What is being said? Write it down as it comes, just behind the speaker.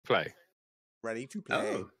play. Ready to play.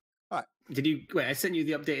 Oh. Alright. Did you wait? I sent you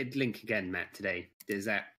the updated link again, Matt. Today is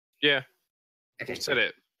that? Yeah, Okay. I said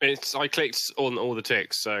it. I clicked on all the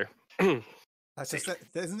ticks, so That's just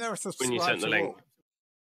isn't there a subscribe when you sent the to link.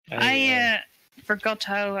 all? I forgot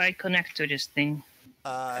how I connect to this thing.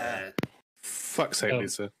 Fuck's sake,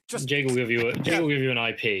 Lisa. Just Jake will give you an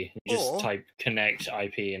IP. You just Or- type connect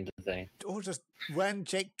IP into the thing. or just when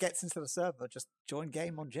Jake gets into the server, just join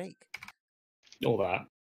game on Jake. All that.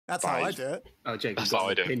 That's how I do it. Oh, Jake, we've That's how I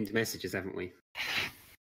got do it. pinned messages, haven't we?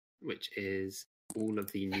 Which is all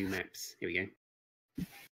of the new maps. Here we go.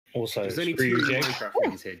 Also, There's only screw 2 you, Jake. Minecraft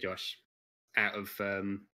ones here, Josh. Out of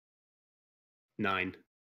 9.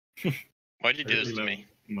 Why'd you do this to me?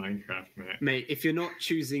 Minecraft, mate. Mate, if you're not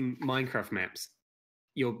choosing Minecraft maps,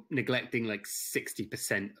 you're neglecting like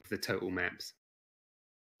 60% of the total maps.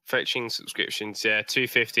 Fetching subscriptions, yeah,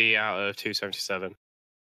 250 out of 277.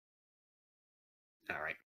 All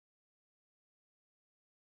right.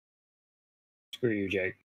 Screw you,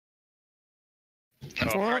 Jake. Oh,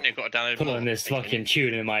 apparently I've got to download Put more. on this fucking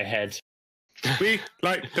tune in my head. We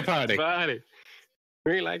like the party. Party.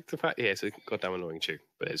 Really like the party. Yeah, it's a goddamn annoying tune,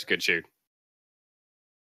 but it's a good tune.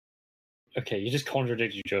 Okay, you just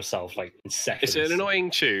contradicted yourself like in seconds. It's an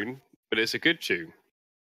annoying tune, but it's a good tune.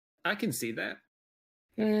 I can see that.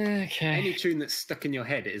 Okay. Any tune that's stuck in your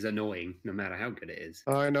head is annoying, no matter how good it is.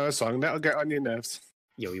 I know a song that'll get on your nerves.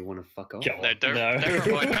 Yo, you want to fuck off? God, No, don't remind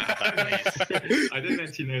me of that, please. I didn't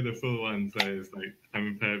actually know the full one, so it's like I'm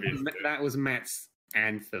impervious. to it. That was Matt's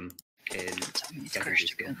anthem in secondary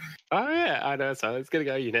school. Oh yeah, I know. So it's gonna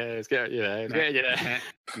go. You know, it's gonna. You know, it's gonna. You know.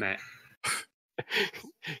 Matt.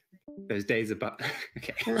 Those days are but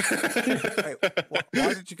okay. Wait,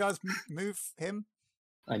 why did you guys move him?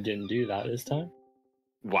 I didn't do that this time.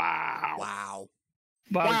 Wow. Wow.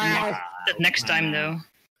 Well, next time though.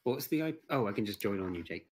 What's the? Oh, I can just join on you,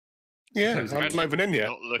 Jake. Yeah, Who's I'm not even in yet.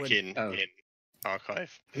 Not looking Oh. in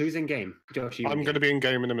archive. Who's in game? Josh, you. I'm going to be in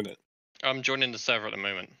game in a minute. I'm joining the server at the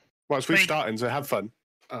moment. Well, it's restarting, so have fun.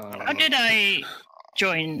 How did I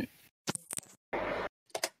join?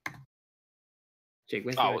 Jake,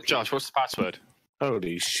 where's the Oh, IP? Josh, what's the password?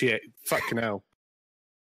 Holy shit. Fucking hell.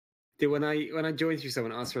 Dude, when I join through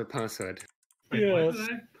someone, ask for a password. Wait, Yeah, why did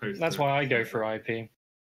I post That's it? why I go for IP.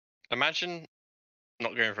 Imagine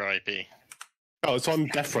not going for IP. Oh, it's on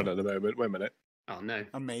Death Run at the moment. Wait a minute. Oh no.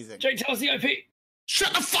 Amazing. Jake, tell us the IP.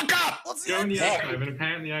 Shut the fuck up! What's Go on the idea? archive, and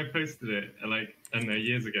apparently I posted it like I don't know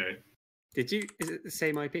years ago. Did you? Is it the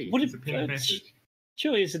same IP? What It's a pinned message.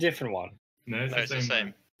 Surely it's a different one. No, it's, No, it's the same.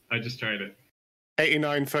 one. I just tried it.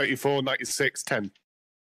 89, 34, 96, 10.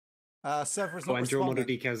 Server's Oh, not and draw model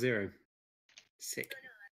responding. decal 0. Sick.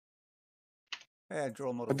 Yeah, draw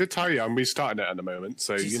I model. did tell you I'm restarting it at the moment,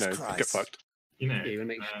 so, Jesus you know, Christ. get fucked. You know, Yeah, you wanna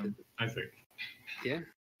make sure Isaac. Yeah.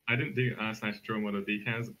 I didn't do r/draw model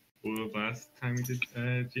decals all of last time we did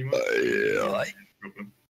Gmod. Yeah.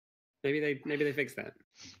 Problem. Maybe they fixed that.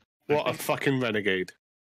 What a fucking renegade.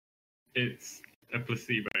 It's a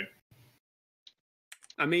placebo.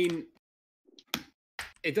 I mean,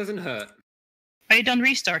 it doesn't hurt. Are you done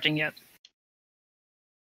restarting yet?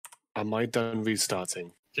 Am I done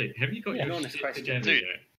restarting? Jake, have you got Yeah, your honest shit question. together Dude.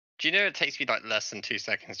 yet? Do you know it takes me like less than 2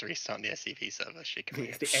 seconds to restart the SCP server?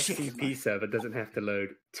 If the SCP server doesn't have to load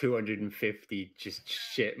 250 just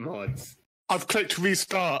shit mods. I've clicked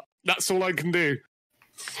restart. That's all I can do.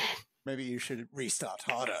 Maybe you should restart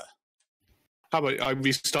harder. How about I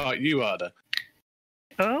restart you, Arda?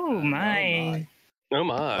 Oh my. Oh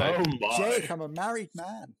my. Oh my. Jake, I'm a married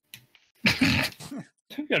man.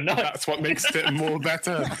 You're not. That's what makes it more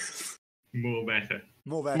better. More better.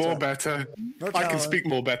 More better. More better. Not I can Alan. speak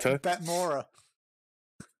more better. Bet Mora.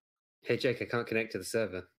 Hey Jake, I can't connect to the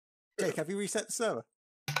server. Jake, have you reset the server?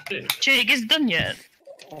 Jake is done yet.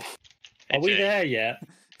 Are we Jake. there yet?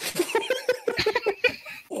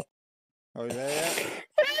 Are we there yet?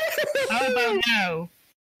 How about now?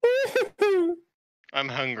 I'm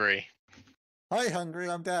hungry. Hi, hungry.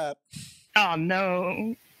 I'm Dad. Oh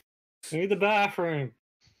no. Need the bathroom.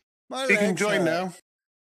 My You can legs join hurt. now.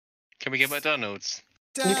 Can we get McDonald's?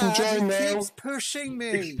 Dad, You can join he now. keeps pushing me.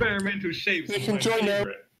 Experimental shapes. You is can my join now.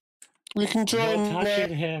 favourite. You can join Not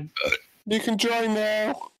touching now. him. You can join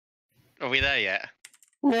now. Are we there yet?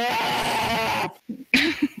 Ah!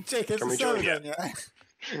 Jake, is Can the we server join done yet?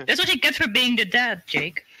 That's what you get for being the dad,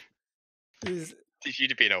 Jake. He's- Teach you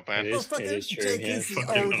to be an old man. It oh, is- fucking is true, Jake yeah. is the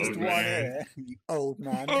Fucking oldest old one man. here. You old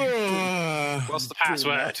man. Ah. What's the Do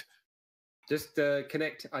password? Just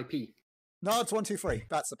connect IP. No, it's 123.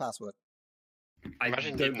 That's the password. I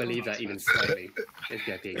Imagine don't you- believe that even slightly. It's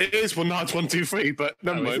the IP. It is 1, not 1, 2, 3, but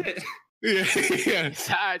never Oh, is mind. it? Yeah, yeah. Is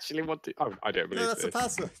that actually what? Oh, I don't believe No, that's the this.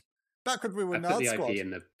 password. Back when we were I put the Nerd IP Squad.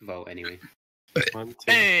 in the vault anyway. 1, 2,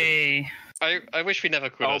 3. Hey, I wish we never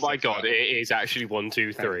could. Oh my god! It is actually 1,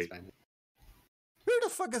 2, 3. Who the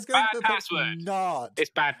fuck is going Bad to put password. Nerd? It's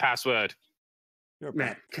bad password. You're a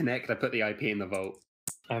Matt, connect. I put the IP in the vault.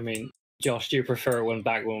 I mean, Josh, do you prefer it when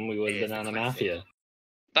back when we were It is Banana the classic. Mafia?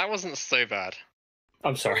 That wasn't so bad.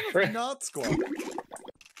 I'm sorry. Nerd Squad.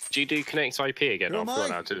 Do you do connect IP again? Who I am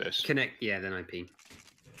forgot I? how to do this. Connect, yeah, then IP.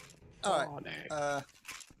 Alright. Oh, no.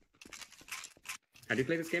 How do you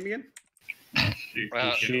play this game again? Shoot.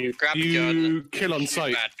 Grab the gun. You kill on shoot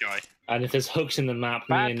sight. Bad guy. And if there's hooks in the map,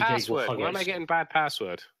 me Bad and Jake will password. hug Why am I us. getting bad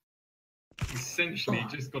password? Essentially, you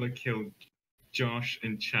just gotta kill Josh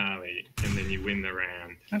and Charlie, and then you win the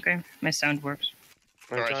round. okay, my sound works.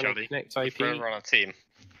 I'm Alright, trying to Charlie. Connect We're IP. forever on a team.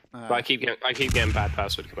 But I keep getting bad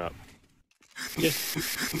password come up. Just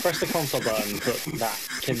press the console button, put that,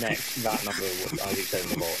 connect that number with ID said in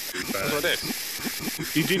the vault. That's what I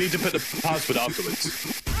did. You do need to put the password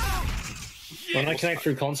afterwards. When I connect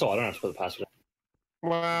through console, I don't have to put the password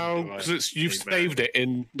Well, Right. because you've Big bad. saved it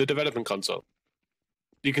in the development console.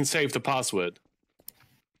 You can save the password.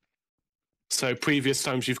 So previous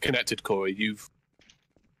times you've connected, Corey, you've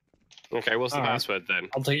Okay, what's the Alright. password then? in.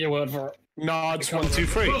 I'll take your word for it. Nards 1, 2,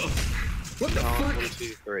 3. What the fuck? 1, 2,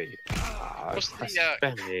 3. What's press the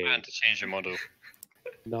spelling. command to change your model?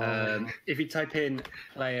 No. If you type in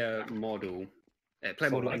player model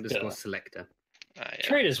Selector. underscore selector. Yeah.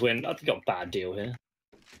 Traders win. I think I got a bad deal here.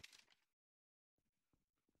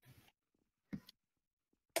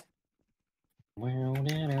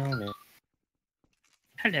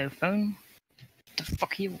 Hello, phone. What the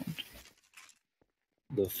fuck you want?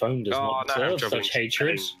 The phone does Oh, not no, I'm deserve juggling such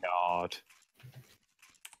hatred. spelling.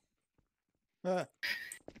 God.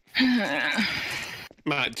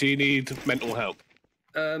 Matt, do you need mental help?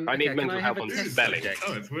 I need Okay, can mental I have help a on test spelling. subject?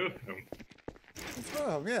 Oh, it's Wilhelm.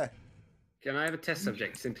 Oh, yeah. Can I have a test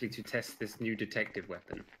subject simply to test this new detective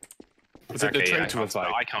weapon? Is it the Okay, yeah, traitor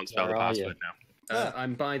fight? I can't spell the Where are you? password now. Yeah.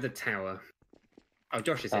 I'm by the tower. Oh,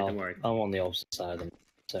 Josh is here, don't worry. I'm on the opposite side of them.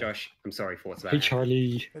 So. Josh, I'm sorry for what's about Hey, to happen.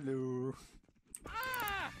 Charlie. Hello.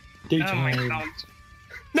 Oh my god.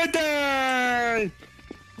 Nathan!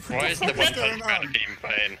 Why is the What's one going punch man on? theme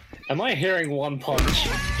playing? Am I hearing one punch?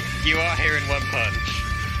 You are hearing one punch.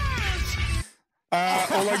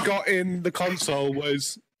 All I got in the console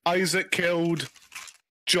was Isaac killed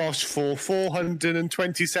Josh for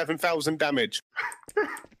 427,000 damage.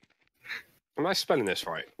 Am I spelling this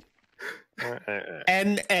right?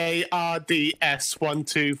 NARDS 1,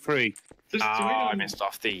 2, 3. Just join I on- missed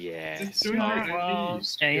off the yes. Just join on the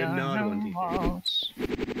Walls, they You're are not no on walls.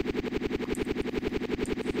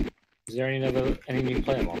 Is there any new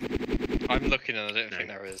player mod? I'm looking and I don't No. think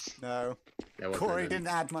there is. No. There wasn't Corey none. didn't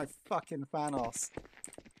add my fucking Thanos.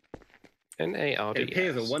 NARD. It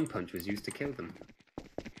appears a one punch was used to kill them.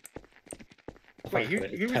 Wait, who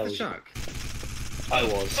was the Tells you. shark? I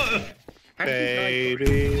was. How did you die, Corey?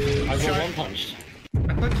 Baby. I got one punched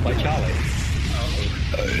I punched by you. Charlie.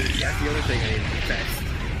 That's the other thing I need to test.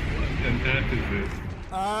 What on earth is this?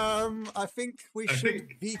 I think we I should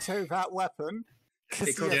think- veto that weapon. Because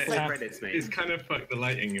It costs Yeah, four yeah. credits, mate. It's kind of fucked the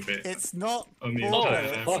lighting a bit. it's not On the all Oh, entire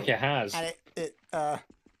credits, fuck, it has. and it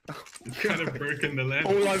kind of broken the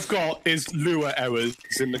level. All I've got is Lua errors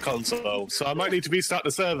in the console, so I might need to restart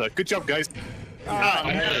the server. Good job, guys.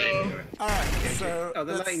 Alright, so Oh,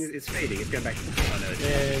 the let's- lighting is fading. It's going back to... Oh, no, it's...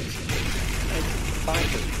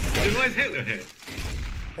 Then why is Hitler here?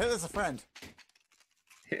 Hitler's a friend.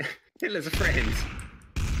 Hitler's a friend.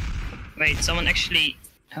 Wait, someone actually.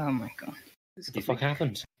 Oh my god. What the fuck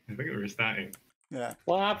happened? I think we're restarting. Yeah.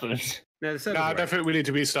 What happened? No, the server's Nah, I right. don't think we need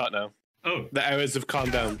to restart now. Oh, The errors have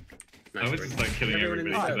calmed down. Nice, I was Corey. just like killing Everyone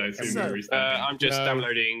in everybody the because I server. assumed So- we were restarting. I'm just No.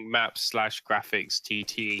 downloading maps/graphics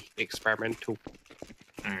TT experimental.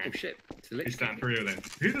 Oh, Alright, shit. is that for real then?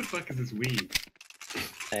 Who the fuck is this weed?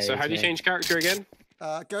 So how do you change character again?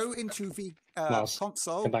 Go into the Mouse,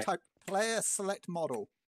 console, come back. type player select model.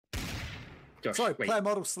 Josh, Sorry, wait. player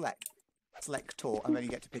model select. Selector, and then you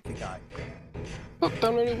get to pick your guy. Look,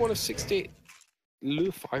 downloading one of 60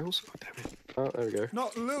 Lua files. God damn it. Oh, there we go.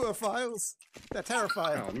 Not Lua files. They're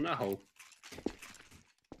terrifying. Oh, no.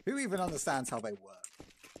 Who even understands how they work?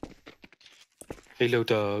 Hello,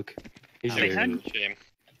 dog. Wait, Hello. how, Shame.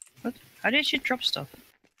 how did you drop stuff?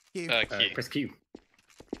 Q. Q. Press Q.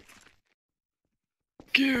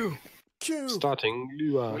 Q. Q. Starting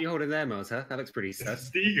Lua. What are you holding there, Mars, huh? That looks pretty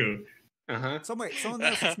sus. Deagle. Uh-huh. Someone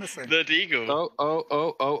else is missing. The Deagle.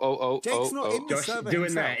 Oh. Jake's not in the Josh, server doing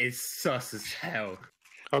himself. that is sus as hell.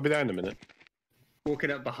 I'll be there in a minute.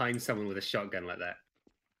 Walking up behind someone with a shotgun like that.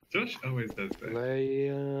 Josh always does that.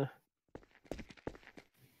 They,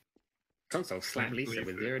 Console slap Slap Lisa Lisa.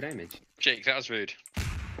 with 0 damage. Jake, that was rude.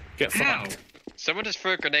 Get How? fucked. Someone just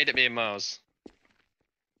threw a grenade at me and Mars.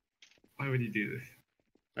 Why would you do this?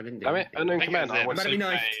 I didn't do damn it, anything. unknown think it was command. I him. want Might to have been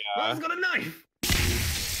say, knife. Mars got a knife.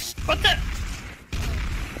 What the?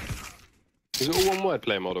 is it all one word,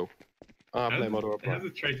 player model? Ah, player model. It has a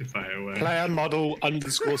traitor file where Player model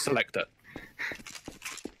 _ selector.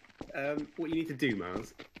 What you need to do,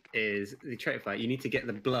 Mars, is the traitor fight. You need to get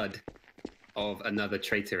the blood of another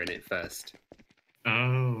traitor in it first.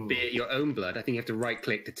 oh, Be it your own blood. I think you have to right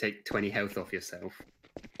click to take 20 health off yourself,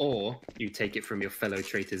 or you take it from your fellow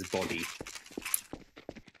traitor's body.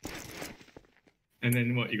 and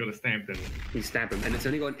then what? You got to stab them. You stab him, and it's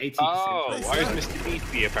only got an 80%. Oh, Nice. I was Mr.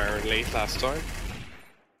 Beefy apparently last time.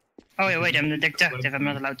 Oh yeah, wait, I'm the detective. I'm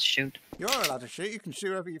not allowed to shoot. You're allowed to shoot. You can shoot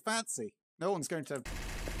whoever you fancy. No one's going to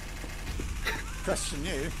question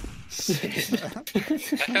you. I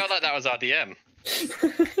felt like that was RDM.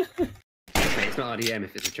 It's not RDM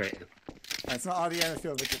if it's a traitor. And it's not RDM if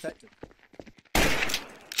you're the detective.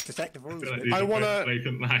 Detective I rules. feel like it. these I are wanna- both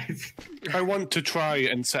blatant lies. I want to try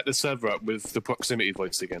and set the server up with the proximity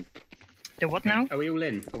voice again. The what now? Are we all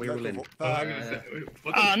in? Are we all in? Oh, I'm gonna say,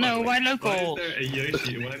 what the Oh fuck? no, why Why local? is there a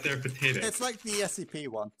Yoshi? Why is there a potato? It's like the SCP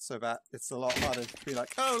one, so that it's a lot harder to be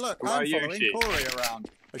like, oh look, Why I'm following Yoshi? Corey around.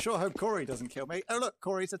 I sure hope Corey doesn't kill me. Oh look,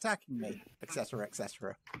 Corey's attacking me, etc.,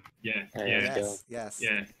 etc. Yes, Yeah, yes, let's go. Yes, yes,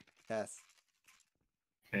 yes. yes.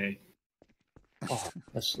 Okay. Oh,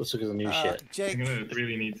 let's look at the new shit. Jake, I'm gonna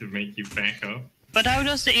really need to make you back up. But how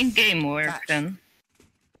does the in-game work Catch. then?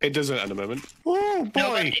 It doesn't at the moment. Oh No,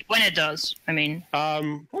 boy! when it does. I mean,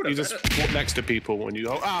 Hold You on, just walk next to people when you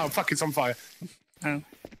go, oh fuck, it's on fire. oh.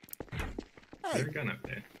 There's a gun up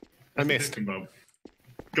there. I missed. Listen, Bob.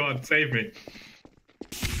 God, save me.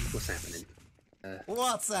 What's happening?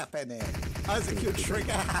 what's happening? Isaac, you're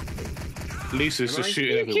trigger happy. Lisa's Am just I?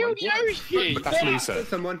 shooting everyone. Yoshi! That's Lisa.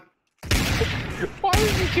 Someone. Why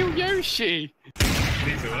would you kill Yoshi?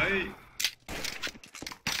 Lisa, why?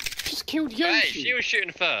 Just killed Hey, Yoshi. she was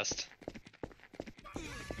shooting first.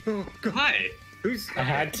 Oh god. Hi. Who's? I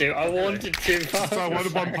had to. I wanted to. So I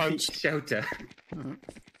wanted one punch. Shelter.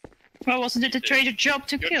 Well, wasn't it the traitor job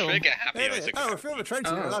to You're kill? trigger happy, There it is. Isaac. Oh, if you're the traitor,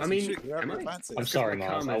 you're Oh, allowed I to mean, shoot whoever am you I? fancy. I'm sorry, My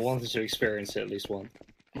Mars. I karma's- wanted to experience it at least once.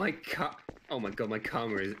 Oh my god, my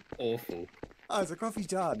karma is awful. Isaac, what have you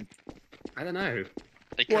done? I don't know.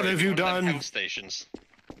 They What carry have you one of them done? Health stations.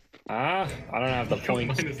 Ah, I don't have the Got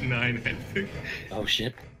points. -9 Isaac. Oh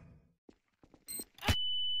shit.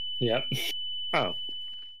 Yep. Oh.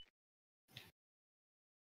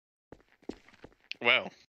 Well,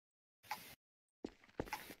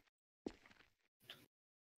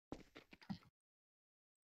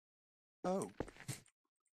 Oh.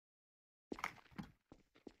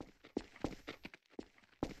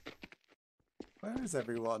 Where is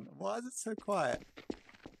everyone? Why is it so quiet?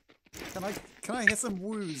 Can I hear some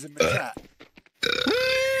woos in the chat?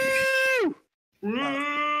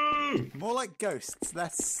 Woo! More like ghosts,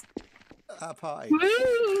 less party.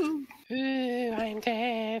 Woo! Ooh, I'm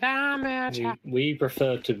dead. I'm a We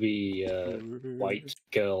prefer to be white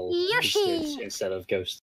girl Yoshi! instead of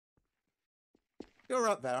ghost. You're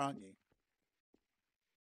up there, aren't you?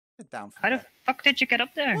 Get down from How the there. fuck did you get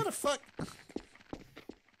up there? What the fuck?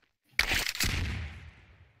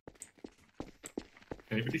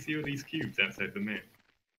 Anybody see all these cubes outside the map?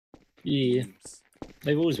 Yeah,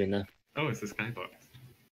 they've always been there. Oh, it's a skybox.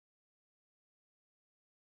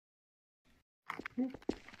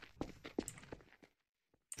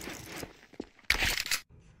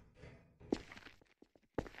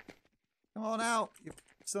 Come on out, you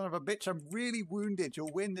son of a bitch. I'm really wounded.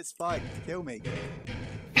 You'll win this fight. Kill me.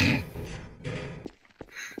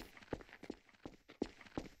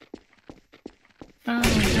 Oh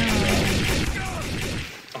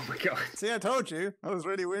Oh my god. See, I told you. I was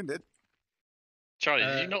really wounded. Charlie,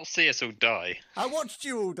 did you not see us all die? I watched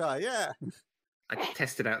you all die, yeah. I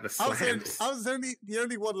tested out the I was, slams. only the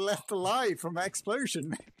only one left alive from that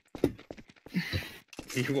explosion.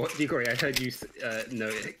 Corey, I heard you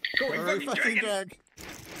know. Corey, Sorry, fucking dragon!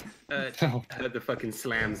 Oh. Heard the fucking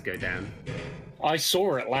slams go down. I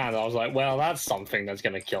saw it land. I was like, well, that's something that's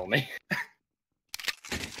gonna kill me.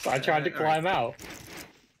 So I tried to alright. climb out.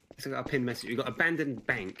 So we got a pin message. We got abandoned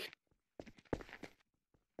bank.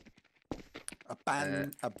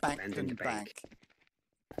 Abandoned abandoned bank. bank.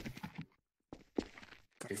 God,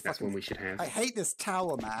 I think that's one we should have. I hate this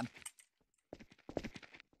tower, man.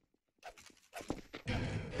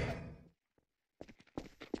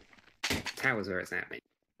 Towers where it's at, mate.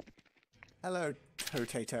 Hello,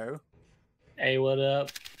 Potato. Hey, what up?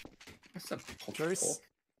 What's up, Bruce?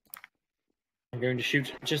 I'm going to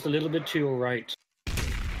shoot just a little bit to your right. I'm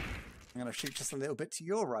going to shoot just a little bit to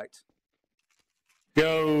your right.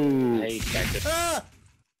 Go. Hey, detective. Ah!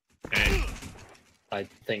 Hey, I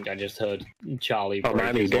think I just heard Charlie Oh break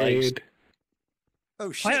man, he his legs. did.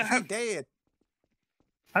 Oh shit, Why- he did.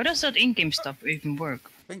 How does that in-game stuff even work?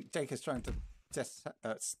 I think Jake is trying to test.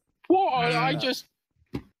 What? I just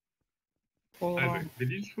Isaac, did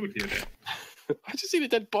you just fall to your death? I just seen a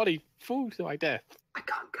dead body fall to my death. I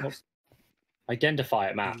can't go. Identify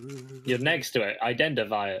it, Matt. You're next to it.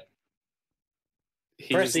 Identify it.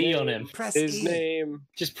 Press E on him. Press His E. name.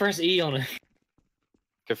 Just press E on him.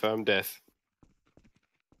 Confirm death.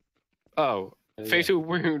 Oh, There you fatal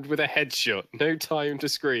wound with a headshot. No time to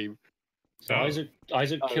scream. So Isaac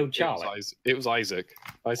Oh, killed Charlie. It was Isaac.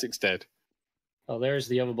 Isaac's dead. Oh, there's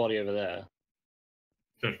the other body over there.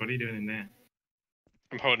 Josh, what are you doing in there?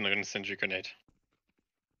 I'm holding an incendiary grenade.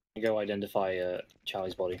 You go identify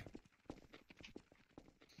Charlie's body.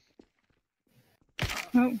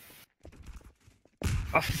 Oh.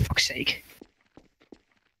 Oh, for fuck's sake.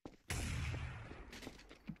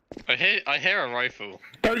 I hear a rifle.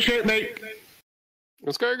 Don't shoot me.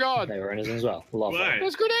 What's going on? They were innocent as well. Love Why?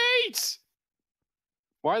 There's grenades!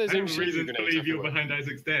 Why are there I have a incendiary reason to grenades believe you're everywhere? behind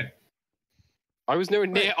Isaac's death. I was nowhere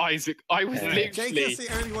near Isaac. I was Wait. Jake literally. is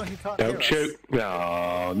the only one who can't hear Don't us. shoot.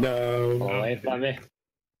 No, no. Oh, wait by me.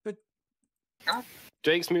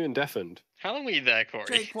 Jake's mute and deafened. How long were you there, Corey?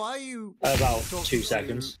 Jake, why are you About talking 2 to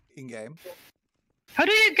seconds. in-game? How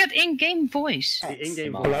do you get in-game voice? The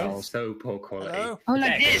in-game Hello? voice is so poor quality. Hello? Oh,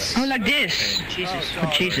 like Excellent. this. Oh, like this. Jesus. Oh, Oh,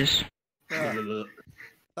 God. Jesus.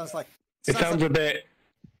 Sounds like. It sounds a bit.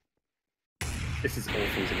 This is awful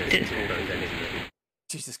to do. It's all those edits.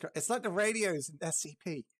 Jesus Christ! It's like the radios in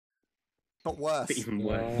SCP, but worse. But even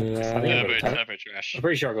worse. I think Turbo, I'm turbo trash.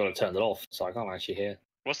 pretty sure I got it turned it off, so I can't actually hear.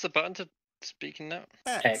 What's the button to speak in now?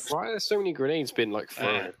 X. Why are there so many grenades been like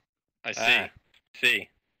thrown? I see. See.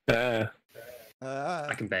 Uh,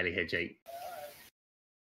 I can barely hear Jake.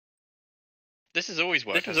 This has always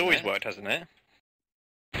worked. Hasn't it?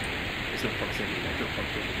 It's not proximity. It's not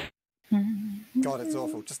proximity. God, it's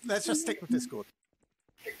awful. Let's just stick with Discord.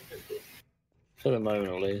 For the moment,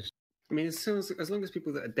 at least. I mean, as long as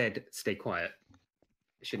people that are dead stay quiet,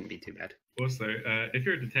 it shouldn't be too bad. Also, if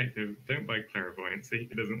you're a detective, don't buy clairvoyancy.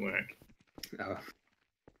 It doesn't work. Oh.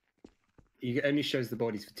 It only shows the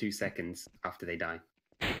bodies for 2 seconds after they die.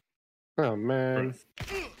 Oh man.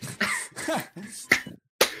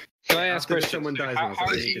 Can I ask After question? someone dies How, on how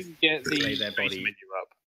something, do you you just get the lay their face body. menu up?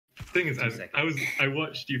 Thing is, 2 seconds. I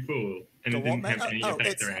watched you fall, and The it what, didn't mate? have any Oh,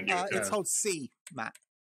 effect around you. it's hold C, Matt.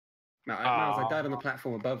 No, Miles, I died on the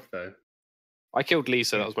platform above though. I killed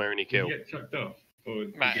Lisa. That was my only Did kill. you get chucked off? Or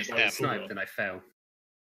Matt, did it's you I M. was sniped and I fell.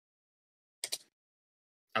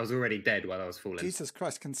 I was already dead while I was falling. Jesus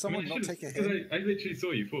Christ! Can someone not take a because hit? I literally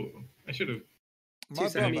saw you fall. I should have. My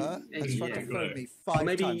seconds. brother I mean, has tried yeah. to throw me Or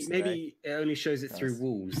 5 times today. maybe it only shows it through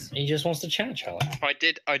walls. He just wants to chat, Charlie. I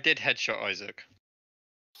did headshot Isaac.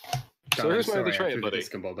 So who's my Sorry, other I traitor, threw the buddy?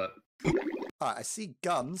 disc ball, but Alright, I see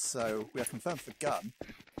guns, so we are confirmed for gun.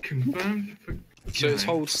 Confirmed for. So it's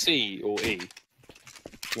hold C or E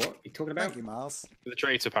what are you talking about? Thank you, Miles. for the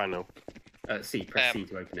traitor panel. C, press C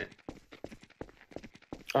to open it.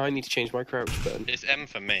 I need to change my crouch button. It's M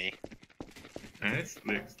for me. This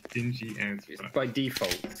looks dingy as It's fuck. by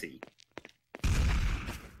default C.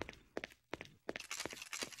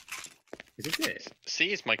 Is this it?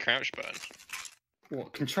 C is my crouch button.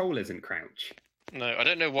 What? Control isn't crouch. No, I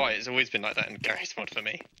don't know why. It's always been like that in Gary's mod for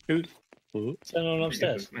me. Turn on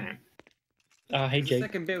upstairs. Man. Hey, The Jake.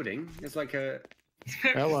 second building is like a.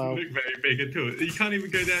 That Hello. doesn't look very big at all. You can't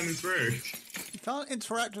even go down this road. You can't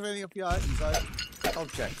interact with any of the items,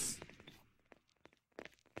 objects.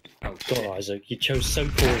 Oh God, shit! Isaac, you chose so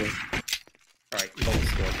poorly. Right, Volt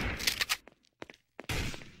Squad.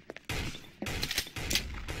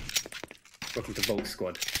 Welcome to Volt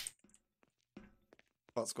Squad.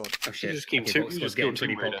 What's good? Oh shit! just keep Okay, two- Volt you Squad's just getting killed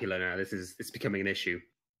pretty Tomb Raider. popular now. It's becoming an issue.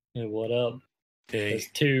 Yeah, what up? Hey. There's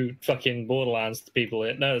 2 fucking Borderlands people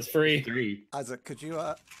in. No, it's 3. 3. Isaac, could you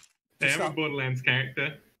I just am a stop? Borderlands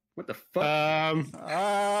character. What the fuck? Is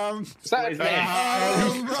that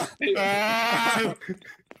What is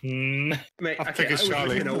Mate, I okay, think I it's was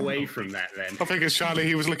Charlie. looking away from that then. I think it's Charlie.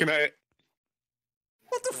 He was looking at it.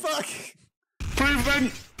 What the fuck?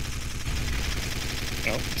 Proven.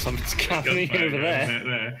 Oh, something's happening Gunfire over going there.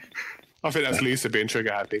 there. I think that's Lisa being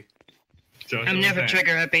trigger happy. Josh, what I'm was never that?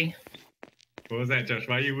 trigger happy. What was that, Josh?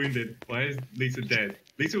 Why are you wounded? Why is Lisa dead?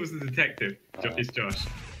 Lisa was the detective. It's Josh.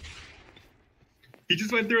 He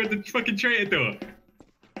just went through the fucking traitor door.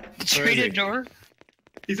 Traitor door?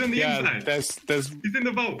 He's on the Yeah, inside. there's He's in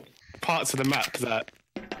the vault. parts of the map that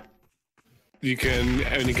you can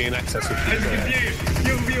only gain access with. I'm confused.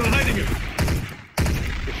 You're hiding him.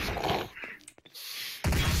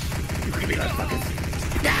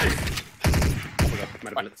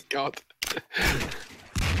 God.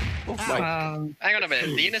 Oh my. Hang on a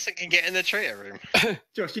minute. The innocent can get in the traitor room.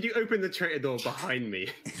 Josh, did you open the traitor door behind me?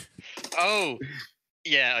 Oh,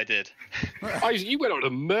 yeah, I did. You went on a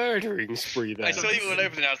murdering spree there. I saw you all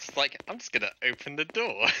over and I was just like, I'm just gonna open the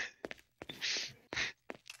door.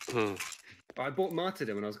 I bought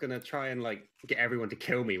martyrdom and I was gonna try and like get everyone to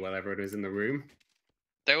kill me while everyone was in the room.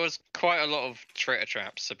 There was quite a lot of traitor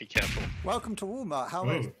traps, so be careful. Welcome to Walmart. How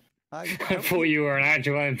Oh. I thought you were an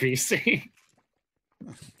actual NPC.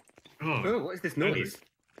 Oh, Oh, what is this noise?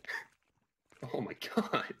 Oh my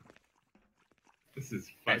god. this is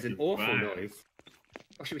That's an fucking awful bad. noise.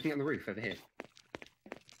 Oh, should we get on the roof over here?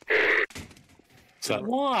 So,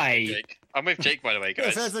 Why? Jake. I'm with Jake, by the way, guys.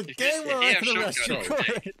 If there's a If game you where I hear can arrest you, shotgun,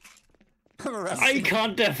 Jake, Corey. I'm arresting I you.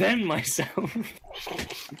 can't defend myself.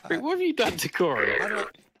 Wait, what have you done to Corey? How do I-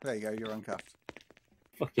 There you go, you're uncuffed.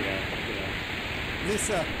 Fucking hell.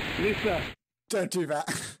 Lisa, Lisa. don't do that.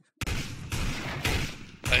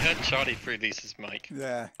 I heard Charlie through Lisa's mic.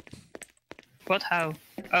 Yeah. What? How?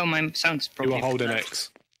 Oh, my sound's you probably. were holding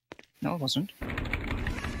X. No, it wasn't.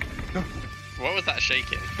 What was that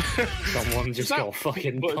shaking? Someone just that got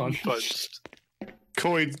fucking Button punched.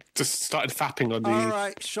 Corey just started fapping on the. All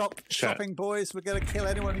right, shopping boys. We're gonna kill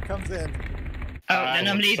anyone who comes in. Oh, then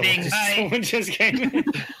I'm leaving. Bye. Someone just came in.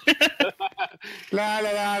 La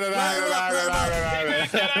la la la la la la la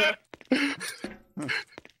la.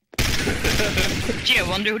 Gee, I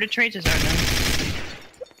wonder who the traitors are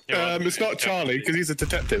then. It's not Charlie because he's a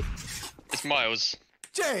detective. It's Miles.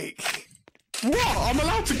 Jake. What? I'm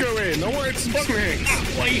allowed to go in. I wanted to swing.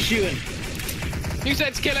 Why are you shooting? You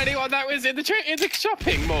said to kill anyone that was in the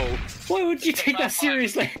shopping mall. Why would you take that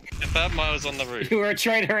seriously? The third Miles on the roof. You were a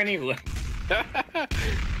traitor anyway.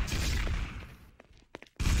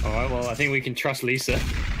 Alright, well, I think we can trust Lisa.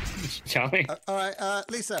 Charlie? All right,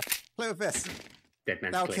 Lisa, play with this. Dead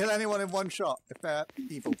man's Now click. kill anyone in one shot if they're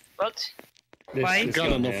evil. What? This Why? is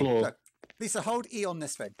Gun on the good, floor. Look, Lisa, hold E on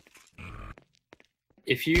this thing.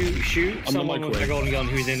 If you shoot the someone with a microwave. golden gun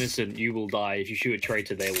who's innocent, you will die. If you shoot a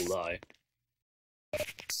traitor, they will die.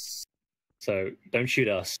 So don't shoot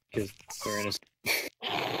us because we're innocent.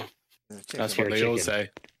 There's a chicken. That's what You're a they all chicken. say.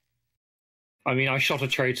 I mean, I shot a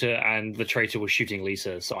traitor, and the traitor was shooting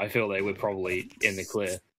Lisa, so I feel they were probably in the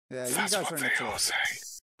clear. Yeah, you That's guys what are in they the all clear. say.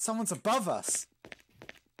 Someone's above us.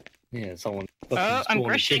 Yeah, someone. Oh, I'm spawned a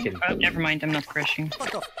crashing. chicken. Oh, never mind. I'm not crashing.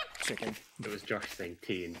 Fuck off, chicken. It was Josh saying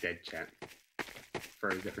T in dead chat.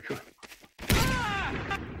 Froze everyone.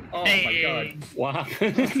 Oh my Hey. god. What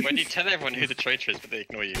happened? When you tell everyone who the traitor is, but they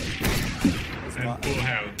ignore you. It's And not. full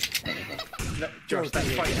health. Josh, that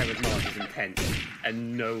fight I had with Mark was intense,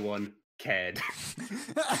 and no one cared.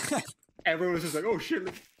 Everyone was just like, "Oh shit,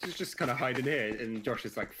 let's just kind of hide in here," and Josh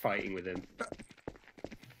is like fighting with him.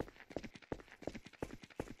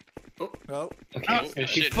 Oh, Okay, Oh, she's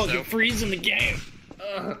shit, fucking so- freezing the game.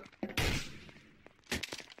 Ugh.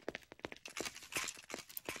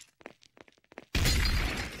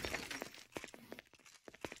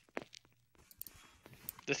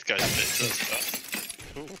 This guy's a bit sus.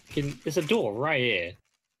 Ooh. There's a door right here.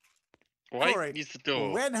 Why Corey, use the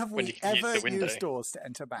door when have when we you can use ever the window? used doors to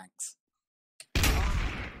enter banks?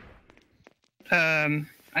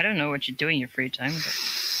 I don't know what you do in your free time. But...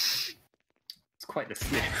 It's quite the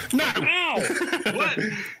sniff. No! Ow! What?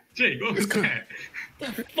 Jake, what was that?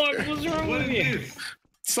 Fuck was wrong What with is you? this?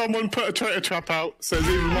 Someone put a traitor trap out, says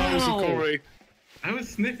either Miles Ow. or Corey. I was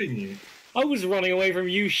sniffing you. I was running away from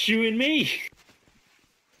you shooting me.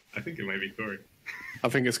 I think it might be Corey. I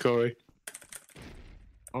think it's Corey.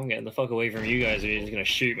 I'm getting the fuck away from you guys, or you're just gonna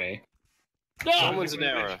shoot me. Someone's an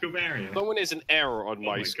error. Electrical barrier. Someone is an error on Oh my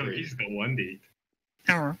my god, screen. he's got 1D.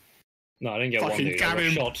 Arrow. No, I didn't get Fucking one dude. I got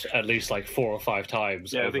Gavin. shot at least like 4 or 5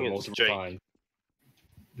 times Yeah, I over think it's multiple Jake. times.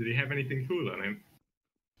 Did he have anything cool on him?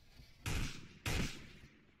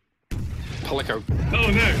 Pelico.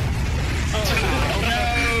 Oh no!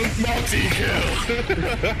 Naughty kill!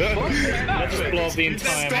 Let's just blow up the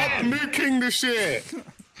entire Stop map. nuking the shit!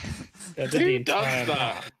 That did the Who entire does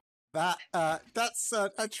map. that? That's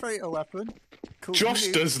a traitor weapon. Called Josh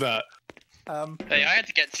nuke. does that. Hey, I had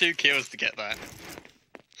to get 2 kills to get that.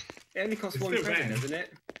 It only costs It's 1 still credit, banned. doesn't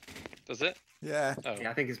it? Does it? Yeah. Oh. Yeah,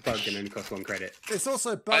 I think it's bugged and only costs 1 credit. It's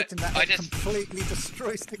also bugged in that I it just- completely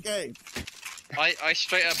destroys the game. I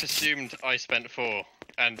straight up assumed I spent 4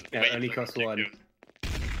 and Yeah, it waited only for costs the 2 1. kills.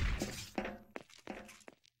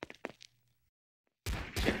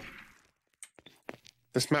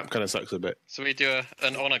 This map kind of sucks a bit. So we do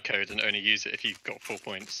an honor code and only use it if you've got 4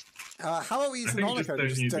 points. How about we use an think honor just code? don't We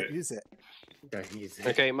just use don't it. use it. Don't use it.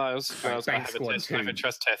 Okay, Miles, Right, I bank have squad I have a two.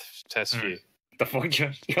 trust test for you. The fuck,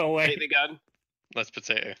 Josh? Go away. Take the gun. That's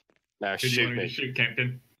potato. Now Who do you shoot want me to me. shoot,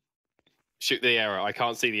 Captain? Shoot the arrow. I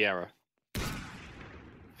can't see the arrow.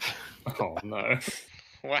 Oh no.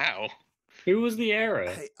 Wow. Who was the error?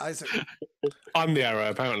 Hey, Isaac, I'm the arrow,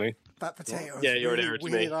 apparently. that potato has Yeah, you're an really error to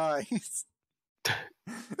weird me. eyes.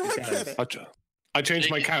 I get it. I changed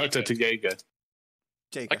my Jake, character to Jaeger. I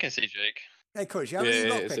Jacob. can see Jake. Hey, Kush, you have Yeah, any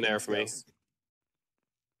it's an lockpicking error for me. skills?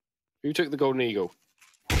 Who took the golden eagle?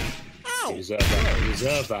 You Ow! deserve that. You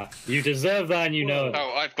deserve that. You deserve that, and you know it.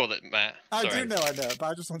 Oh, I've got it, Matt. I Sorry. do know, but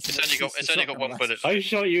I just want to. It's only got one bullet. I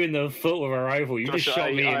shot you in the foot with a rifle. You just Josh,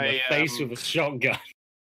 shot me in the I, face with a shotgun.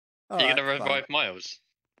 Are you gonna revive Miles?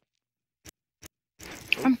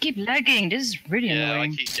 I keep lagging. This is really Yeah, I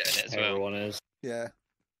annoying. keep getting it as well. Everyone is. Yeah.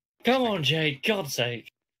 Come on, Jade. God's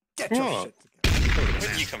sake. Get your What? shit together. Where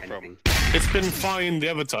did you come from? It's been fine the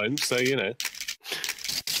other time, so you know.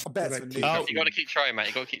 I bet it's Right, been Oh. You gotta keep trying, Matt.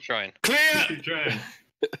 You gotta keep trying. Clear! Keep trying.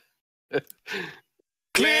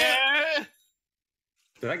 Clear!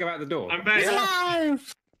 Did I go out the door? I'm back.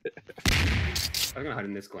 Alive! I'm gonna hide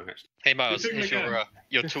in this corner actually. Hey, Miles, You took here's my gun.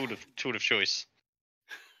 your tool of choice.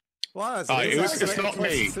 Why? It's not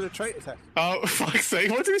me. To the traitor test. Oh, fuck's sake,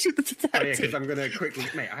 why did you shoot the Oh yeah, because detective? I'm gonna quickly.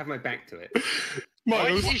 Mate, I have my back to it. Why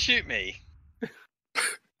Miles, did you shoot me?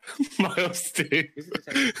 Miles, dude. Who's the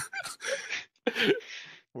detective?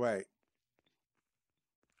 Wait.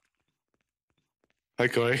 Hi,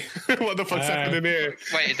 Corey. What the fuck's happening here?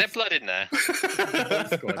 Wait, is there blood in there?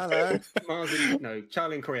 Squad. Hello. Miles and, no,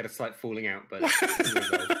 Charlie and Corey had a slight falling out, but it's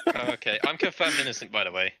resolved. Oh, okay, I'm confirmed innocent, by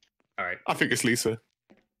the way, All right. I think it's Lisa.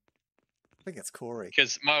 I think it's Corey.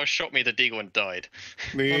 because Miles shot me the deagle and died.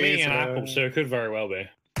 I'm eating Lisa. an apple, so it could very well be.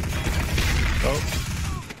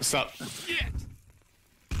 Oh, what's up?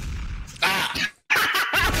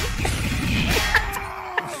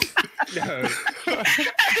 No.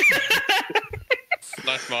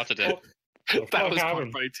 Nice martyrdom. That was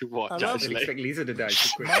happened? quite funny to watch, I love I actually. didn't expect Lisa to die so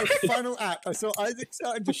quick. My final act. I saw Isaac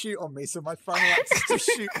starting to shoot on me, so my final act is to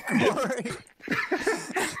shoot Corey.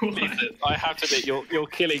 Lisa, I have to admit, your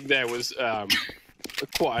killing there was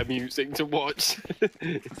quite amusing to watch.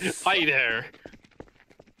 Hi there.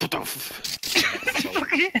 Fucking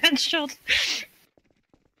headshot.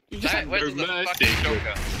 You just had no Where's the fucking mercy.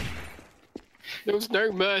 shotgun? There was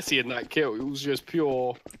no mercy in that kill. It was just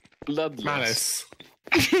pure bloodless. Malice.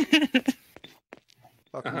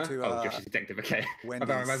 Welcome Uh-huh. to Oh, Josh's detective. Okay. I Wendy's.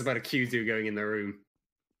 thought I was about to accuse you going in the room.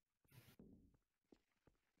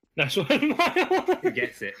 That's what Who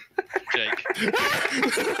gets it? Jake.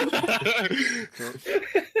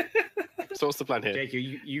 So what's the plan here? Jake,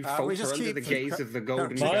 you We falter just under keep the the gaze cr- of the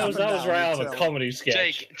golden. no, Miles, that was Up and right down out of a until- comedy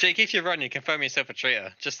sketch. Jake, if you run, you confirm yourself a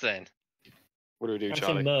traitor. Just then. What do we do, That's a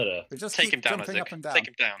Charlie? murder. We just Take keep him down, jumping Isaac. up and down. Take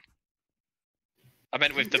him down. I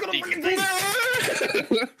meant with the deagle.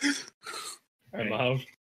 Hey, Miles.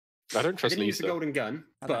 I don't I trust didn't use the Lisa. golden gun,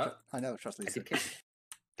 but I know, trust I Lisa. did kill.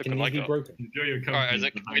 Look Can what I you be got. broken? Enjoy your company. Alright,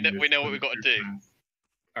 Isaac, we know- we know what we gotta do.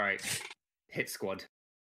 All right, hit squad.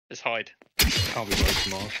 Let's hide. Can't be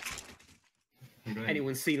broken, Miles.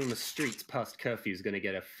 Anyone seen on the streets past curfew is going to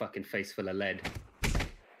get a fucking face full of lead.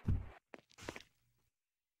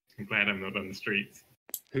 I'm glad I'm not on the streets.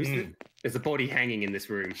 Who's the? There's a body hanging in this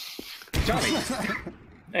room. Charlie.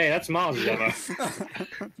 Hey, that's Miles' brother.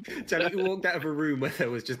 Charlie you walked out of a room where there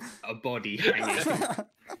was just a body hanging.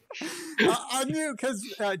 I knew because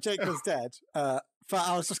Jake was dead, but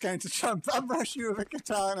I was just going to try and bum rush you with a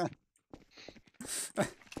katana.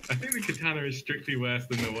 I think the katana is strictly worse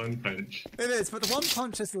than the one punch. It is, but the one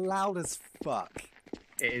punch is loud as fuck.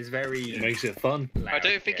 It is very. It makes it fun. loud, I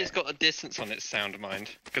don't think yeah. it's got a distance on its sound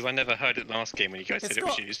mind, because I never heard it last game when you guys said it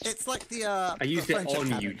was used. It's like the I used the it friendship on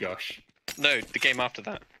cannon. you, Josh. No, the game after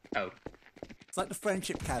that. Oh, It's like the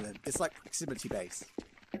friendship cannon. It's like proximity base.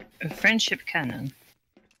 A friendship cannon.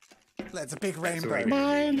 It's a big That's rainbow. already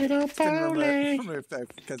My little It's been pony. removed though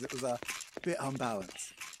because it was a bit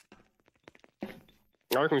unbalanced.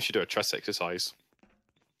 I reckon we should do a trust exercise.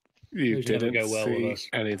 You Those never didn't go well with see us.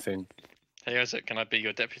 anything. Hey Isaac, can I be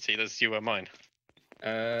your deputy? That's you or mine.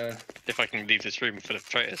 all If I can leave this room full of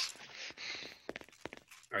traitors.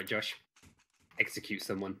 right, Josh. Execute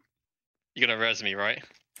someone. You're gonna res me, right?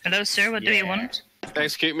 Hello, sir. What do you Yeah. want?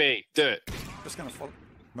 Execute me. Do it. Just gonna follow.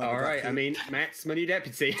 All right, I mean, Matt's my new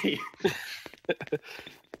deputy.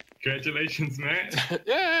 Congratulations, Matt.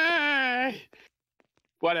 Yay!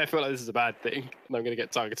 Why do I feel like this is a bad thing? And I'm going to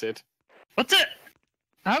get targeted. What the?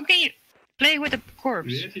 How can you play with a Did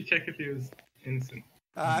corpse? you actually check if he was innocent?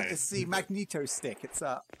 It's the magneto stick. It's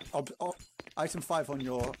item 5 on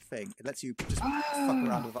your thing. It lets you just fuck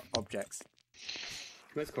around with objects.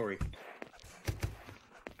 Where's Corey?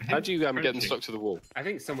 How do you get them stuck to the wall? I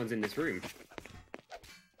think someone's in this room.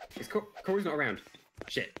 Corey's not around.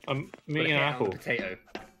 Shit. I'm Put making a an hit on apple. the potato.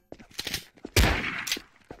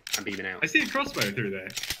 I'm beaming out. I see a crossbow through there.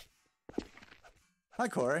 Hi,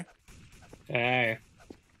 Corey. Hey.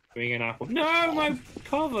 Making an apple. No, my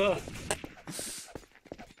cover!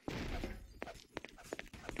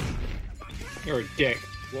 You're a dick.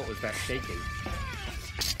 What was that shaking?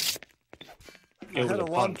 I It was had a a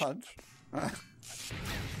one punch. punch.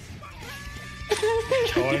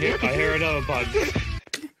 Oh, I hear another punch.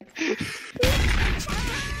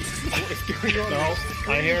 What is going on? No,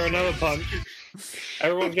 I hear another punch.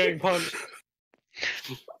 Everyone's getting punched.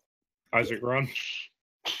 Isaac, run.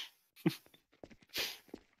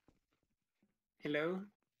 Hello?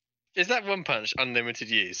 Is that one punch unlimited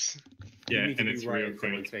use? Yeah, You need to and be it's right real in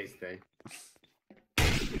someone's quick. face though.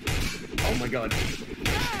 Oh my god.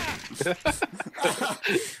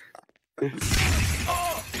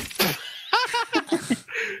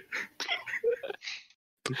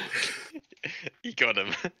 You got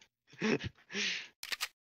him.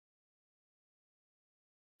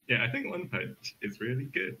 Yeah, I think one punch is really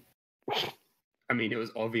good. I mean, it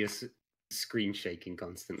was obvious screen shaking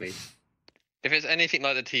constantly. If it's anything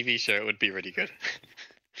like the TV show, it would be really good.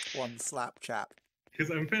 One slap chap. Because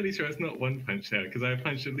I'm fairly sure it's not one punch there, because I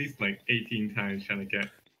punched at least like 18 times trying to get.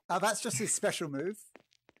 Oh, that's just his special move.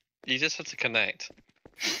 You just have to connect.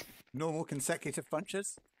 Normal consecutive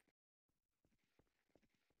punches.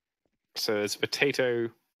 So there's potato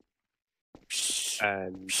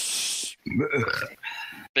and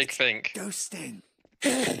Big think. Ghosting.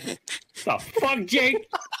 The fuck, Jake?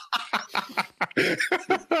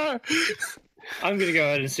 I'm gonna go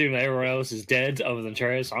ahead and assume that everyone else is dead other than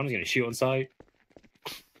Travis. So I'm just gonna shoot on sight.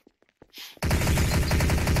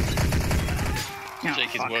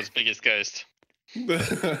 Jake is the world's biggest ghost.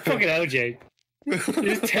 Fucking hell, Jake. You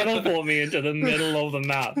just teleport me into the middle of the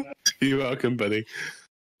map. You're welcome, buddy.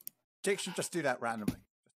 Jake should just do that randomly.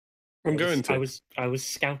 I'm going to. I was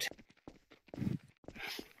scouting.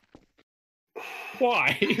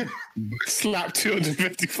 Why? Slap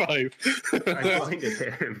 255. I blinded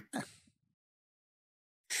him.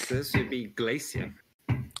 So this should be Glacier.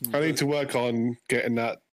 I need to work on getting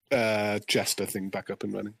that Jester thing back up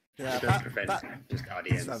and running. Yeah, Don't prevent just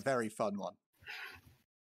is a RDMs. very fun one.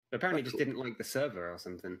 Apparently just didn't like the server or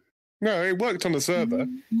something. No, it worked on the server.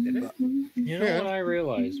 Did it? You know Yeah. what I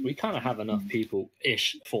realised? We kind of have enough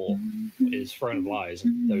people-ish for is Throne of Lies,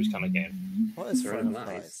 those kind of games. What is Throne Throne of of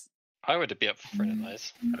Lies. Lies? I would be up for Friend of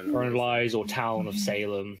Lies. I don't know. Throne of Lies or Town of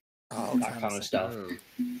Salem, Oh, that kind of stuff. Oh.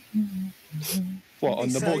 What, on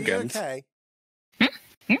the Lisa, board you games? okay?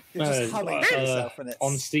 You're just humming to yourself and it's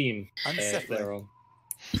on Steam. unsettling. They're on.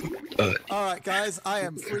 All right, guys, I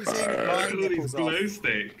am freezing my All these nipples off. glow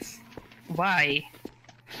sticks. Why?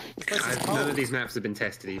 This place is None of cold. these maps have been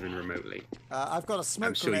tested even remotely. I've got a smoke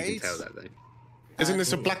I'm sure you grenade. can tell that though. Isn't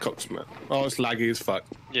this a Black Ops map? Oh, it's laggy as fuck.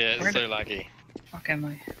 Yeah, it's so laggy. Fuck am I?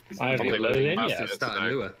 I haven't Probably loaded in loading yet. faster. Start a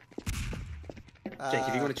lure. Jake,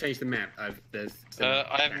 if you want to change the map, there's. some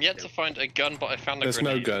I have yet to active. find a gun, but I found a There's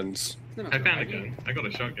no grenade. guns. No, no, I found a like it. gun. I got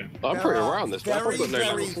a shotgun. I'm There pretty are around this, but I've probably got no very,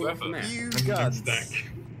 levels very forever. few I'm guns. stack.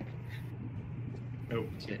 Oh,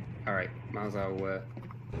 Shit. All right, Miles. Oh,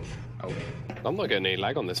 I'm not getting any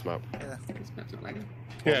lag on this map. Yeah. this map's not lagging.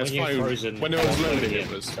 Yeah, When it's you're fine. frozen, When it was I'm loading, in, it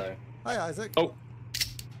was. So. Hi, Isaac. Oh,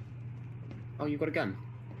 Oh, you've got a gun.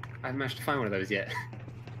 I haven't managed to find one of those yet.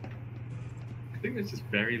 I think there's just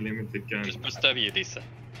very limited guns. Just press W, Lisa.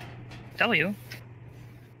 W?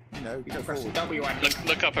 No, You go don't press forward. W.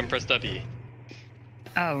 Look up and press W.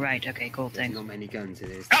 Oh, right. Okay, cool There's thing. not many guns. It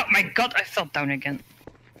is. Oh my god, I fell down again.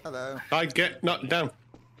 Hello. I get knocked down.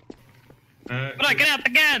 But I get up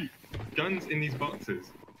again! Guns in these boxes.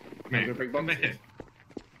 I'm Mate, gonna bring come back boxes.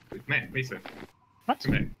 here. Mate, Lisa, What?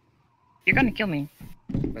 come back. You're gonna kill me.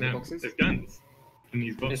 Where the No, boxes? there's guns in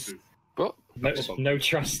these boxes. What? No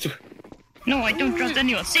trust. No, I don't trust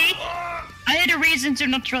anyone. See? I had a reason to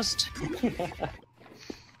not trust.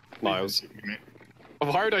 Miles.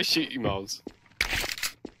 Why would I shoot you, Miles?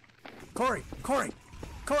 Corey, Corey,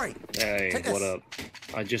 Corey. Hey, Take what this. up?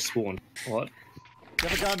 I just spawned. What? You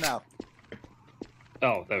have a gun now.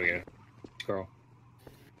 Oh, there we go. Scroll.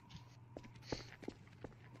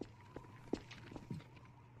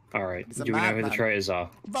 Alright, He's a do we know who the madman. traitors are?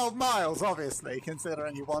 Well, Miles, obviously,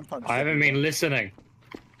 considering you one punch. I haven't been listening.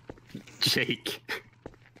 Jake.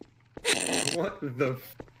 What the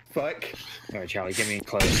fuck? Alright, Charlie, get me in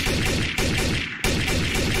close.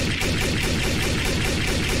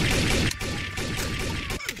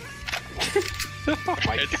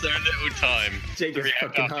 It's so little time. Jake is react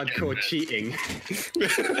fucking after hardcore getting cheating.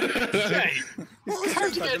 Jay, how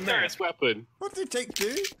did you get there? This weapon. What did Jake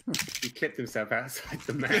do? He clipped himself outside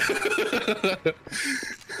the map.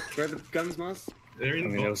 Where are the guns, Mars? They're in I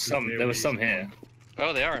mean, there was boxes, some. they're There was some really here.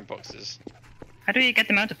 Oh, they are in boxes. How do you get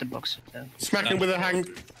them out of the box? Smack him with a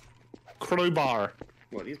crowbar.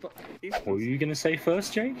 What, these What were you gonna say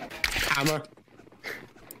first, Jake? Hammer.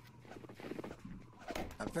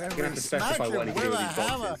 I'm You're gonna very have to specify what he with do a with these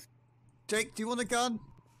hammer. boxes. Jake, do you want a gun?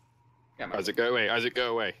 Yeah, man. Isaac, go away. Isaac,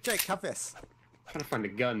 go away. Jake, have this. I'm trying to find a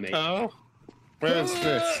gun, mate. Oh. Where's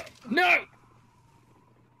this? No.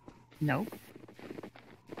 No.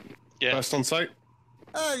 Yeah. First on site?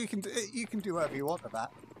 Oh, you can do whatever you want with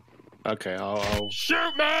that. Okay, I'll...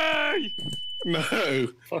 Shoot me! No.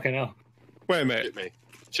 Fucking hell. Wait a minute. Shoot me.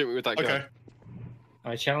 Shoot me with that Okay. gun.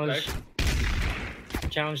 I challenge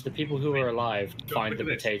the people who are alive to find the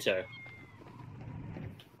look at this. potato.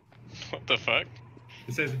 What the fuck?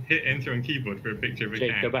 It says hit enter on keyboard for a picture of a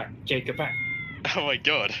Jake, cat. go back. Jake, go back. Oh my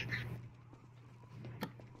god.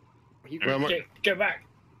 Where am I? Jake, go back.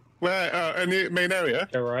 Where? In the main area?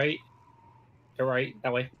 Go right. Go right.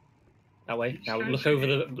 That way. That way. Now look over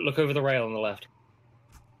the rail on the left.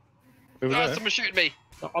 Over Oh, there? someone's shooting me.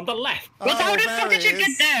 No, on the left. Well, how the there fuck did it you get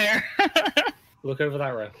is. there? Look over that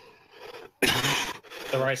row.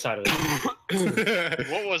 The right side of it.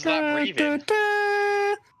 What was that breathing?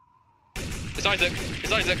 It's Isaac.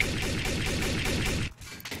 It's Isaac.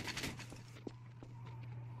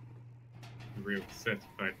 Real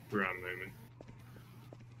certified brown moment.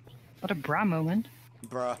 What a bra moment.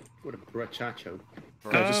 Bruh. What a brachacho.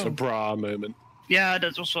 No, just Oh. a bra moment. Yeah,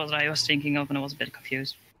 that was what I was thinking of, and I was a bit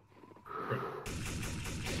confused.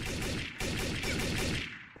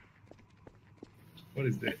 What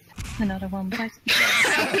is this? Another one, but I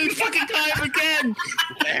fucking time again.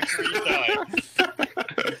 Every time.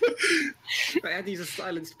 I had to use a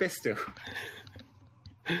silenced pistol.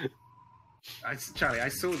 Charlie, I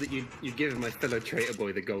saw that you'd given my fellow traitor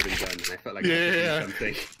boy the golden gun, and I felt like I Yeah. had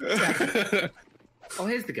to do something. Oh,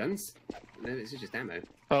 here's the guns. No, this is just ammo.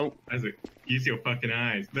 Oh, Isaac, use your fucking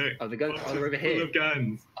eyes. Look. Oh, the guns- boxes oh, they're over full here. of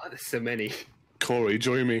guns. Oh, there's so many. Corey,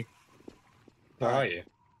 join me. Where are you?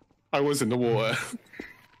 I was in the water.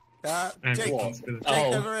 And Jake, what? responsibility. Jake,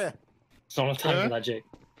 Oh. over here. It's not enough time Huh? for that, Jake.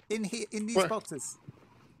 In here, in these What? boxes.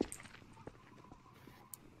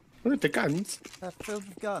 Where are the guns? They're filled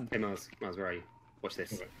with gun. Hey, Mars, where are you? Watch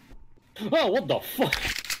this. Oh, what the fuck?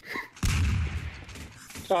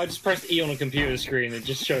 So I just pressed E on a computer screen and it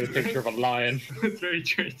just showed a picture of a lion. That's very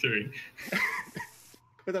traitorous.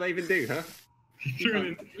 What did I even do, huh? Threw it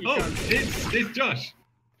in. Oh, it's Josh.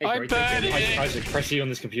 Hey, I Corey, bet don't- it- Isaac, press E on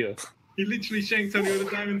this computer. He literally shanked Tony with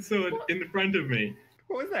a diamond sword in the front of me.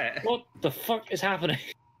 What was that? What the fuck is happening?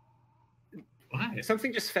 What?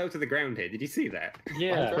 Something just fell to the ground here. Did you see that?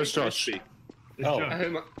 Yeah. Where's Josh? It's Oh.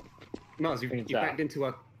 Josh. Mars, you Think backed that. into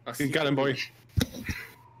our You got him, boy.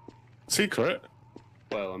 Secret?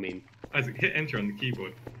 Well, I mean, Isaac, hit enter on the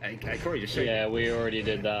keyboard. Corey just showed Yeah, we already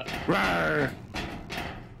did that. Rawr!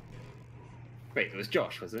 Wait, it was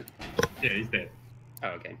Josh, wasn't it? Yeah, he's dead. Oh,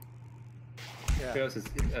 okay. Yeah. Who else is...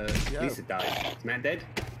 Yeah. Lisa died. Is Matt dead?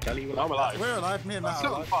 Charlie, you alive? I'm alive. We're alive, me and I'm Matt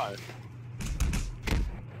still are on alive. fire.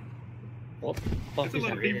 What the fuck There's a is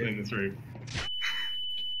lot of people happening? in this room.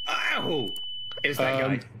 Ow! It was that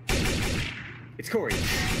guy. It's Corey.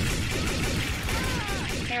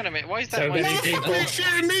 Hang on a minute. Why is that So my many people. You're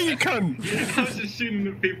shooting me, you cunt! I was just shooting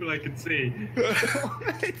at people I could see.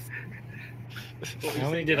 How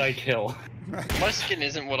many did I kill? My skin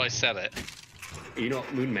isn't what I sell it. You're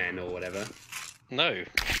not Moon Man or whatever. No.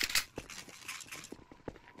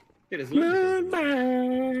 Yeah, there's loads of them.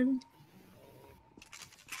 Man.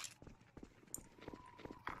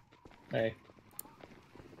 Hey.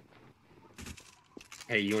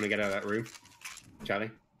 Hey, you want to get out of that room?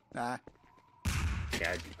 Charlie? Nah.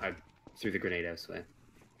 Yeah, I threw the grenade elsewhere.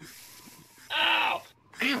 Ow!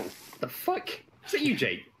 Ow! The fuck? Is that you,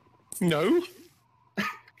 Jake? No,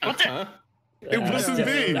 Huh? it wasn't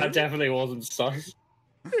me. That definitely wasn't sus.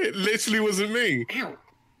 It literally wasn't me. Ow!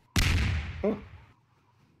 Oh.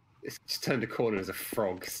 It's just turned a corner as a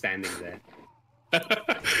frog standing there.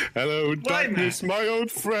 Hello, darkness, my old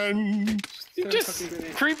friend. You Throw a just fucking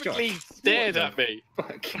grenade. creepily Josh, stared what at me. the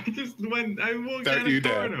Fuck. I walked Don't down you a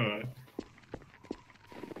dare. corridor.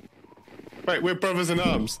 Wait, we're brothers in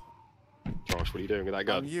arms. Josh, what are you doing with that I'm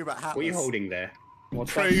gun? you, but hatless. What are you holding there?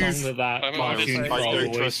 What's Praise. that song that I'm cartoon honest. I frog don't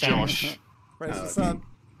always trust sang? Josh. Praise Oh, the sun.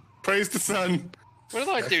 Praise the sun. What did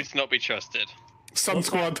I do to not be trusted? Sun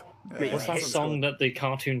Squad. What's that song that the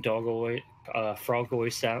cartoon dog always, frog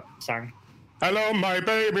always sang? Hello, my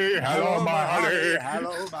baby. Hello, my honey.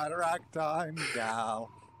 Hello, my ragtime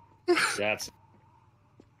gal. That's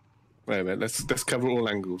Wait a minute. Let's cover all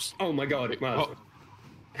angles. Oh my god, Miles.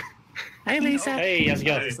 Hey, Lisa. Hey, how's it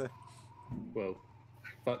going? Whoa.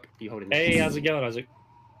 Fuck, you holding Hey, how's it going, Isaac?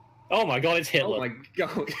 Oh my god, it's Hitler. Oh my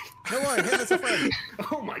god. Don't worry, Hitler's a friend.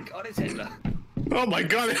 Oh my god, it's Hitler. Oh my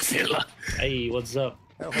god, it's Hitler. Hey, what's up?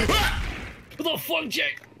 Oh, What the fuck,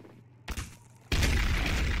 Jake?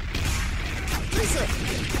 Lisa!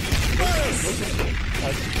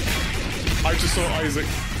 I just saw Isaac.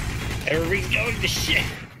 Everybody's going to shit.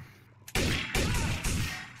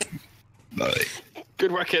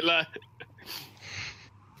 Good work, Hitler.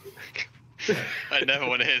 I never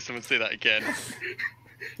want to hear someone say that again.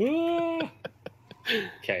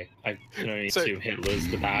 Okay, I can only So- assume Hitler's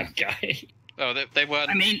the bad guy. Oh, they weren't.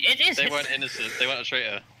 I mean, it is. They weren't innocent. They weren't a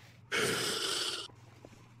traitor.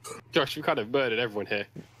 Josh, you kind of murdered everyone here.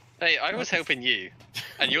 Hey, I was helping you,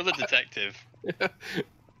 and you're the detective.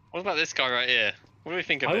 What about this guy right here? What do we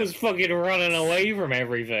think of I him? was fucking running away from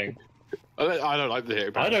everything. I don't like the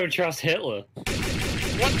hero. I don't trust Hitler.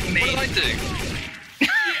 What did I do?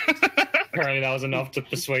 Apparently that was enough to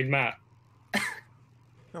persuade Matt.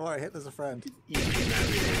 Don't worry, Hitler's a friend.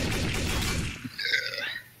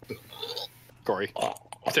 Corey.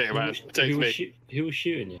 Take it, man. Take me. Who was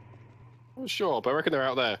shooting you? I'm sure, but I reckon they're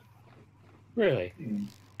out there. Really?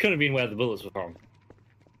 Couldn't have been where the bullets were from.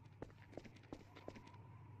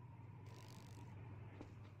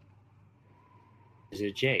 Is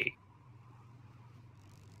it Jake?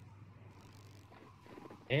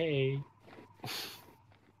 Hey.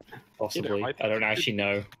 Possibly. You know, I don't actually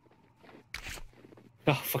know.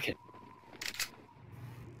 Oh, fuck it.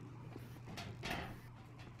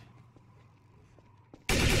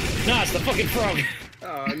 No, it's the fucking frog!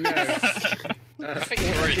 Oh no. I think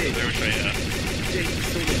Corey's the real traitor. Jake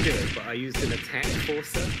sort of good, but I used an attack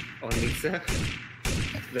forcer on Lisa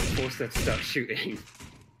that forced her to start shooting.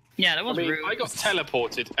 Yeah, that I was mean, rude. I got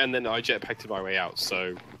teleported and then I jetpacked my way out,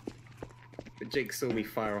 so... But Jake saw me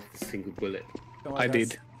fire off the single bullet. Don't worry, I guys.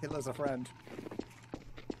 did. Hitler's a friend.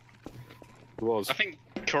 It was. I think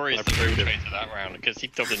Corey's the real traitor that round because he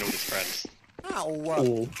dubbed in all his friends. Ow!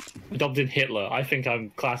 Oh, dubbed in Hitler. I think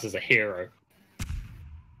I'm classed as a hero.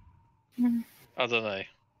 I don't know.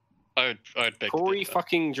 I would beg to Corey differ.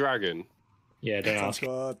 fucking Dragon. Yeah, don't Sounds ask.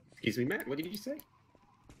 good. Excuse me, Matt, what did you say?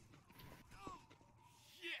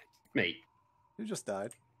 Mate, Who just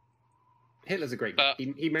died? Hitler's a great guy.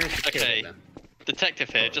 He managed to kill okay. Hitler. Detective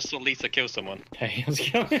here just saw Lisa kill someone. Hey, how's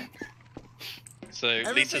it going? So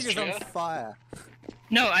Everything Lisa's is on traitor? fire.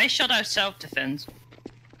 No, I shot out self-defense.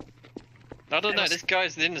 I don't know, was- this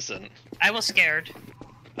guy's innocent. I was scared.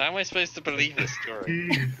 How am I supposed to believe this story?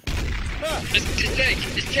 Ah, It's Jake!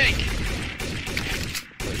 It's Jake!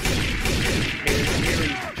 I'm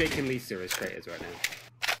hearing Jake and Lisa as traitors right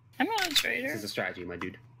now. I'm not a This traitor. is a strategy, my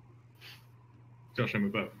dude. Josh, I'm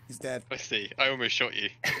above. he's dead. I see. I almost shot you.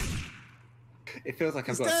 It feels like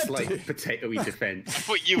I've got dead, a slight dude. potato-y defense. I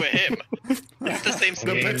thought you were him. It's the same I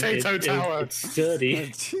skin. mean, potato tower. It's sturdy.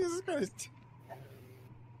 Jesus Christ.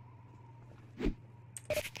 A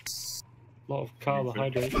lot of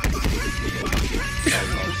carbohydrates.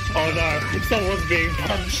 Oh no, someone's being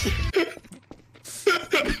punched.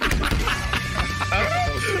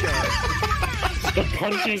 The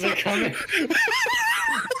punches are coming.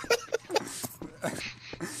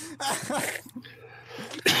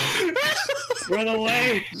 Run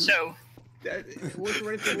away! So, What's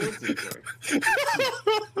running towards you, Corey?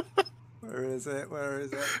 Where is it? Where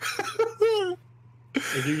is it?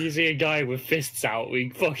 If you see a guy with fists out, we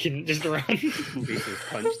fucking just run. Lisa's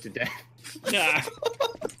punched to death. Nah.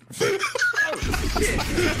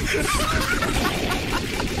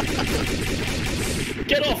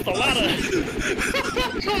 Get off the ladder!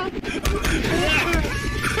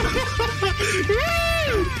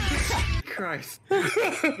 Christ.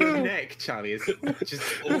 Your neck, Charlie, is just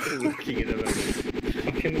awful looking at the moment.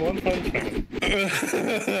 Fucking One Punch Man.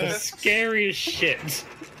 Scary as shit.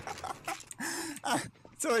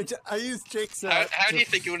 Sorry, I used Jake's. How do you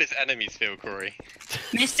think all his enemies feel, Corey?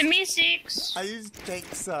 Mr. Meeseeks. I used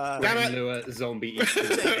Jake's. Lure zombie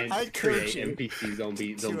and I create killed you. NPC zombie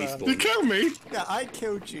You spawn. kill me Yeah, I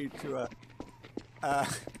killed you to.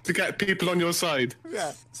 to get people on your side.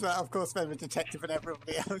 Yeah, so of course then the detective and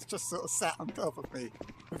everybody else just sort of sat on top of me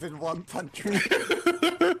within one punch. I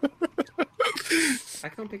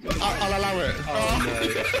can't pick up. I'll allow it. Oh no.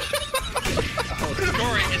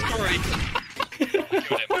 Corey, it's Corey!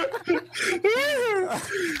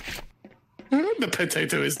 The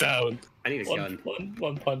potato is down. I need a gun.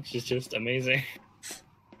 One punch is just amazing.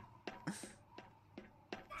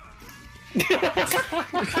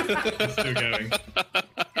 It's still going.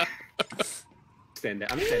 Stand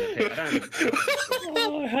there. I'm standing up here. I don't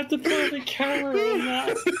Oh, I had to put the camera on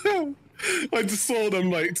that. I just saw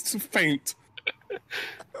them like faint.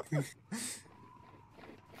 This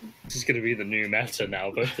is going to be the new meta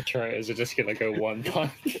now. Both the traitors are just going to go one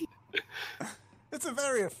punch. It's a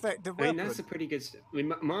very effective I mean, weapon. that's a pretty good. I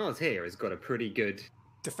mean, Miles here has got a pretty good.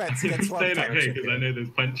 Defense I'm against one staying up punch. here because I know there's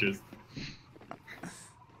punches.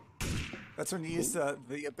 That's when you use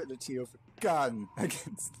the ability of gun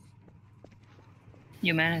against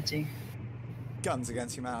Humanity. guns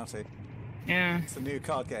against humanity. Yeah. It's a new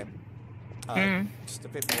card game. Just a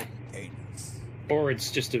bit more dangerous. Or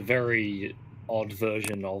it's just a very odd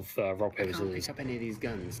version of rock, I paper, can't scissors. pick up any of these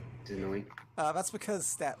guns. It's annoying. That's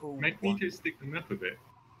because they're all. Magneto stick them up a bit.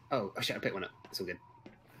 Oh shit! I picked one up. It's all good.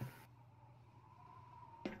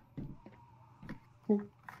 Ooh,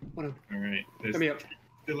 what a... Alright, there's Let me up.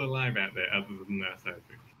 still alive out there other than us, I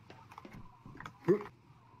think.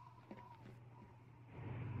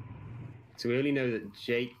 So we only know that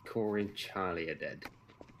Jake, Corey, and Charlie are dead.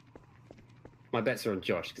 My bets are on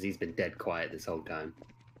Josh because he's been dead quiet this whole time.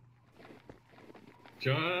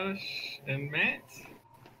 Josh and Matt?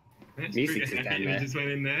 Matt's Meeseeks pretty is happy down he there. just went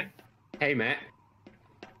in there. Hey Matt,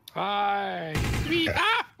 Hi.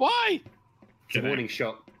 Why? it's a G'day. warning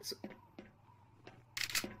shot.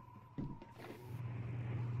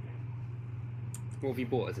 What have you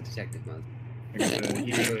bought as a detective, man? It's a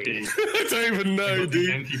UMP. I don't even know, I've got the dude.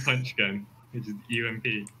 anti-punch gun, which is UMP.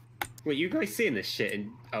 Wait, you guys seeing this shit?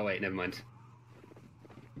 And oh wait, never mind.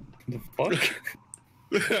 The fuck?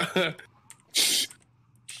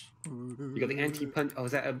 You got the anti-punch. Oh,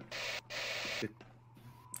 is that a?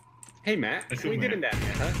 Hey Matt, That's what are you all doing down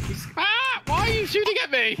there, huh? Why are you shooting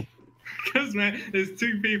at me? Because, man, there's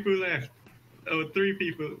 2 people left. Oh, 3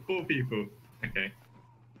 people, 4 people. Okay.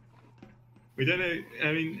 We don't know,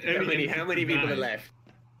 I mean... How many people are left?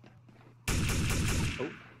 Oh,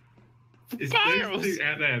 It's Barrels. those 2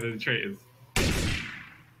 out there that are the traitors.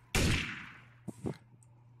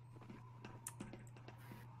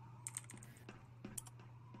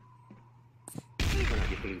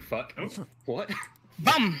 you blue fuck. Oh, What?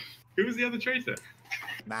 Bum! who was the other traitor?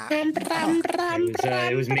 Matt.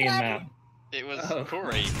 It was me and Matt. It was Oh.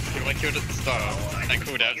 Corey, who I killed at the start. I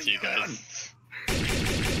called out to you guys.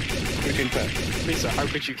 Lisa, how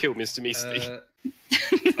could you kill Mr. Measley?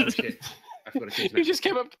 Oh shit. I forgot to change You my... just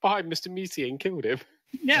came up behind Mr. Measley and killed him.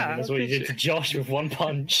 Yeah. That's what you did to Josh with one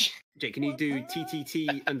punch. Jake, can you do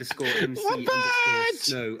TTT underscore MC What underscore badge?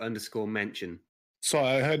 snow underscore mention? Sorry,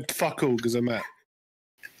 I heard fuck all because I'm at.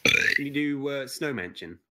 Can you do snow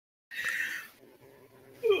mention?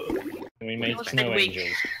 We made Looks snow like weak.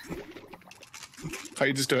 angels. Can't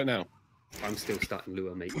you just do it now? I'm still starting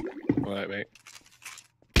lure, mate. Alright, mate.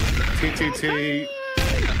 TTT.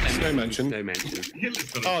 Snow mention. Snow mention.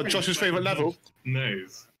 Hitler's got a Oh, pretty Josh's fucking favourite level.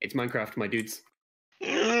 Nose. It's Minecraft, my dudes.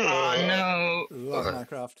 Oh no. Love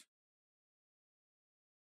Minecraft.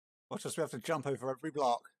 Watch us, we have to jump over every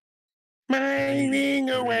block. Mining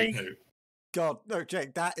away. No. God, no,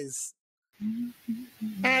 Jake, that is.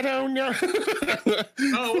 I don't know.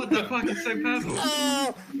 Oh, what the fuck? It's so purple.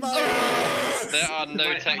 Oh, my There are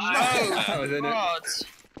no textures. Oh, then God.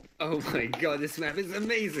 oh my god, this map is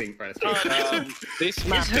amazing. Right, let's go. This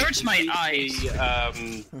map hurts my is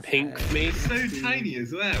pink for me. It's so tiny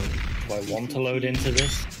as well. Do I want to load into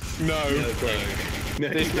this? No.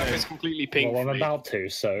 This map is completely pink Well, for I'm me. about to,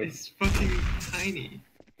 so... It's fucking tiny.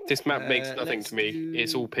 This map makes nothing let's to me. do-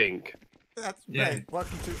 It's all pink. That's Yeah. great.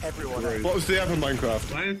 Welcome to everyone. What was the other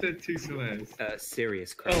Minecraft? Why is there 2 squares?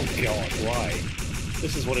 Serious crap. Oh god, why?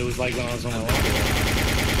 This is what it was like when I was on my own.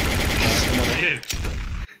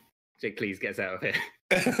 Jake, please get us out of here.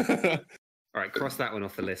 Alright, cross that one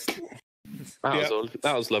off the list.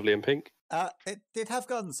 That was lovely and pink. It did have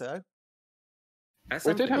guns, though. That's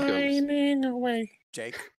We did have guns. Mining away.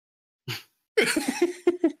 Jake.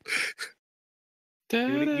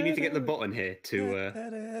 You need to get the bot on here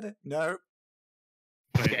to. No.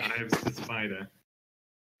 Wait, I have the spider.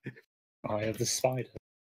 Eye of the spider.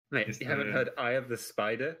 Mate, It's you haven't the- heard Eye of the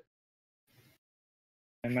Spider?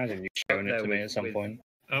 I imagine you've shown it there to me with- at some with- point.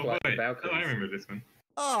 Oh, Like the wait. Oh, Valkyries. I remember this one.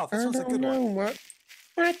 Oh, this I one's a don't good know one.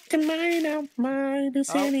 what to mine out minus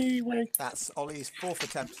Oh. anyway. That's Ollie's 4th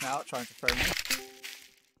attempt now at trying to phone me.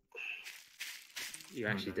 You're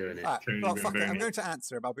actually doing it. Alright, Tony well, fuck it. Bamboni. I'm going to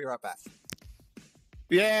answer him. I'll be right back.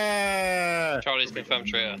 Yeah. Charlie's confirmed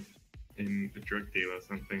traitor. In a drug deal or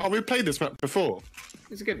something. Oh, we played this map before.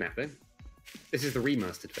 It's a good map, though. This is the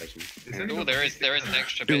remastered version. Is there Oh, not- there is an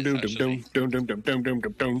extra Dum bit dum dum actually. dum dum dum dum dum dum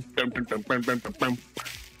dum dum dum dum dum dum dum dum.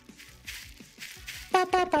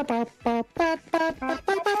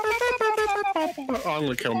 I'm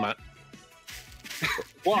gonna kill Matt.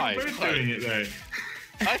 Why? We're doing it though.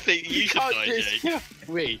 I think you should die, Jake. Yeah,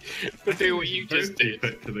 we to do what you just did.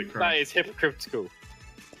 Put to the That crowd. is hypocritical.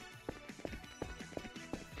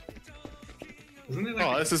 Isn't it like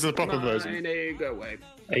Oh, this is the proper version. No, go away.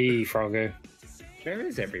 Hey, Froggo. Where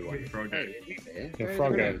is everyone? Froggo. Hey, are you there? You're Where is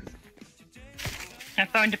Froggo. everyone? I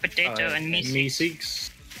found a potato and meat.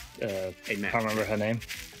 Meeseeks. Hey, Matt. Can't remember her name.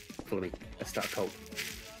 Follow me. Let's start a cult.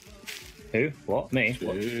 Who? What? Me?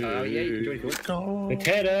 Yeah, you can join if you want.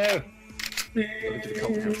 Potato! Welcome to the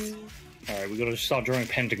cult house. Alright, we gotta start drawing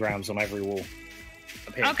pentagrams on every wall.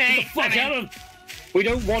 Up here. Okay. Fuck, Adam! We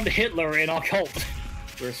don't want Hitler in our cult!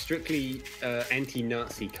 We're a strictly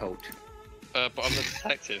anti-Nazi cult. But I'm the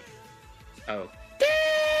detective. Oh.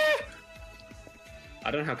 I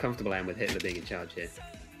don't know how comfortable I am with Hitler being in charge here.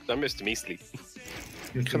 I'm Mr. Measley.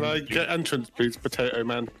 Can I get entrance, please, Potato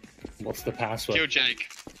Man? What's the password? Kill Jake.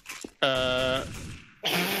 That's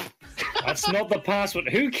not the password.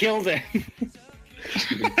 Who killed him?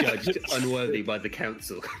 You've been judged unworthy by the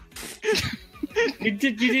council. You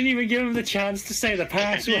didn't even give him the chance to say the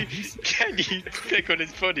password. Can you click on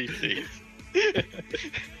his body, please?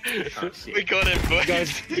 Oh, shit. We got him,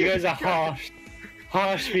 boys. You guys are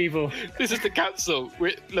harsh people. This is the council.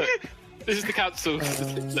 Look, this is the council.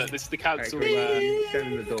 Look, this is the council. Alright,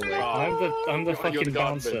 stand in the doorway. I'm the You're fucking the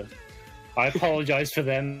guard, bouncer. I apologize for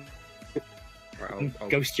them. Right, I'll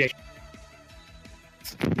Ghost Jake.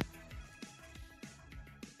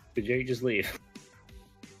 Did Jake just leave?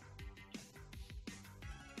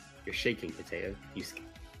 You're shaking, Potato.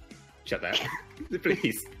 Shut that.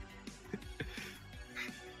 Please.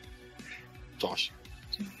 Josh.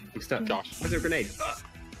 I'm stuck. Josh. Where's there a grenade?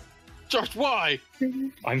 Josh, why?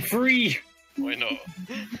 I'm free! Why not?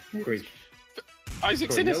 Corey's,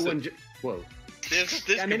 Isaac's Corey, no innocent. one Whoa. This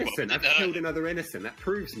I'm could innocent. I've probably killed another innocent. That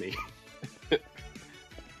proves me.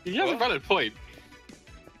 He has a valid point.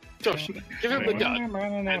 Josh, give him the gun.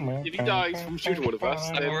 And if he dies from shooting one of us,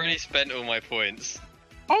 I've then... already spent all my points.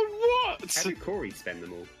 Oh, How what? did Corey spend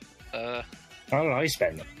them all? How did I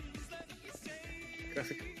spend them?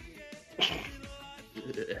 Classic.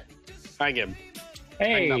 Hang him.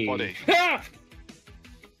 Hey! that body. Ah!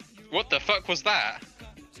 What the fuck was that?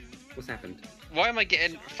 What's happened? Why am I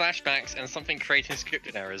getting flashbacks and something creating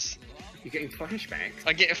scripted errors? You're getting flashbacks?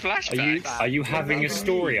 I'm getting flashbacks. Are you having a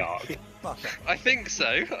story arc? Fuck it. I think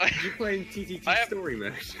so. You're playing TTT I am- story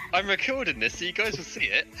mode. I'm recording this so you guys will see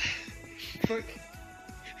it. Fuck.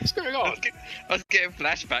 What's going I on? was, I was getting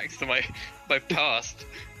flashbacks to my past.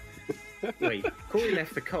 Wait, Corey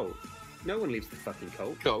left the cult. No one leaves the fucking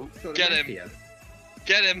cult. Go. It's not a Get him. mafia.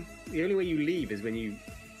 Get him! The only way you leave is when you...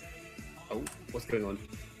 Oh, what's going on?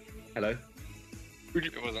 Hello?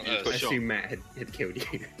 It wasn't You us. I push on. assume Matt had killed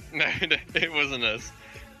you. No, it wasn't us.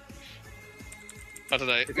 I don't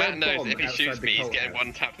know. Is there Matt a knows bomb if he outside shoots the me, he's cult getting house?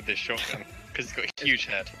 one tap with this shotgun because he's got a huge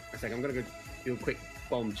head. I was like, I'm gonna go do a quick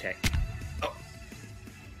bomb check.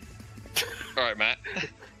 All right, Matt.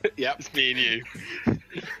 Yep. It's me and you.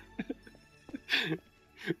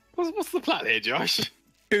 What's the plan here, Josh?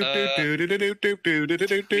 Jake, Deal with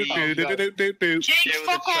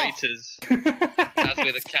fuck the off! traitors. As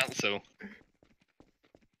with the council.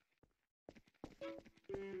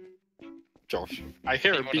 Josh, I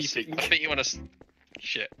hear a I beeping. think you want to.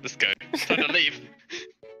 Shit, let's go. It's time to leave.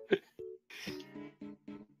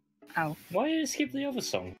 Ow. Why did you skip the other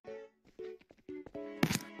song?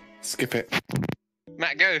 Skip it.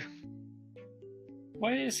 Matt, go.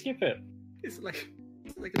 Why did you skip it? It's like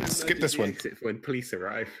an Skip this emergency one. exit for when police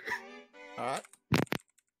arrive. Alright.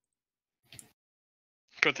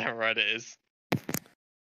 Goddamn right it is.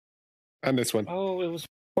 And this one. Oh, it was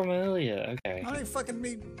from earlier. Okay. I don't fucking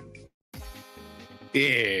mean.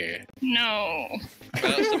 Yeah. No.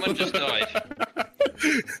 Well, someone just died.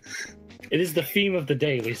 It is the theme of the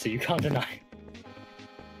day, Lisa. You can't deny.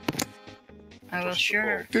 I will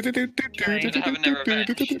sure. Did it have an error match?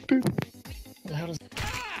 What the hell does...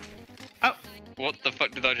 What the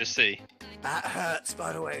fuck did I just see? That hurts,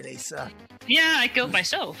 by the way, Lisa. Yeah, I killed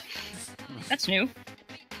myself. That's new.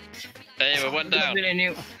 Hey, we went down. Really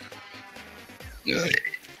new.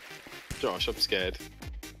 Josh, I'm scared.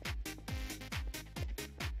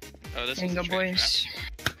 Oh, this is Bingo a trick boys.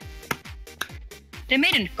 They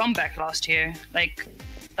made a comeback last year, like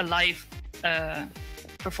a live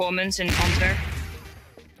performance in Antwerp.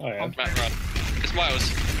 Oh, yeah. Matt, run. It's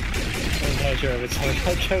Miles. I'm not sure of it, so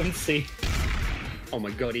I'll go and see. Oh my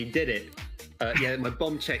god, he did it. Yeah, my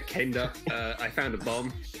bomb check came up. I found a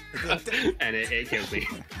bomb, and it killed me.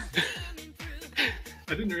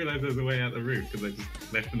 I didn't realise there was a way out the roof because I just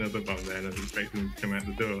left another bomb there, and I was expecting them to come out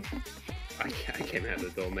the door. I came out the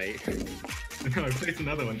door, mate. No, I placed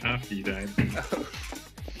another one after you died. Oh.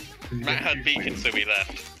 Matt had beacon, so we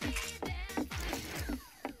left.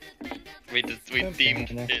 We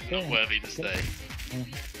deemed it not worthy to stay.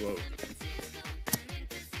 Whoa.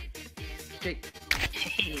 Jake.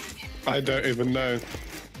 I don't even know.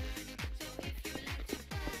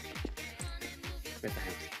 Where's the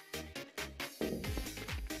house?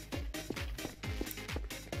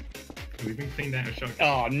 We've been cleaned out of shotgun.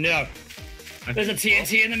 Oh no! There's a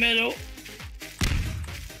TNT in the middle.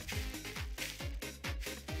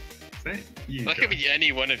 Is that you? That could Josh? be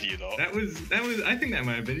any one of you, though. That was. I think that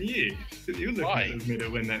might have been you. You were looking Why? at the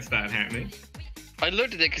middle when that started happening. I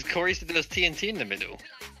looked at it because Corey said there was TNT in the middle.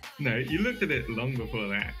 No, you looked at it long before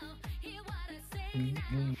that.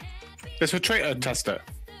 It's a traitor tester.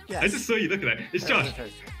 Yes. I just saw you look at that. It's Josh.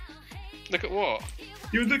 Look at what?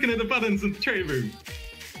 You were looking at the buttons in the trade room.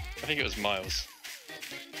 I think it was Miles.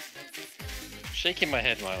 Shaking my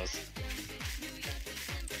head, Miles.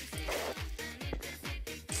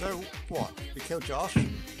 So what? We killed Josh.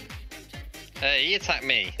 He attacked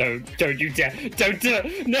me. Don't you dare! Don't do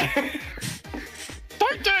it! No!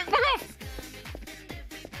 Don't do it! Fuck off!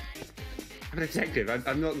 I'm a detective.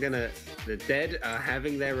 I'm not gonna. The dead are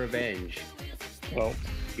having their revenge. Well,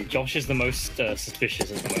 Josh is the most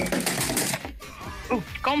suspicious at the moment. Oh,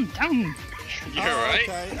 calm down. You're right.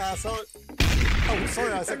 Okay. Oh,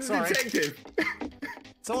 sorry, Isaac. I'm a Sorry. detective.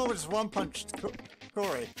 Someone just one punched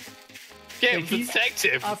Corey. Get him,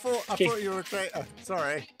 detective! I thought you were a traitor.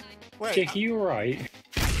 Sorry. Wait. Jake, are you alright?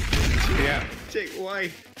 Yeah. Jake,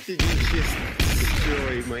 why did you just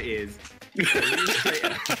destroy my ears?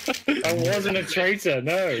 I wasn't a traitor,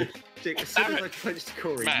 no. Jake, as soon as I punched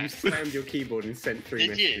Corey, Matt. you slammed your keyboard and sent 3 Did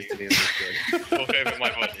messages you? to me on Discord. Walk over my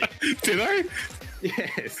body. Did I?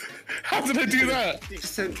 Yes. How did I do that? You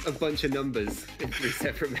just sent a bunch of numbers in 3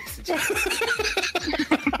 separate messages.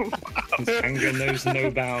 His anger knows no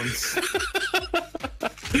bounds.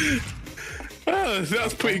 Oh,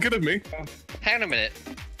 that's pretty good of me. Hang on a minute.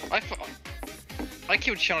 I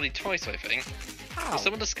killed Charlie twice, I think. Ow.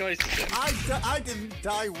 Someone disguised as him. I didn't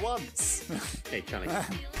die once. Hey, Charlie.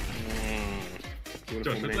 You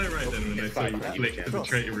Josh, I play right then and I saw you flick to the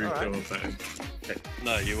traitor room door button.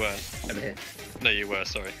 No, you weren't. Over here. No, you were,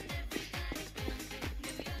 sorry.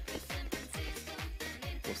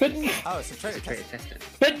 But, Oh, it's a traitor Traitor test. tester.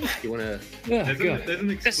 but, You wanna... yeah, There's God. an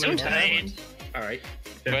They're so explosive. tired. Alright.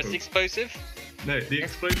 Where's the explosive? No, the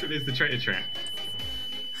explosive is the traitor trap.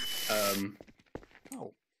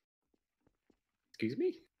 Oh. Excuse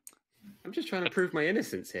me? I'm just trying to prove my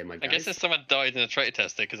innocence here, my I guys. guess if someone died in a traitor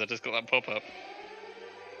tester because I just got that pop up.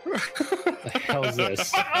 What the hell's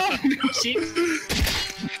this?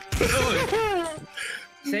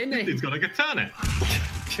 Say a name. He's got a katana.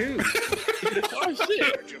 2. Oh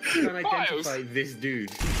shit! Can identify this dude.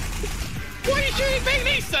 Why are you shooting me,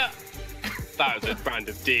 Lisa? That was a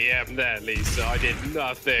random DM there, Lisa. I did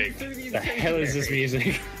nothing. The hell is this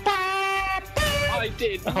music? I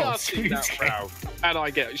did Oh, nothing that sweet. round. And I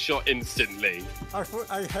get shot instantly. I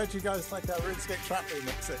heard you guys like that RuneScape trap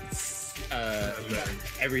remix.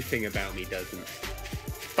 Everything about me doesn't.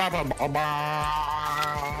 I'm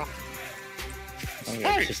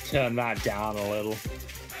gonna just turn that down a little.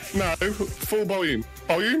 No, full volume.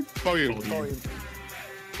 Volume? Volume. Volume.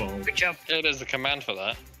 Bomb. Good job. Yeah, there's a command for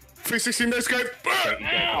that. 360 no scope.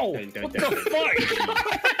 Ow! What the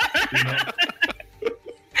fuck?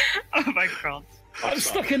 Oh my god. I'm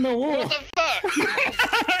stuck in the wall. What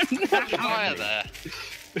the fuck? Fire there.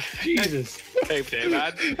 Jesus. Saved it,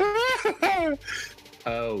 man.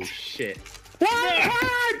 Oh shit. What?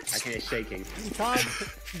 I hear shaking. You can't.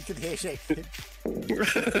 You can hear shaking.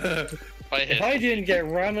 I hit. If I didn't get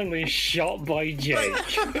randomly shot by Jake.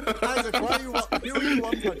 Isaac, why are you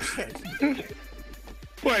one punching?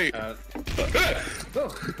 Wait. Oh.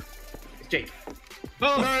 It's Jake.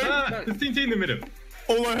 Oh, No. there's TNT in the middle.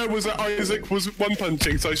 All I heard was that Isaac was one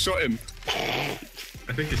punching, so I shot him. I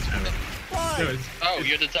think it's Charlie. Why? No, it's Oh,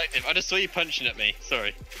 you're a detective. I just saw you punching at me.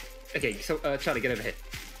 Sorry. Okay, so Charlie, get over here.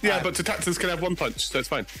 Yeah, but detectives can have one punch, so it's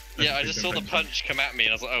fine. Yeah, I just saw the punch come at me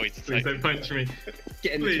and I was like, oh, he's a Please detective. don't punch me.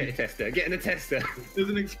 Get in the Please. traitor tester. Get in the tester. There's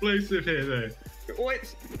an explosive here, though.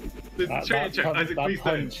 What? There's a traitor trap. Isaac, please don't.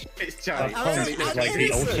 punch, It's that Charlie. punch Charlie, is it's like the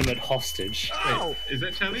innocent. ultimate hostage. Ow! Is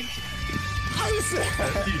that Charlie? Isaac!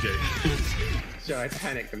 That's you, Jake. Charlie, I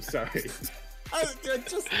panicked. I'm sorry. Isaac, you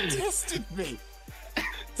just tested me.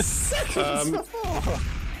 Seconds before.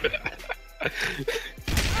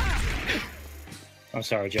 I'm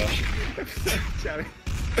sorry, Josh. Charlie.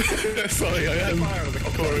 Sorry, I am.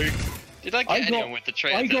 Corey. Did I get anyone with the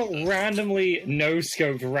traitor I got tester? randomly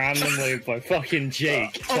no-scoped randomly by fucking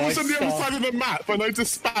Jake. I was on the other side of the map and I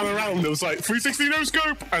just span around. It was like 360 no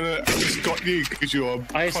scope, and I just got you because you're.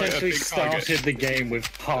 I quite a essentially big started target. the game with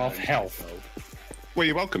half health. Well,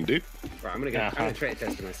 you're welcome, dude. Right, I'm gonna traitor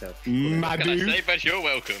test myself. Can I Madu. say, but you're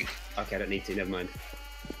welcome. Okay, I don't need to. Never mind.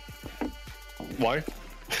 Why?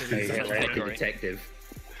 There you go, I'm right? a detective.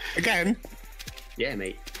 Again? Yeah,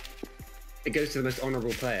 mate. It goes to the most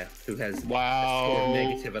honourable player who has a score Wow. of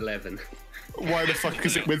negative 11. Why the fuck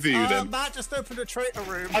is it with you then? Matt just opened a traitor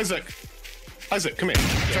room. Isaac, come here.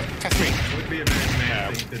 Test me. Would be a very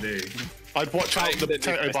mad thing to do. I'd watch out the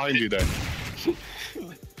potato behind you though.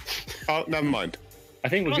 Oh, never mind. I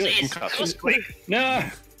think we're That was good. easy. That was quick. No!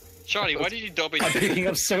 Charlie, why did you dob in? I'm picking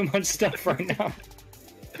up so much stuff right now.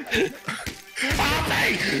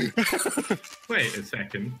 Wait a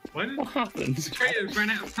second. Why did What happened? the traitors run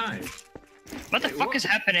out of time? What the fuck is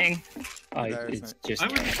happening? It's just.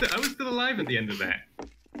 I was still alive at the end of that.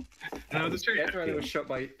 No, the traitor. After was shot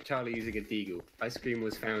by Charlie using a deagle, ice cream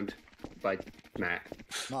was found by Matt.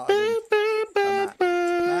 Matt, Matt,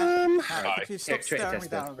 Hi. if you stop Yeah, traitor staring me tester.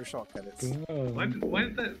 down with a shotgun, it's... Why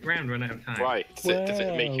did that round run out of time? Right. Does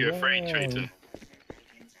it make you afraid, traitor?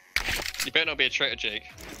 You better not be a traitor, Jake.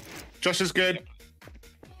 Josh is good.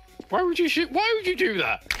 Why would you shoot? Why would you do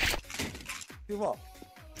that? Do what?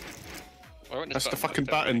 Why wouldn't That's this the button fucking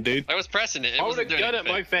work? button, dude. I was pressing it. It Hold a wasn't doing gun at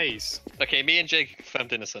anything. my face. Okay, me and Jake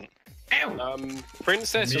confirmed innocent.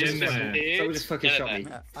 Princess Me was and, Someone disappeared. just fucking No, shot no, me.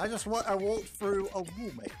 Yeah, I walked through a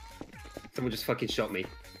wall, mate. Someone just fucking shot me.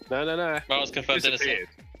 No. Miles confirmed innocent. Disappeared.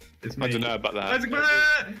 It's I me. don't know about that. Isaac,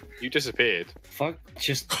 ah! You disappeared. Fuck,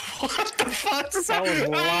 just. What the fuck is That was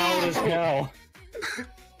loud as hell.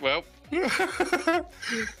 Well, What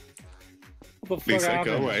the fuck Lisa, go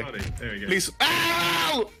happened? away. Sorry, there we go. Lisa.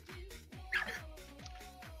 Ow!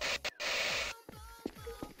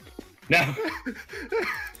 No.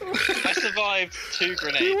 I survived 2 Who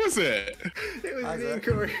grenades. was it? It was Isaac. me and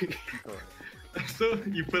Corey. I saw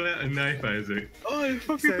you pull out a knife, Isaac. Oh,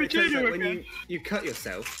 fucking So it turns potato out when again. you cut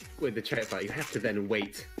yourself with the traitor fire, you have to then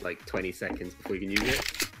wait like 20 seconds before you can use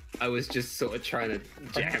it. I was just sort of trying to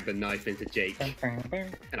jab a knife into Jake,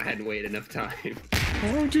 and I hadn't waited enough time.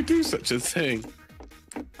 Why would you do such a thing?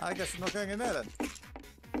 I guess I'm not going in there then.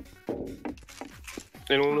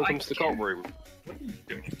 Anyone who comes to the cult room? What are you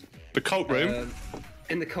doing? The cult room?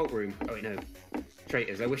 In the cult room. Oh wait, no.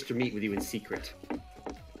 Traitors, I wish to meet with you in secret.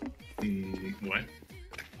 What?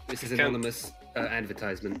 This is anonymous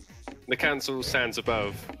advertisement. The council stands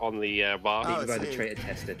above on the bar. Oh, By the see. traitor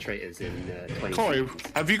tester, traitors in 20 Corey,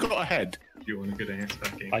 seconds. have you got a head? Do you want a good ass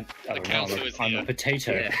fucking? I don't council know. is I'm here. a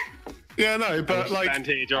potato. Yeah, Yeah, no, but like, Stand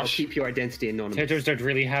here, I'll Josh. keep your identity anonymous. Potatoes don't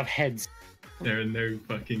really have heads. There are no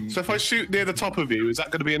fucking. so if I shoot near the top of you, is that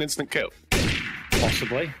going to be an instant kill?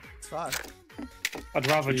 Possibly. It's fine. I'd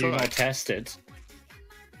rather Try. you not test it.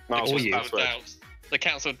 Miles, Or what's the you. password? The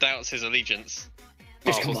council doubts his allegiance.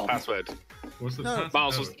 Miles, Come what's the on. password? What's the No. password?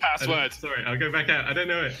 Miles, what's the password? Sorry, I'll go back out. I don't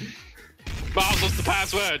know it. Miles, what's the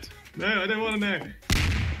password? No, I don't want to know.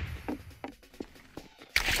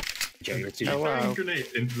 Joe, you're too. You're Oh, wow. throwing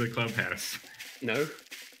grenades into the clubhouse. No.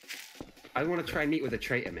 I want to try and meet with a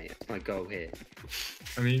traitor, mate. That's my goal here.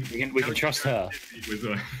 I mean, We can trust her. Was,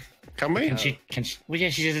 Can we? Can she? Well, yeah,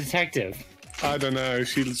 she's a detective. I don't know.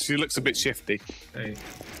 She looks a bit shifty. hey,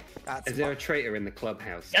 That's Is there a traitor in the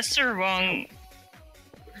clubhouse? That's the wrong.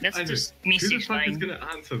 That's Isaac, just me who the fuck is flying. going to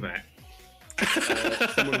answer that?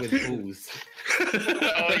 Someone with balls.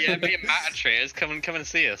 Oh yeah, me and Matt are traitors. Come and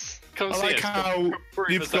see us. Come I see like us. how Prove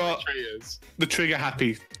you've us that we're got traitors. the trigger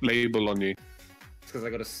happy label on you. It's because I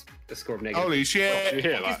got a score of negative. Holy Did you shit!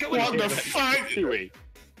 hear that? What the fuck? Kiwi.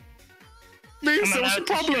 Lisa, what's allowed the to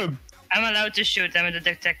problem? I'm allowed to shoot. I'm a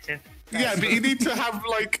detective. Yeah, but you need to have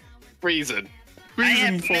like Reason. I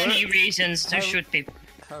reason have for many it. reasons to Oh. shoot people.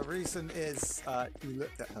 Her reason is you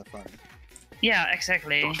looked at her phone. Yeah,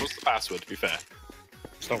 exactly. Josh, what's the password, to be fair?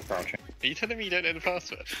 Stop crouching. Are you telling me you don't know the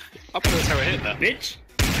password? I bet that's how it hit that. Bitch!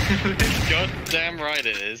 God damn right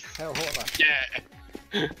it is. Hell Hortler.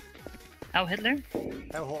 Yeah. Oh, Hitler?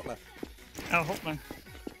 Hell Hortler. Oh, Hitler.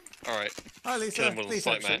 Alright. Hi, Kill Lisa. him with a Please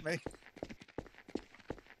slight don't shoot me.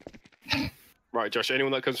 Right, Josh,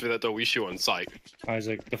 anyone that comes through that door, we shoot on sight.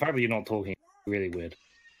 Isaac, the fact that you're not talking is really weird.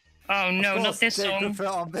 Oh no, Of not course, this Jake song. would put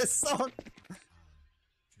on this song.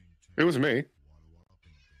 It was me.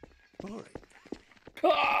 Boring.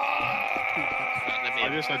 I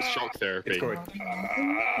just had shock therapy. It's Corey.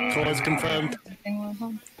 Cause confirmed.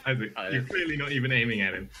 Isaac, you're clearly not even aiming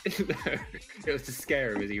at him. No, it was to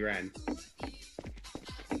scare him as he ran.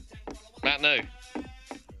 Matt, no.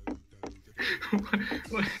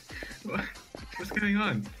 What? What's going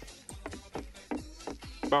on?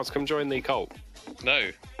 Mouse, come join the cult. No,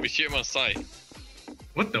 we shoot him on sight.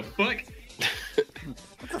 What the fuck?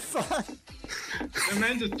 What the fuck? The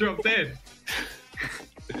man just dropped dead.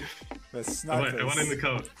 The Oh, snipers. wait, I want in the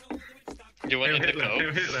cult. You want Hail in the Hitler, cult?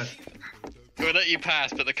 Hail Hitler. We'll let you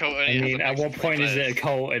pass, but the cult only I has mean, a at what maximum point is it a players.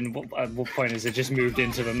 cult, and at what point is it just moved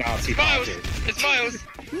into the Nazi Miles! party? It's Miles!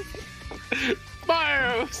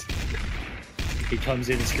 Miles! He comes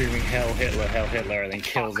in screaming Hail Hitler, and then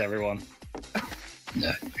kills everyone.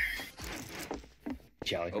 No.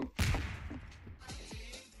 Charlie. Oh.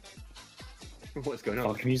 What's going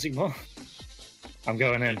on? Fuck music more. I'm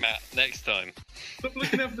going in. Matt, next time. Stop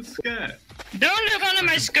looking at the skirt. Don't look under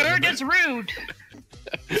my skirt, that's rude.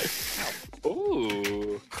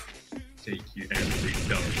 Ooh. Take you every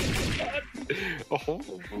dog.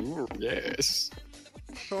 Oh, yes.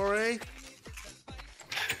 Sorry.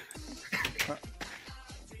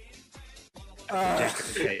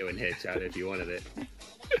 Just a potato in here, Chad, if you wanted it.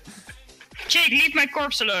 Jake, leave my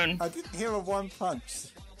corpse alone. I didn't hear a one punch.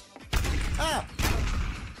 Ah!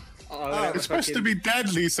 Oh, It's supposed to be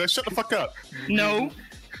dead, Lisa. Shut the fuck up. No.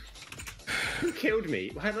 Who killed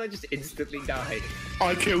me? Why did I just instantly die?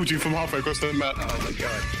 I killed you from halfway across the map. Oh my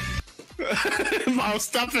god. Miles,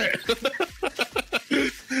 stop it.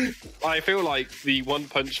 I feel like the one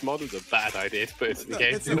punch mod is a bad idea to put into the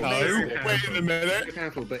game. It's No, amazing. wait a minute. Be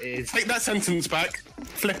careful, but it is. Take that sentence back.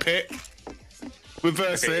 Flip it.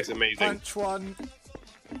 Reverse Okay, it. it's amazing. Punch one.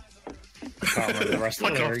 Can't remember the rest of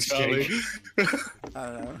Fuck the off, lyrics, Charlie. Jake. I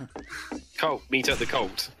don't know. Cult, meet at the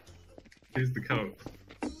cult. Who's the cult?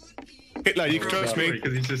 Hitler, you can trust me.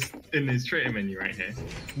 Because he's just in his traitor menu right here.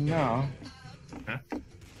 No. Huh?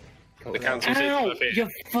 The council seats Ow! are here. You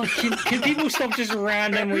fucking. Can people stop just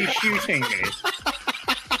randomly shooting me?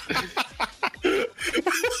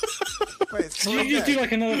 Wait, it's Did you just do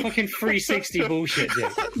like another fucking 360 bullshit,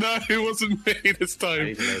 Jake? No, it wasn't me this I time.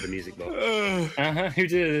 need to know the music box. Who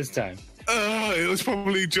did it this time? It was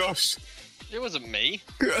probably Josh. It wasn't me.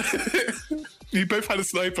 You both had a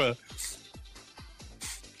sniper.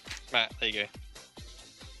 Matt, there you go.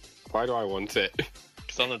 Why do I want it?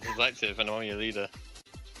 Because I'm the detective and I'm your leader.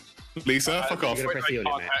 Lisa, fuck off. You're gonna press the I unit,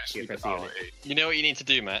 can't Matt. actually You're gonna press the unit. You know what you need to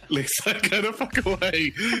do, Matt? Lisa, get the fuck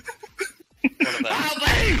away. One of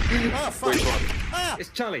them. Ah, fuck. Which one? Ah! It's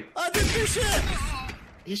Charlie. I didn't do shit!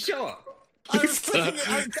 He's shot. I was clicking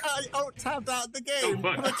it. I alt-tabbed out of the game.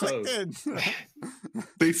 fuck. And I clicked in.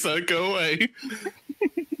 Lisa, go away. Right,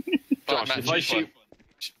 Josh, Matt, if I shoot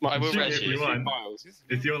shoot... one. I will Shoot res if you. you want. Miles.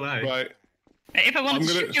 It's your life. Right. If I wanted I'm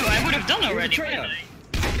to gonna- shoot you, I would have done You're a already. traitor.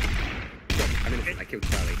 I'm innocent. I killed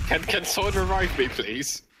Charlie. Can someone revive me,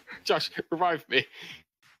 please? Josh, revive me.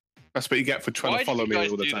 That's what you get for trying Why to follow did you me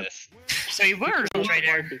guys all the do time. this? So you were a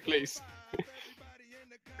traitor. Revive me, please.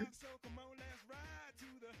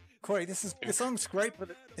 Corey, this song's great, but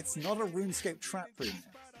it's not a RuneScape trap remix.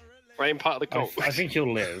 I am part of the cult. I think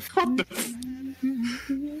you'll live.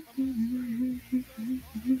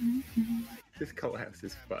 This cult house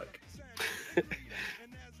is fuck.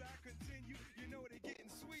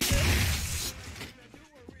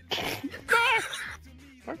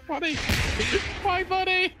 My body! My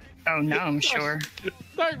body! Oh, now I'm sure.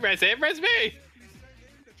 Don't res it, res me!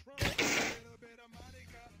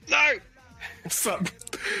 No! Sup?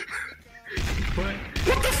 What?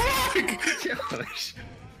 What the fuck? Josh.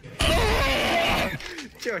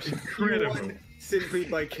 Josh, you Incredible. won simply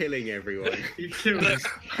by killing everyone. You killed us.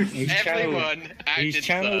 He's channeled, Everyone he's acted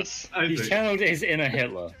channeled, sus. he's Isaac. channeled his inner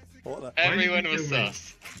Hitler. What the? Everyone you was kill me?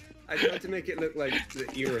 sus. I tried to make it look like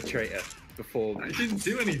that you're a traitor before. I didn't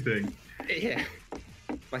do anything. Yeah.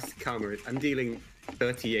 My karma is. I'm dealing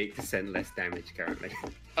 38% less damage currently.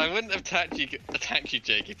 I wouldn't have attacked you,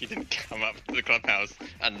 Jake, if you didn't come up to the clubhouse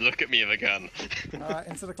and look at me with a gun. Alright,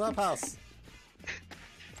 into the clubhouse.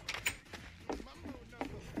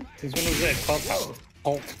 Since when was it? Clubhouse.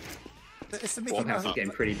 Halt. It's the Mickey Clubhouse is Mouse.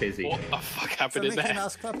 getting pretty busy. What the fuck It's the happened in Mickey there?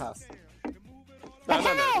 Mouse clubhouse.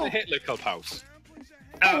 No, the Hitler clubhouse.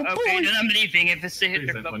 Oh, okay, then I'm leaving if it's the Please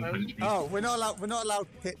Hitler don't one club. punch me. Oh, we're not allowed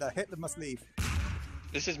Hitler. Hitler must leave.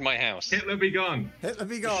 This is my house. Hitler, be gone. Hitler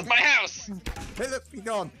be This gone. is my house! Hitler be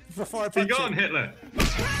gone. Before I Be punch gone, him. Hitler.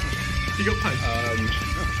 You got punched.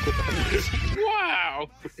 Wow!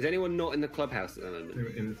 Is anyone not in the clubhouse at the moment? You were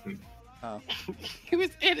innocent. He was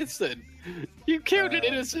innocent. You killed an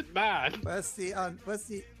innocent man. Where's the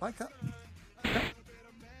why can't I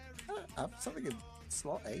don't have something in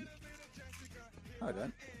slot 8? No, I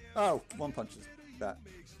don't. Oh, one punch is that.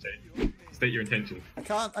 State your intention. I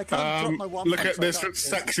can't drop my one Look punch. at this I can't-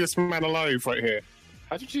 sexiest man alive right here.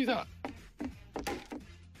 How did you do that?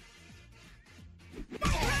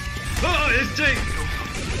 Oh, it's Jake!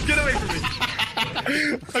 Get away from me!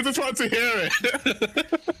 I just want to hear it.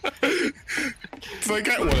 Did I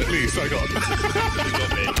get one at least? I got. You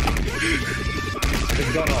got me.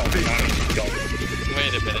 It's gone off. Now he's gone.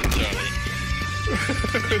 Wait a minute, Charlie.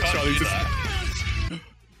 Charlie just.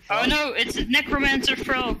 Oh no, it's a necromancer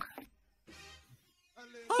frog.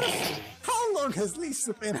 How long has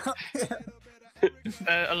Lisa been up here?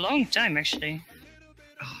 A long time, actually.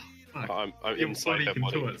 Fuck. I'm Your inside body her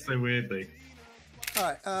body. contorts so weirdly.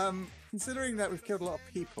 Alright, considering that we've killed a lot of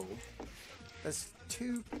people, there's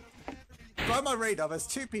two... By my radar, there's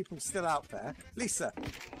two people still out there. Lisa,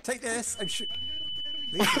 take this and shoot...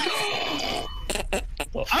 Lisa,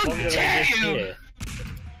 What the fuck did I just damn! hear?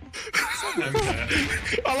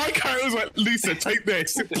 I like how it was like, Lisa, take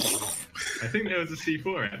this. I think there was a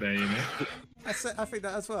C4 out there, you know? I think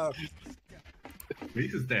that as well.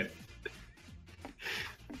 Lisa's dead.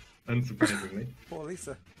 Unsurprisingly. Poor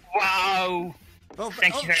Lisa. Wow. Well,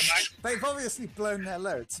 Thank you very much. They've obviously blown their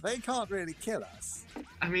load, so they can't really kill us.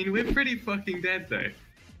 I mean, we're pretty fucking dead though.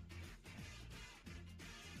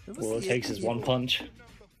 All it takes is one punch.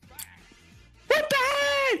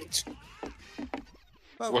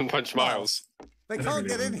 Well, One Punch Miles. They can't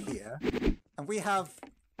get in here, and we have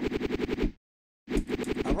a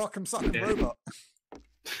rock'em sock'em Yeah. robot.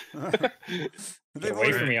 Get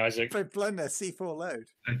away from me, Isaac. They've blown their C4 load.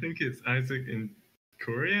 I think it's Isaac and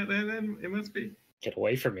Corey out there then, it must be. Get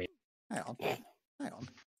away from me. Hang on. Hang on.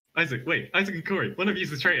 Isaac, wait, Isaac and Corey, one of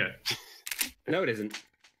you's the traitor. No, it isn't.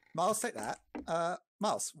 Miles, take that.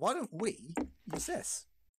 Miles, why don't we use this?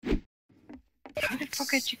 How the fuck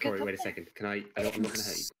did you get Corey, that? wait a second. Can I? I'm not going to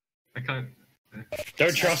hurt you. I can't.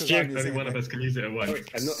 Don't trust you. Only one of us can use it at once. Corey,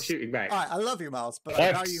 I'm not shooting back. Alright, I love you, Miles, but Oh,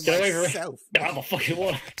 I value get away from me. myself. I'm a fucking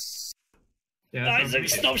one. Yeah, that sounds Isaac, right.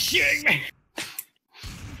 stop shooting me.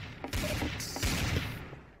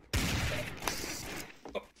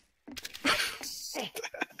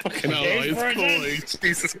 Fucking hell, Game it's for it, Corey.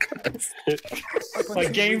 Jesus Christ. My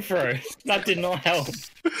game throw. That did not help.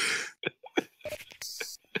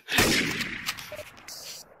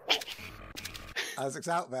 Isaac's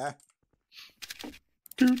out there.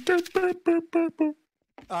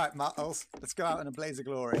 Alright, Miles, let's go out in a blaze of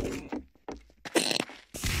glory. You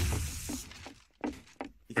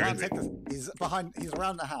Where can't is take this. He's around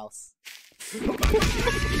the house. Oh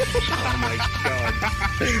my god.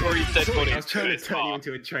 Corey's dead body. I was trying to It's turn you hard.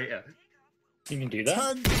 into a traitor. You can do that.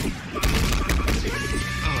 Turn.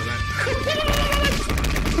 Oh,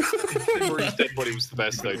 that. Corey's dead body was the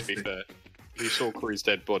best, though, to be fair. You saw Corey's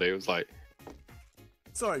dead body, it was like,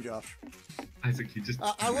 Sorry, Josh. Isaac, you just.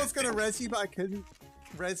 I was going to res you, but I couldn't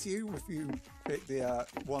res you if you pick the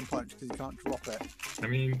one punch because you can't drop it. I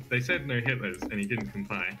mean, they said no Hitlers, and he didn't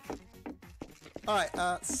comply.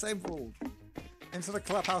 Alright, same rule. Into the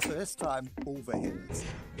clubhouse this time, all the Hitlers.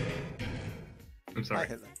 I'm Hi, sorry.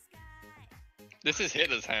 Hitler. This is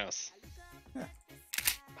Hitler's house. Why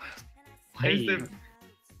is Hey. there?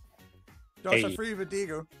 Josh, I Hey. free the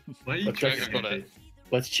Deagle. Why are you Let's trying check to it out.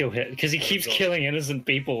 Let's chill here. Because he keeps killing innocent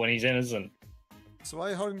people when he's innocent. So why are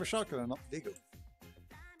you holding the shotgun and not the Deagle?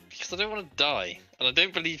 Because I don't want to die. And I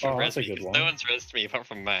don't believe you Oh, res that's a me, good 'cause one. no one's resed me apart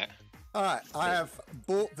from Matt. Alright, I have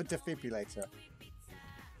bought the defibrillator.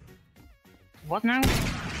 What now?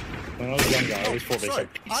 When I was younger, I always thought they Sorry,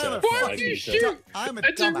 said pizza. I am a for, Why like, would you pizza. shoot I am a a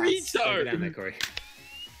dumbass. Go down Dorito? there, Corey.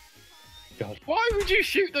 God. Why would you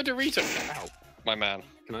shoot the Dorito? Ow. My man.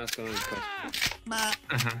 Can I ask one question? Matt.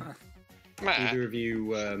 Matt? Either of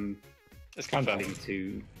you It's I'm confirmed. planning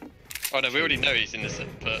to? Oh no, we already know he's innocent,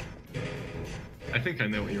 but I think I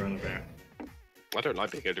know what you're on about. I don't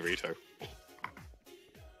like being a Dorito.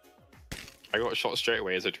 I got shot straight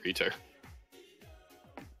away as a Dorito.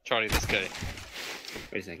 Charlie, let's go.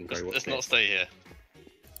 Wait a second, Corey. Let's What's not this? stay here.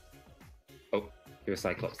 Oh, you're a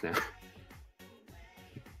Cyclops now.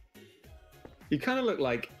 You kind of look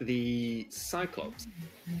like the Cyclops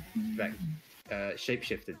that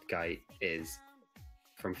shapeshifted guy is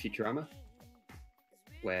from Futurama.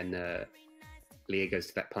 When Leah goes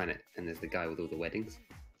to that planet and there's the guy with all the weddings.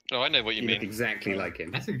 Oh, I know what you You look mean. exactly like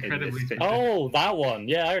him. That's in this incredibly picture. Oh, that one.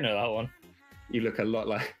 Yeah, I know that one. You look a lot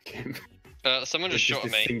like him. Someone With just shot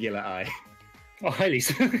just at a me. singular eye. Oh, hi,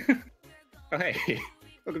 Lisa. Oh, hey.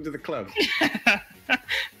 Welcome to the club.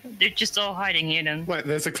 They're just all hiding here then. Wait,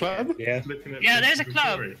 there's a club? Yeah. Looking at Yeah, there's a the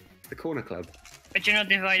club. story. The corner club. But you're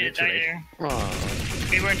not invited Literally. either. Oh.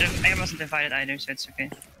 We weren't. I wasn't invited either, so it's okay.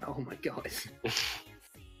 Oh my god.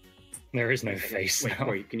 There is no face Wait, now.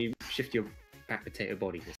 Corey, can you shift your back potato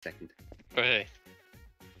body for a second? Oh hey.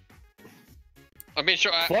 I'm being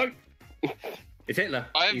shot at. What? It's Hitler.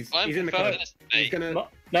 I'm he's confirmed in the club. innocent, He's mate. gonna.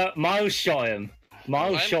 No, Miles shot him.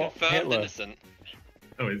 Miles I'm shot confirmed Hitler. innocent.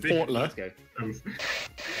 Oh, is it? Portler. Let's go. Oh,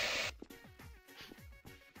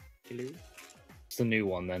 Hello. It's the new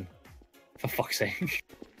one then. For fuck's sake.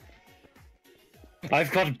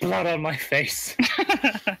 I've got blood on my face.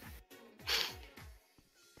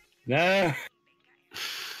 No.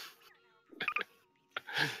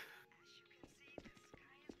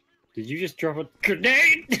 Did you just drop a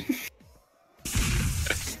grenade?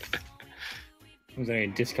 It was only a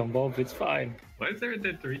discom bulb, it's fine. why is there a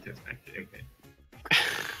dead Doritos back here? Okay.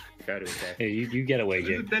 Photo was there. Here, you get away,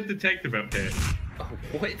 There's a Jake. dead detective up here. Oh,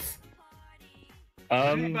 what?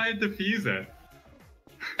 Why a diffuser?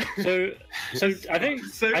 So I think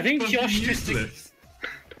So I think fucking Josh just useless.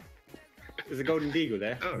 There's a golden deagle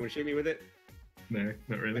there. Oh. Want to shoot me with it? No,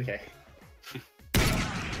 not really. Okay.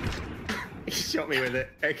 He shot me with it.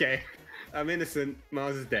 Okay. I'm innocent.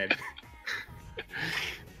 Mars is dead.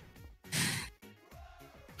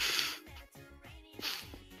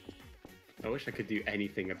 I wish I could do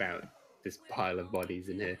anything about this pile of bodies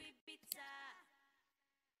in here.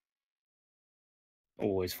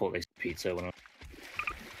 always thought they pizza when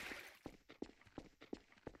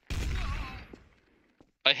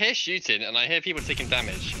I hear shooting and I hear people taking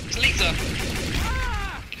damage. It's Lisa!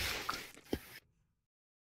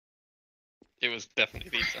 It was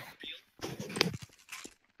definitely Lisa.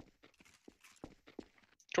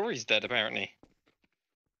 Corey's dead apparently.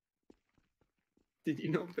 Did you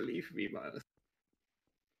not believe me, Miles?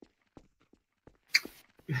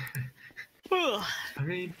 I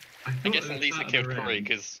mean, I I guess at the Lisa start of killed the Corey round,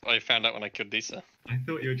 because I found out when I killed Lisa. I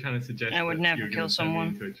thought you were trying to suggest I would that never you were kill gonna turn me someone.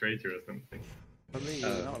 into a traitor or something. For me, Oh,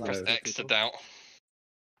 you're not allowed no. to Just kill X to people. doubt.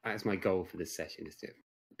 That's my goal for this session, is to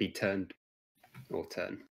be turned or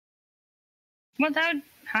turn. What that?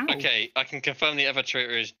 How? Okay, I can confirm the other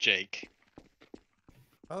traitor is Jake.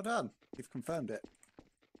 Well done. You've confirmed it.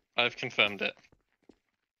 I've confirmed it.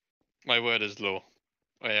 My word is law.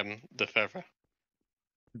 I am the further.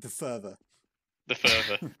 The further. The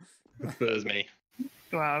further. That is me.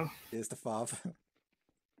 Wow. Here's the father.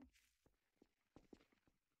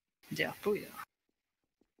 Yeah, booyah.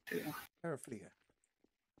 Yeah. Paraphilia.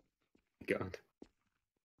 God.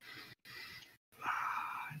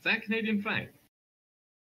 Is that a Canadian flag?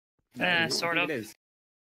 I don't Sort think of. It is. If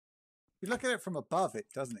you look at it from above, it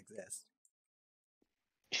doesn't exist.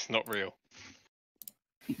 It's not real.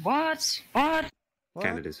 What? What? What?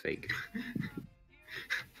 Canada's fake.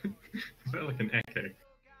 Is that like an echo?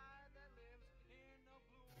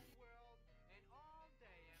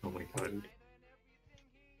 Oh my god.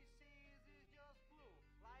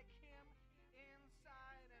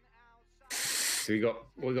 So what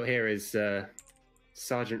we got here is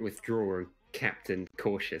Sergeant Withdrawer and Captain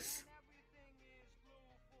Cautious.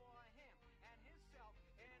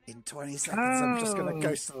 In 20 seconds, I'm just going Oh. to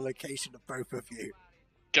ghost to the location of both of you.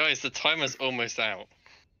 Guys, the timer's almost out.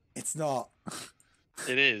 It's not.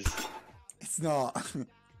 It is. It's not.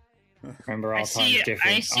 remember I our see- time's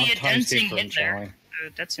different. I see Our a time's dancing different, Hitler. Charlie.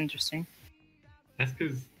 That's interesting. That's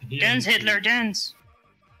because Dance, Hitler, dance.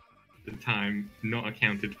 the time not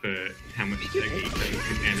accounted for how much seconds that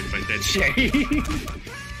was ended by dead.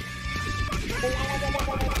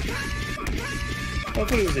 I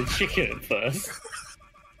thought it was a chicken at first.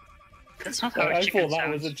 That's not how I a chicken thought that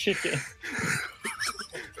sounds. was a chicken.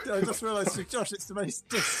 I just realised with Josh, it's the most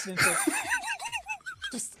distant.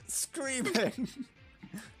 Just screaming.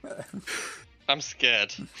 I'm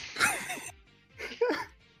scared.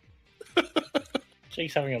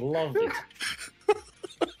 Jake's having a love it.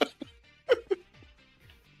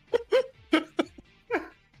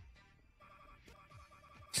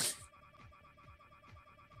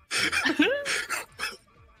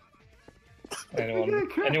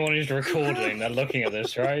 Anyone who's recording, they're looking at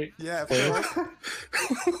this, right? Yeah, of Well- course.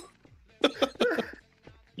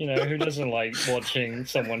 You know, who doesn't like watching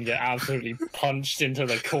someone get absolutely punched into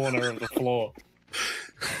the corner of the floor?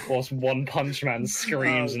 Whilst One Punch Man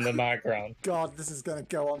screams Oh. in the background. God, this is going to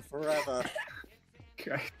go on forever.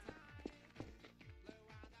 Okay.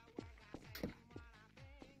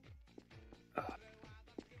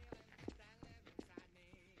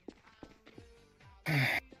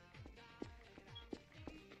 I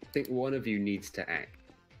think one of you needs to act.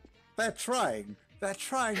 They're trying. They're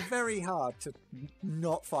trying very hard to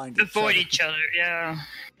not find Avoid other. each other, yeah.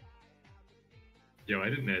 Yo, I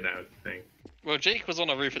didn't know that was a thing. Well, Jake was on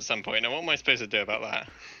a roof at some point. Now, what am I supposed to do about that?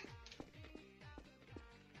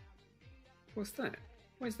 What's that?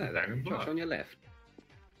 Where's that? Iron Josh, block. on your left.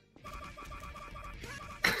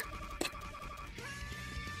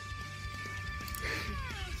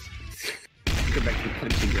 Go back to the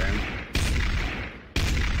punching ground.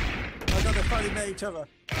 Oh God, they finally met each other.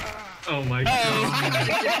 Oh my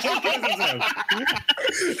god.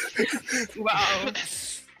 Wow.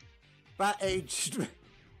 That aged.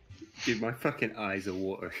 Dude, my fucking eyes are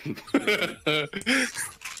watering.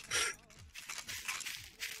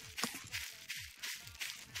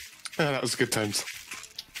 That was good times.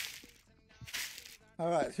 All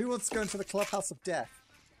right, who wants to go into the clubhouse of death?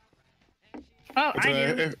 Oh, I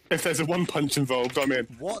do. If there's a one punch involved, I'm in.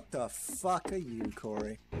 What the fuck are you,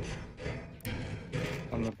 Corey?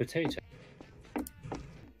 On the potato.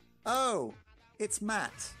 Oh, it's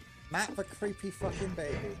Matt. Matt, the creepy fucking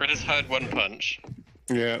baby. Fred has heard one punch.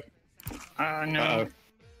 Yeah. Oh no. Uh-oh.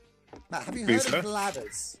 Matt, have you Lisa? heard of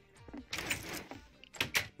ladders?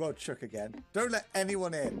 Rod shook again. Don't let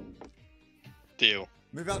anyone in. Deal.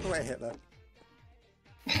 Move out the way, Hitler.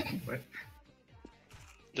 What?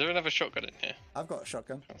 Does anyone have a shotgun in here? I've got a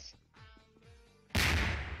shotgun.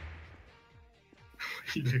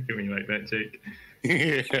 You look at me like that, Jake.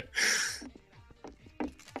 Yeah.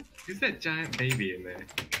 Who's that giant baby in there?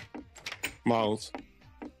 Miles.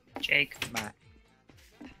 Jake. Matt.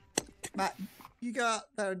 Matt, you go out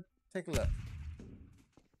there and take a look.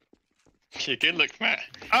 Yeah, good look, Matt.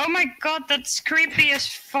 Oh my god, that's creepy as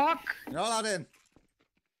fuck. You're not allowed in.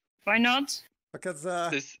 Why not? Because,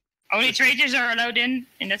 This Only traitors are allowed in.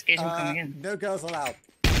 In that case, I'm coming in. no girls allowed.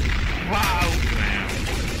 Wow.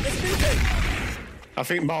 It's moving! I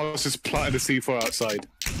think Miles has planted a C4 outside.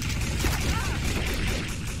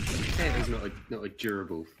 Potato's not a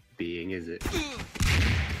durable being, is it?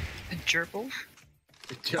 A gerbil? Oh,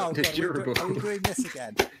 The God, durable. are we doing this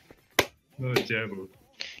again? Not a gerbil.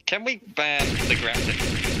 Can we ban the grappling?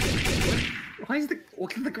 What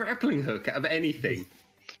can the grappling hook out of anything?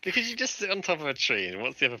 Because you just sit on top of a tree, and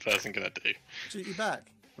what's the other person gonna do? Shoot you back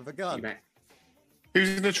with a gun.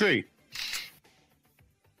 Who's in the tree?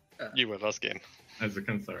 You were last game. As a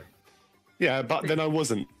concern. Yeah, but then I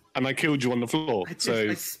wasn't. And I killed you on the floor.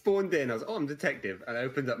 I spawned in, I was, I'm detective, and I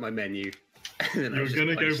opened up my menu. And then I You're just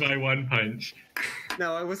gonna punched. go by one punch.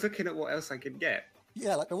 No, I was looking at what else I could get.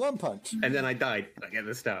 Yeah, like the one punch. And then I died, like at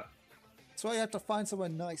the start. That's why you have to find somewhere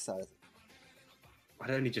nice, Isaac.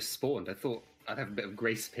 I'd only just spawned. I thought I'd have a bit of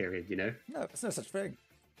grace period, you know? No, there's no such thing.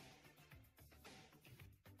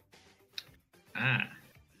 Ah.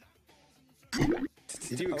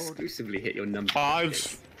 Did you exclusively hit your number?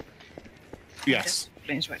 Yes.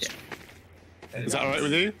 Planes right. Is that alright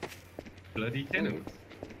with you? Bloody kennels.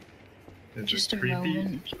 There's Just a a creepy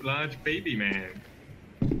moment. large baby man.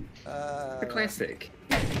 The classic.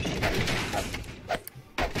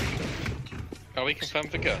 Are we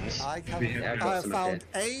confirmed for guns? I We have, have I have some found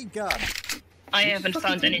a gun. I haven't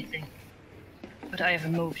found anything. But I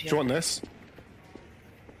haven't moved Do yet. you want this?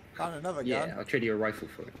 Found another Yeah, gun. I'll trade you a rifle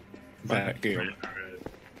for it. Right, deal.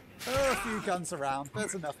 There are a few guns around.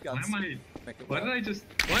 There's enough Why guns. am I? to make it Why work. did I just?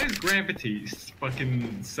 Why is gravity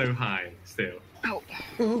fucking so high still? Oh.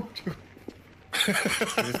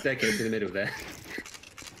 There's a staircase in the middle there.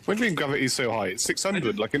 When do you mean gravity is so high? It's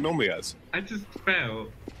 600 like it normally is. I just fell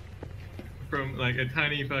from like a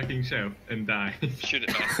tiny fucking shelf and died. Shoot it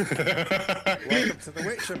back. Welcome to the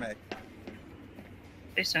Witcher, mate.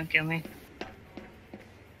 Please don't kill me.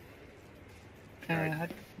 How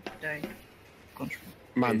did I control?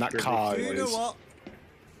 Man, that car Do you know is... what?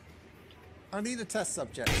 I need a test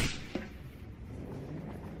subject.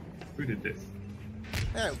 Who did this?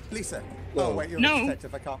 Oh, Lisa. Whoa. Oh, wait, you're No. a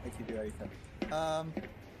detective. I can't make you do anything.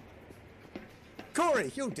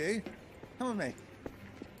 Corey, you'll do. Come with me.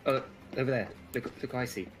 Oh, over there. Look, I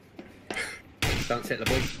see. Don't set the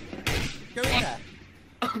boy. Go in there.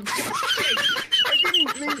 I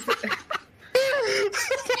didn't mean to.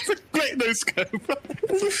 That's a great no scope.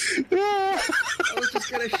 I was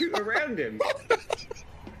just gonna shoot around him.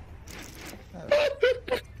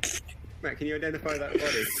 Matt, can you identify that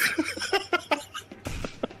body?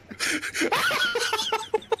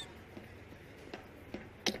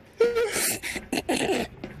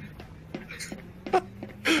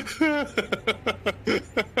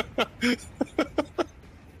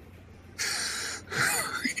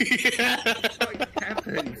 What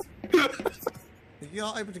happened? You're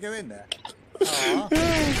not able to go in there. Aw.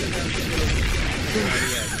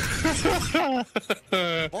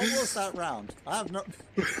 What was that round? I have not.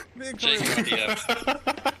 Me and Corey. Jake, yeah.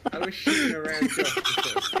 I was shooting around Josh to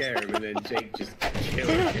sort of scare him, and then Jake just killed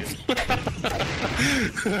him.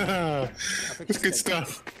 It's good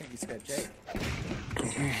stuff. I think you scared Jake.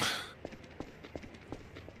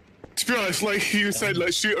 To be honest, like you said,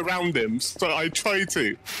 like shoot around him, so I try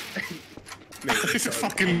to. It's a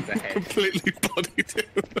fucking completely bodied him.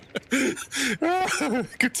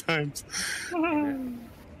 Good times. Welcome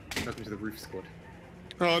to the roof squad.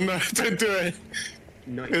 Oh no, don't do it.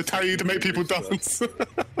 It'll tell you to make people dance.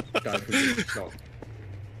 Guy from the shop.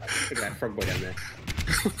 Look at that frog boy down there.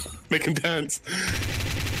 Make him dance.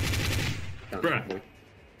 Dance, Bruh. boy.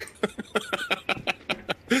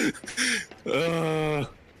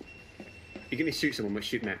 You're gonna shoot someone, but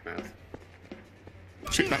shoot Mac Mouth.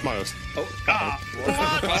 Shoot Matt Miles. Oh,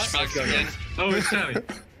 Flashbacks again. Oh, it's Sammy.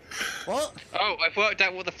 What? Oh, I've worked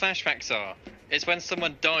out what the flashbacks are. It's when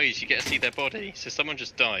someone dies, you get to see their body. So someone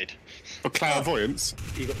just died. Or clairvoyance.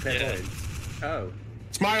 you got clairvoyance. Oh.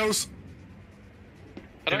 Smiles.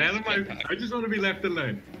 I don't Get out have of a my- jetpack. I just want to be left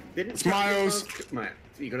alone. Didn't Smiles. Matt,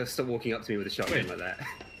 you gotta stop walking up to me with a shotgun Wait. like that.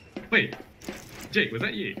 Wait, Jake, was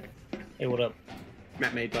that you? Hey, what up?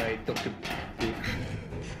 Matt made by Dr.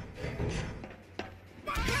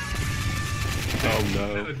 Oh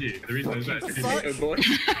That no. was you. The reason I was actually fuck? Oh boy.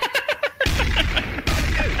 You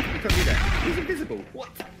can't do that. He's invisible. What?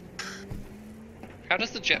 How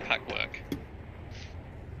does the jetpack work?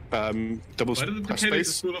 Double Why did the press potato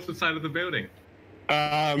just space. fall off the side of the building?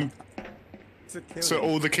 To kill So you.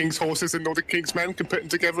 all the king's horses and all the king's men can put them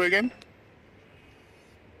together again.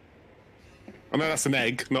 I know that's an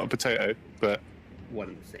egg, not a potato, but One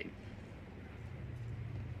and the same.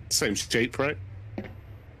 same shape, right?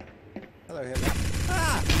 Hello, Hitler.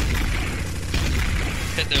 Ah!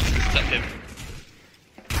 Hit the detective.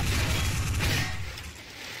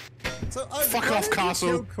 So, Fuck why off, did you Castle.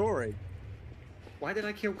 kill Corey? Why did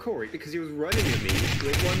I kill Corey? Because he was running at me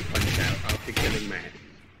with one punch out after killing Matt.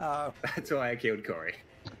 Oh, That's why I killed Corey.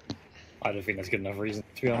 I don't think that's good enough reason,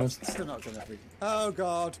 to be I'm honest. still not gonna read. Oh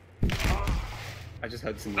God. I just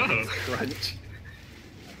heard some Oh. crunch.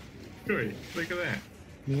 Corey, look at that.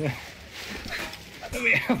 Yeah.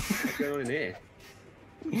 What's going on in here?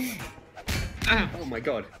 Ah, Oh my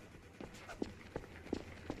god.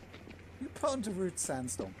 You put onto Rude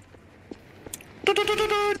Sandstorm.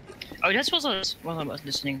 Oh, that's what I was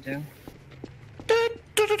listening to.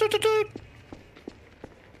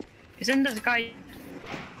 Isn't that the guy?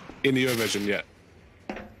 In the Eurovision, yeah.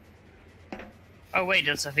 Oh wait,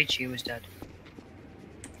 that's Avicii who was dead.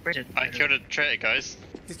 Bridget. I killed a traitor, guys.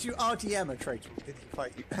 Did you RDM a traitor? Or did he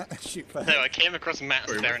fight you? Shoot for No, I came across Matt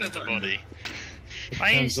Sorry, staring what's at the that body.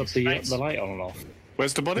 Why Turns is up this the lights- light on and off.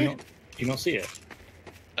 Where's the Do body? you not see it?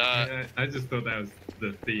 I just thought that was the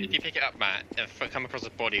If theme. you pick it up, Matt, and come across a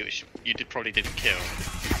body which you probably didn't kill,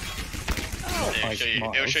 Oh, it'll Nice, show you. It'll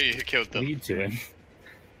Miles. show you who killed What are them. you doing?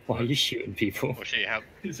 Why are you shooting people? It'll show you how.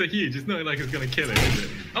 It's so huge, it's not like it's gonna kill him, is it?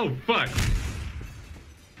 Oh, fuck!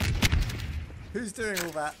 who's doing all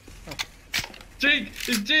that? Oh, Jake!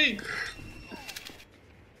 It's Jake!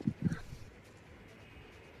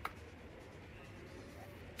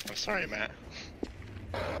 I'm sorry, Matt.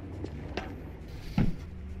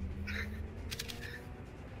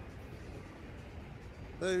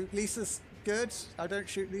 so Lisa's good. I don't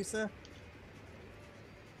shoot Lisa.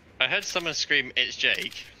 I heard someone scream, "It's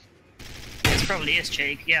Jake." It probably is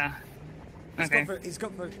Jake. Yeah. Okay. He's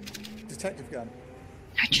got the detective gun.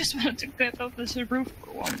 I just wanted to get off this roof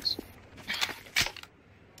for once.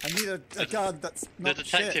 I need a gun that's The not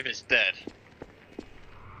detective shit. is dead.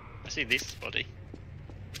 I see this body.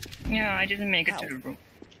 Yeah, I didn't make it to Ow. the roof.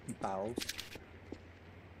 Barrels.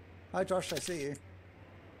 Hi Josh, I see you.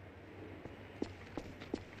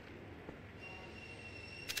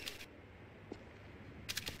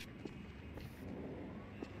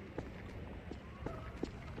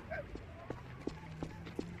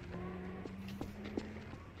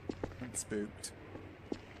 I'm spooked.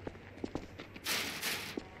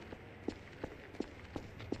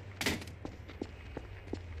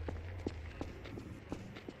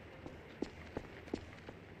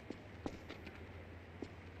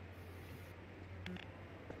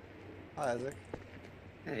 Hi Isaac.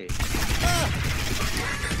 Hey.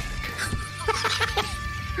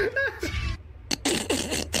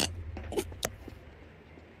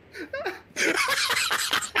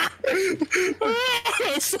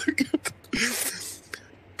 That's so good.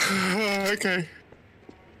 Okay.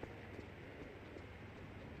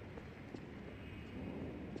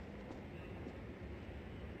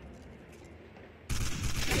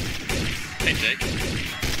 Hey, Jake.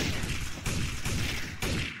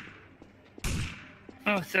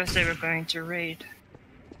 Oh, Thursday we're going to raid.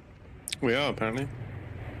 We are, apparently.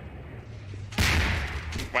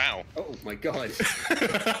 Wow. Oh my god.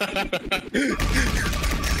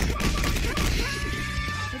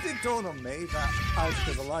 It did dawn on me that Isaac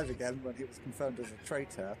was alive again when he was confirmed as a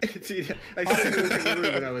traitor. Dude, I saw you in the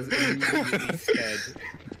room and I was immediately scared.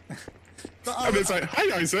 But And it's like,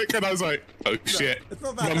 hey Isaac, and I was like, oh shit, it's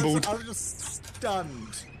not that. rumbled. I was just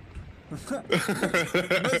stunned. Mostly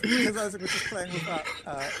because Isaac was just playing with that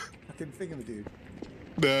fucking thingamadude.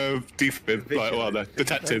 The defib, like, well, the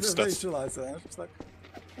detective stuff. Visualize that. It's like,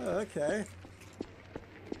 oh, okay.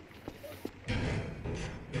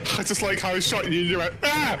 I just like how I shot you and you're like,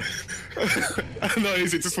 ah! And then it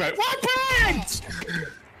just went, what point?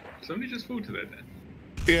 Somebody just fall to their death.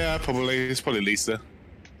 Yeah, probably. It's probably Lisa.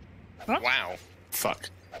 What? Wow. Fuck.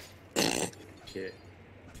 Shit.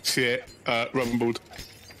 Shit. Rumbled.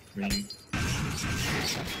 I mean,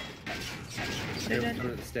 Everyone's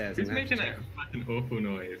coming up the stairs. who's I'm gonna have to making that fucking awful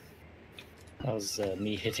noise? That was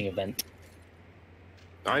me hitting a vent.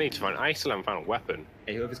 I need to find. I still haven't found a weapon.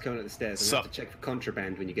 Hey, whoever's coming up the stairs, I'm gonna have to check for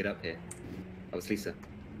contraband when you get up here. Oh, it's Lisa.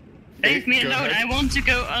 Leave me Go alone. ahead. I want to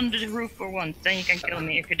go under the roof for once. Then you can kill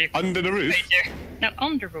me if you do. Under the roof? Right there. No,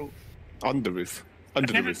 on the roof. On the roof.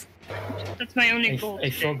 Under the roof. That's my only Hey, goal. hey,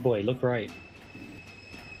 today. frog boy, look right.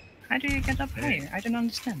 How do you get up higher? I don't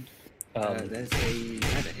understand. There's a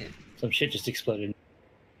ladder here. Some shit just exploded.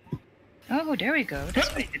 Oh, there we go. That's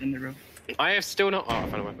why you get on the roof. I have still not. Oh, I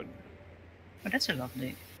found a weapon. Oh, that's a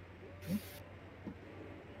lovely.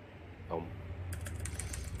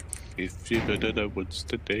 If you go to the woods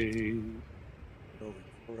today. Going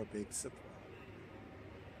for a big surprise.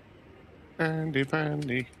 Andy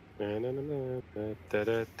Pandy. Da, da,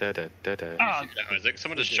 da, da, da, da, da. Oh, Isaac,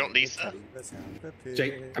 someone just shot Lisa.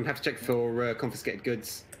 Jake, I'm gonna have to check for confiscated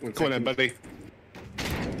goods. One Come on then, second. buddy.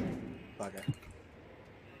 Bugger.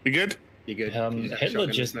 You good? You good? You have a Hitler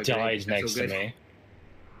shotgun, just there's no grenade, died that's next all to good. me.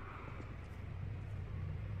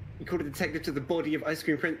 You called a detective to the body of Ice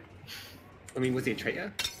Cream Print. I mean, was he a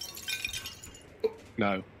traitor?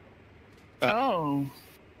 No. oh.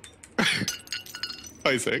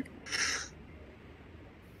 Isaac.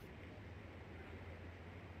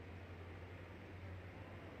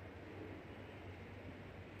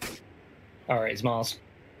 Alright, it's Mars.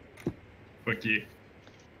 Fuck you.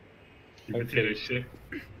 You Okay. potato shit.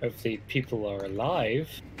 Hopefully people are alive.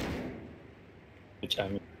 Which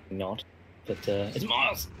I'm not. But it's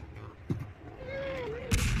Mars!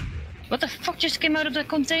 What the fuck just came out of the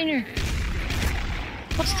container?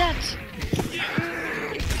 What's that?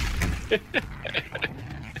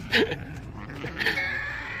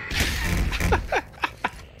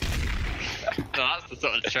 No, that's the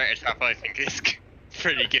sort of traitor trap I think is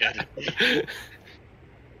pretty good.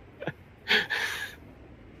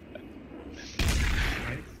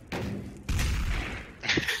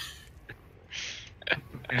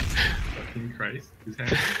 Fucking Christ. Who's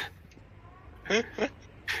happening?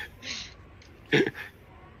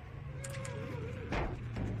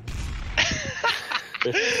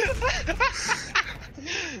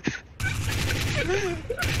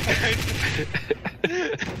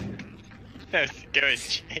 How's it going,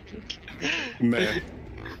 Jake? Man.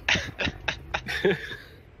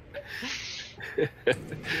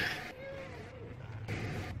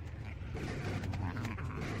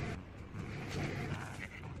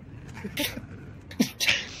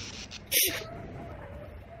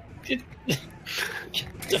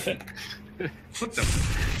 What the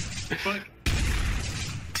fuck?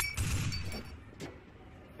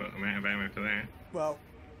 Well, I might have ammo for that. Well,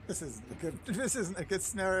 this isn't a good. This isn't a good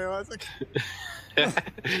scenario, Isaac.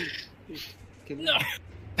 No!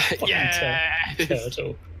 Yeah.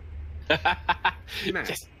 Turtle.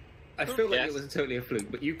 Matt, I feel like Yes. it was totally a fluke,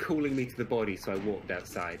 but you calling me to the body, so I walked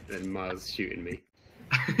outside, and Mars shooting me.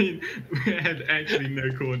 I mean, we had actually no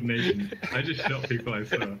coordination. I just shot people I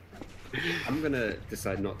saw. I'm gonna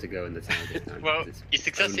decide not to go in the town this time. Well, because it's you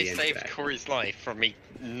successfully only saved ended Corey's life from me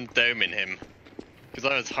doming him. Because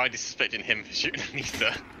I was highly suspecting him for shooting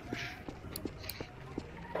Lisa.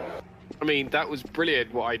 I mean, that was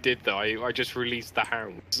brilliant what I did though. I just released the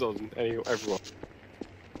hounds on everyone.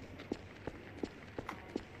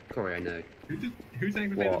 Corey, I know. Who's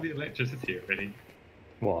aggravated What? the electricity already?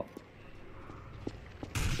 What?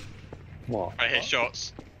 What? I hear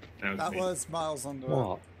shots. That me. was Miles on the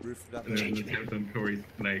What? roof of that And then building. the attempt on Corey's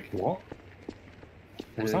leg. What?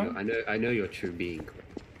 What's that? I know your true being, Corey.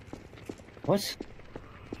 What?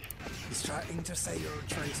 He's trying to say you're a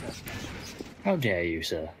traitor. How dare you,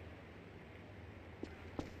 sir?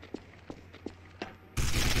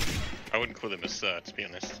 I wouldn't call him a sir, to be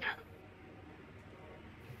honest.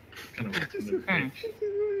 Kind of watching the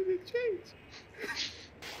pitch.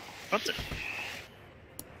 What the?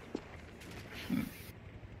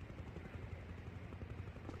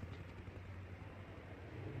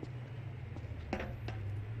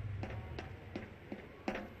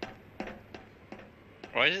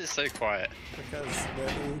 Why is it so quiet? Because they're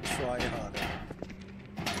all trying harder.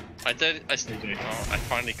 I don't. Oh, I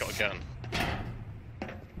finally got a gun.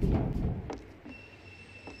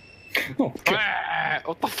 Oh, God. Ah,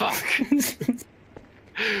 what the fuck?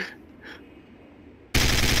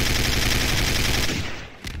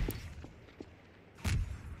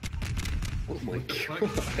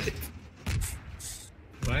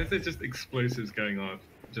 there's just explosives going on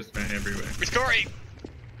just about everywhere? It's Corey!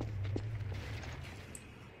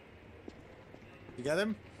 You get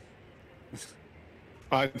him?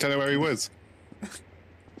 I don't know where he was.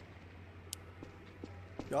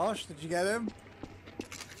 Josh, did you get him?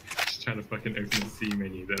 Just trying to fucking open the C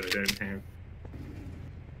menu that I don't have.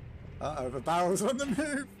 Uh-oh, the barrel's on the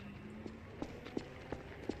move.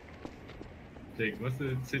 Jake, what's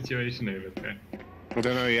the situation over there? I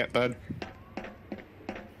don't know yet, bud.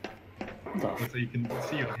 So you can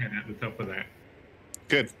see your head at the top of that.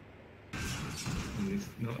 Good. And it's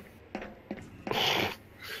not...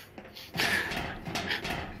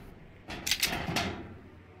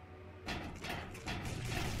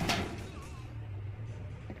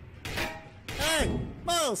 Hey,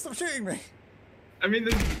 Miles, stop shooting me. I mean,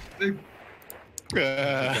 the Sorry,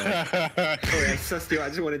 I sussed you. I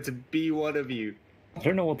just wanted to be one of you. I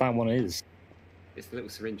don't know what that one is. It's the little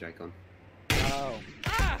syringe icon. Oh.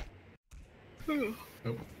 oh,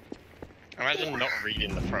 Imagine not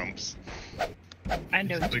reading the prompts. I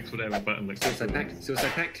know. clicks whatever button looks Suicide pact.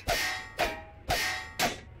 Suicide pact.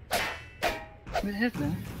 With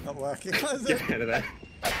Hitler. Not working. What is Get it? out of there.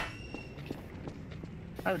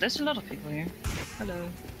 Oh, there's a lot of people here. Hello.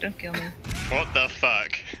 Don't kill me. What the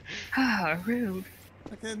fuck? Ah, rude.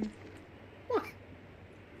 Fucking... I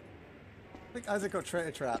think Isaac got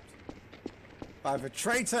traitor trapped. By the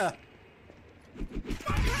traitor!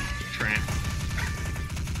 trap.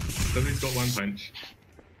 Somebody's got one punch.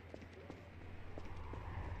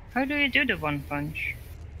 How do you do the one punch?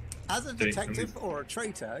 As a Okay, detective or a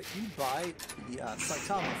traitor, you buy the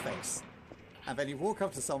Saitama face. And then you walk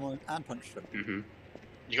up to someone and punch them. Mm-hmm.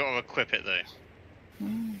 You gotta equip it though.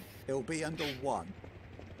 It'll be under 1.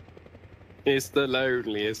 It's the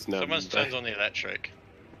loneliest number. Someone turns on the electric.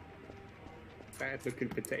 Sad looking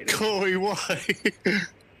potato. Corey, why?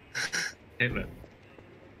 Hitler.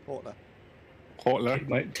 Portler.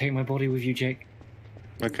 Portler. Take my body with you, Jake.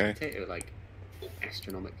 Okay. Potato, like,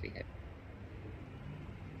 astronomically heavy.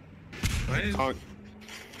 Why is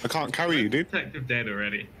I can't carry you, dude. Detective dead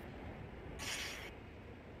already?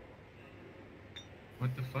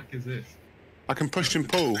 What the fuck is this? I can push and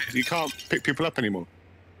pull. You can't pick people up anymore.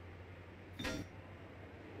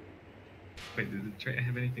 Wait, does the traitor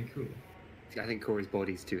have anything cool? I think Corey's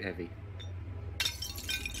body's too heavy.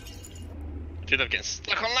 Dude, I'm getting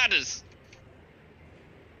stuck on ladders!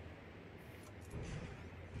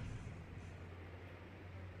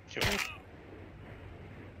 Kill me.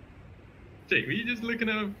 Jake, were you just looking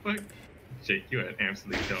at a fuck? Jake, you are an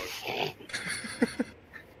absolute dog.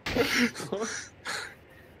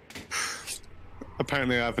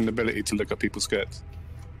 Apparently, I have an ability to look at people's skirts.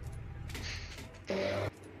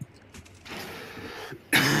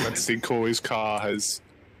 Let's see, Corey's car has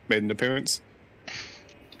made an appearance.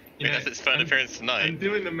 You know, Because it's third appearance I'm tonight.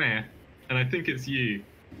 doing the math, and I think it's you,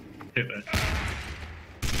 Hitler.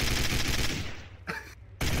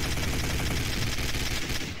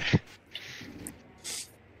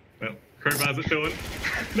 Well, crowbars at dawn.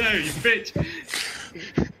 No, you bitch!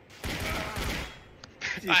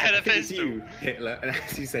 I had a think it's pistol. you, Hitler, and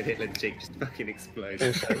as you said Hitler, Jake just fucking exploded.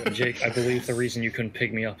 Also, Jake, I believe the reason you couldn't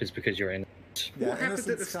pick me up is because you're in. Yeah, What happened at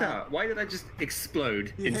the innocence start? Why did I just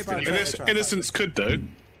explode You hit by a instantly? traitor trap. Innocence could, though.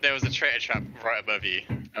 There was a traitor trap right above you.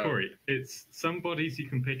 Corey, it's some bodies you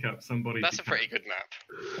can pick up, some bodies That's you a pretty good map.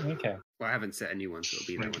 Okay. Well, I haven't set a new one, so it'll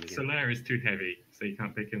be that one can't. again. Solar is too heavy, so you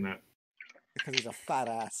can't pick him up. Because he's a fat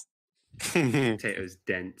ass. Potato's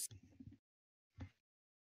dense.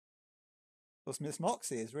 Plus, Miss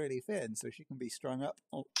Moxie is really thin, so she can be strung up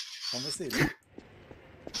on the ceiling.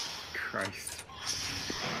 Christ.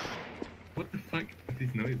 What the fuck are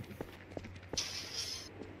these noises?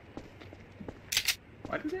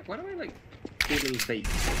 Why do I like do little vape?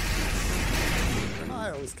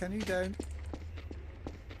 Miles, can you don't?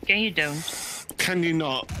 Yeah, you don't. Can you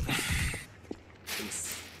not?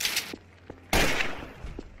 Please.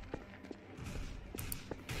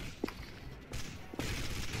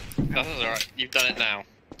 That's alright. You've done it now.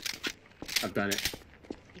 I've done it.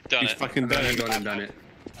 You've done He's it. fucking done I've it. gone and done it.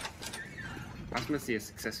 I was gonna see a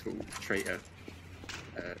successful traitor.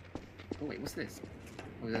 Oh wait, what's this?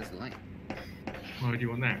 Oh, there's the light. Why would you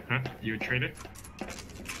want that, huh? You a traitor?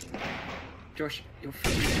 Josh, your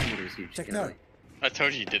fucking camera is huge. Check Get no. away. I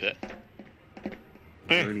told you you did it.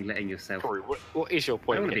 You're only letting yourself. Corey, what is your I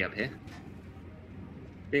point? don't want to be here? up here.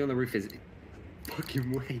 Being on the roof is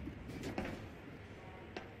fucking way.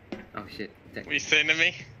 Oh shit! What are you saying to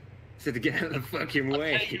me? Said to get out of the fucking I'll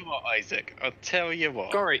way. tell you what, Isaac. I'll tell you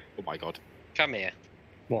what. Corey! Oh my god. Come here.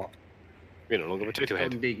 What? You're no longer a potato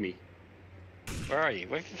head. Undig me. Where are you?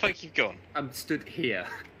 Where the fuck you gone? I'm stood here.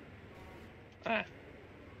 Ah.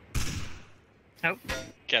 Nope.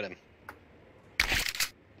 Get him.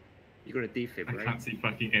 You got a defib, I right? can't see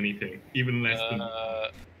fucking anything, even less than.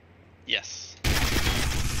 Yes.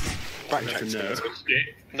 Back That's a check. no.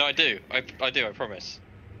 Shit. No, I do. I do. I promise.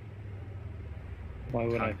 Why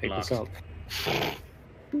would I Can't pick this blast.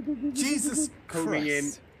 up? Jesus Coming in.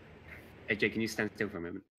 Christ. AJ, can you stand still for a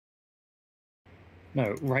moment?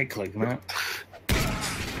 No, right click, Matt.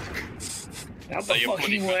 Out the you're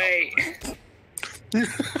fucking bloody way!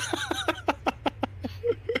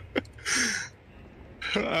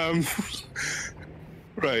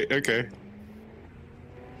 Right, okay.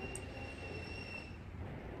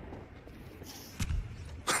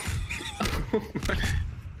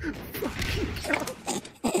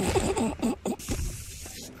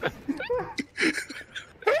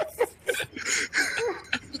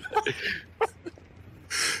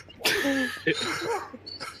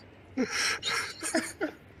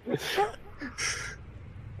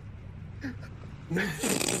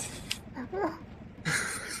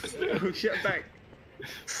 Oh, shut back.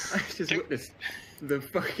 I just witnessed the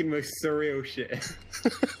fucking most surreal shit.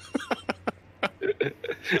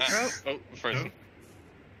 Oh, frozen.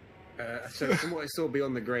 So from what I saw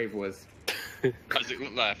beyond the grave was Isaac,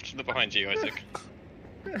 look left. Look behind you, Isaac.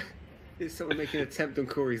 it's someone making an attempt on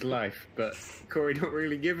Corey's life, but Corey don't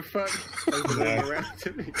really give a fuck. Over them around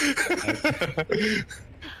to me.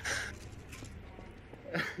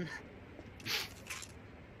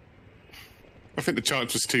 I think the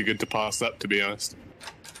chance was too good to pass up, to be honest.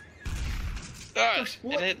 Ah, Gosh,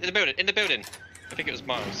 what? in the building. In the building. I think it was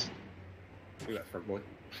Miles. Look at that front boy.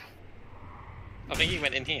 I think he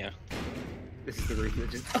went in here. This is the room that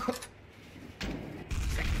just. Oh.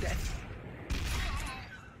 Second death.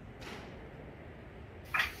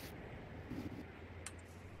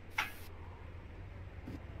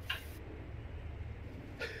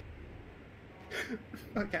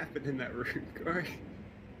 What happened in that room, Corey?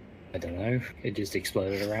 I don't know. It just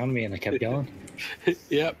exploded around me and I kept going.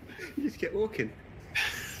 Yep. You just kept walking.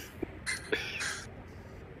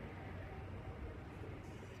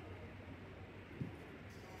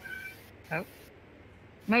 Oh.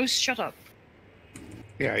 Mouse, shut up.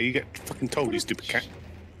 Yeah, you get fucking told, you stupid cat.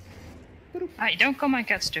 I don't call my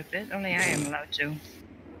cat stupid. Only I am allowed to.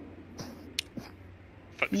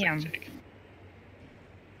 Fuck's Yeah. sake, Jake.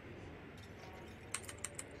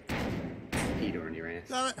 Peter on your ass.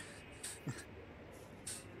 Damn it.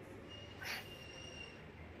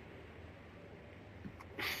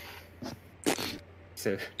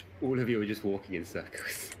 So, all of you are just walking in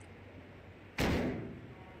circles.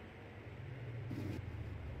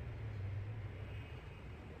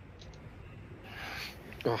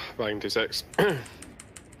 Oh, banged his ex. Oh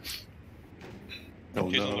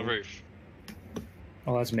Who's on the no. roof?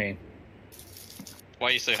 Oh, that's me. Why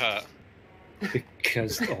are you so hurt?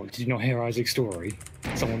 Because, oh, did you not hear Isaac's story?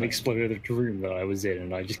 Someone exploded the room that I was in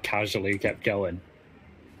and I just casually kept going.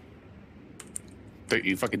 Don't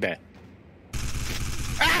you fucking dare.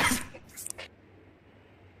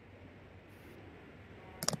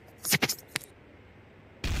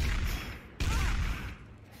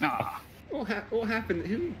 Ah. What happened?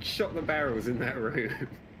 Who shot the barrels in that room?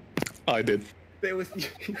 I did. There was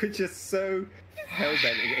you were just so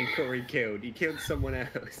hellbent on getting Corey killed. You killed someone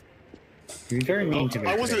else. You're very mean to me.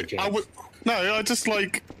 I today, wasn't. Jake. I was. No, I just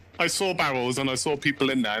like. I saw barrels and I saw people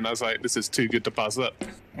in there, and I was like, "This is too good to pass up."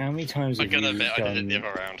 How many times I'm have you gonna admit I did it the done?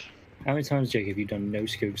 other round. How many times, Jake, have you done no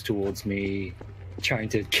scopes towards me, trying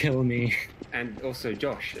to kill me? And also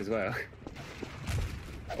Josh as well.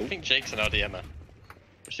 I think Jake's an RDMer.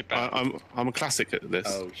 Which is bad. I'm a classic at this.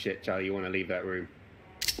 Oh shit, Charlie, you want to leave that room?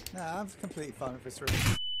 Nah, I'm completely fine with this room.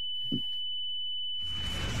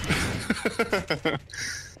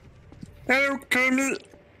 Hello, Colonel.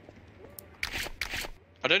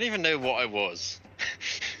 I don't even know what I was.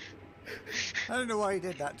 I don't know why you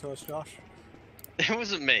did that to us, Josh. It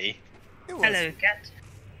wasn't me. It was. Hello, cat.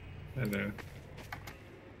 Hello.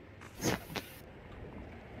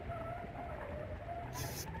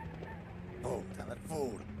 Oh, damn it,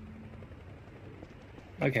 fool.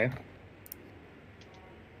 Okay.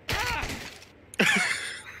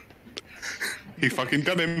 He fucking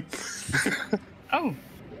done him. Oh.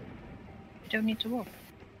 You don't need to walk.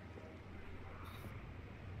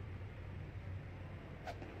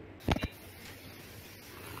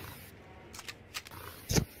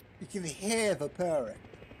 You can hear the purring.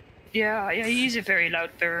 Yeah, he's a very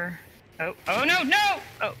loud purr. Oh, oh no, no!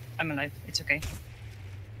 Oh, I'm alive. It's okay.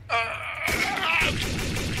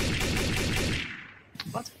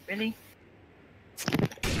 What? Really?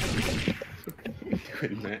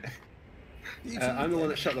 Doing that. I'm the one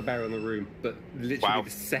that shot the barrel in the room, but literally Wow. the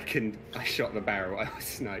second I shot the barrel, I was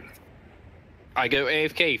sniped. I go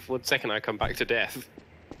AFK for 1 second, I come back to death.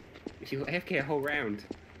 You were AFK a whole round.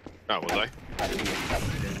 Oh, was I?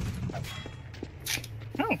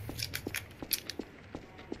 Oh.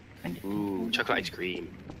 Ooh, chocolate ice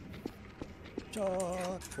cream.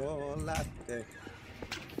 Chocolate.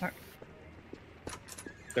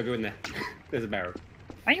 Don't go in there. There's a barrel.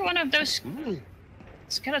 Are you one of those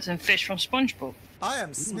skeleton fish from SpongeBob? I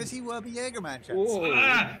am Smitty Werby Jägerman, chaps. Whoa!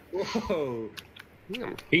 Ah! Whoa!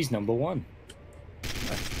 He's number one.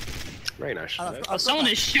 Very nice. And I've Well, got someone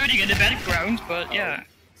that- is shooting in the background, but yeah.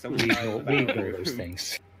 Someone We died ignore, in we the ignore barrel. those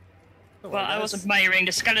things. Don't Well, worry, I was guys. admiring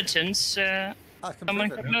the skeletons. I can Someone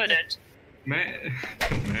prove got it. murdered. Matt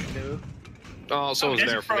Oh, someone's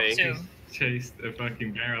there's there a for frog me. too. chased a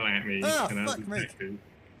fucking barrel at me, Ah, and I was fuck me. detected.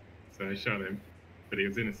 So I shot him, but he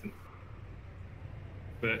was innocent.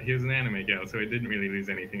 But he was an anime girl, so it didn't really lose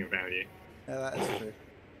anything of value. Yeah, that is true.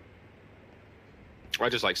 I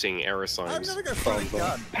just like seeing error I'm signs. gonna go for a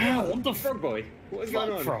gun. Ow, what the Frog boy, what is going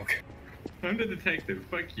fuck, on? frog? I'm the detective.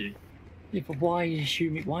 Fuck you. Yeah, but why are you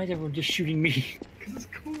shooting me? Why is everyone just shooting me? Because it's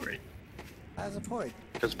Corey. That's a point.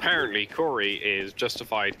 Because apparently Corey is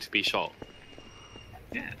justified to be shot.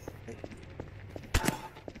 Yes.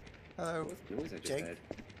 Hello. What's the noise I just Jake? heard?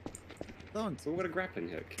 Someone's Oh, what a grappling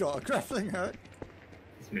hook. got a grappling hook.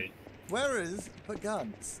 It's me. Where is the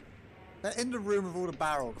guns? They're in the room with all the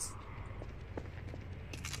barrels.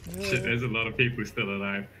 Uh. Shit, there's a lot of people still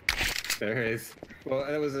alive. There is. Well,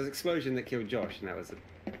 there was an explosion that killed Josh, and that was a...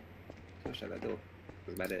 I'll shut that door.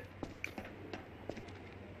 That's about it.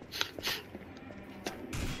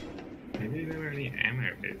 Maybe you know where any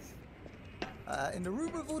ammo is. In the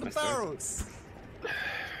room with all the That's right. barrels.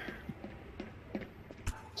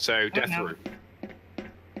 So, death no. room.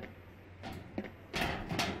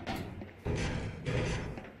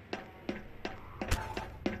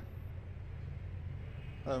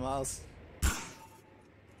 Oh, Miles.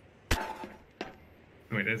 Oh,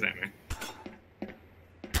 wait, there's ammo.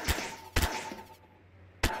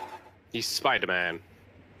 He's Spider-Man.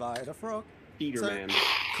 By the frog. Peter So- Man.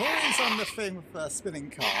 Corey's on the thing with the spinning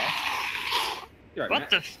car. You're right, What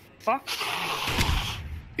Matt. the fuck?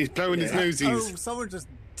 He's blowing his Oh, noses. someone just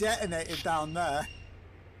detonated down there.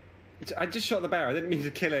 I just shot the barrel. I didn't mean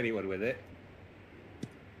to kill anyone with it.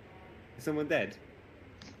 Is someone dead?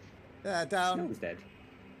 Yeah, No down. one's dead.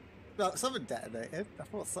 Well, someone detonated. I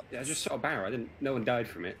thought so. Yeah, I just shot a barrel. I didn't. No one died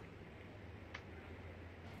from it.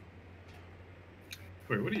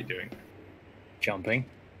 Wait, what are you doing? Jumping.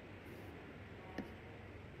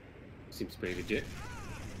 Seems pretty legit.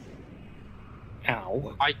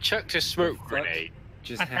 Ow. I chucked a smoke Fuck. grenade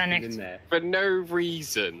Just I happened panicked. in there. for no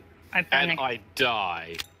reason, I and panicked. I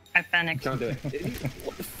die. I panicked. Can't do it.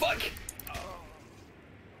 What the fuck?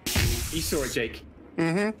 You saw it, Jake.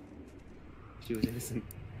 Mm-hmm. She was innocent.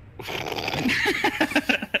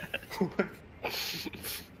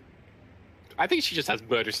 I think she just has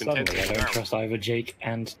murderous intent. Suddenly, I don't trust either Jake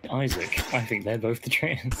and Isaac. I think they're both the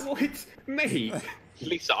traitors. What? Me?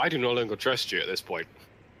 Lisa, I do no longer trust you at this point.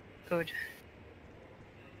 Good.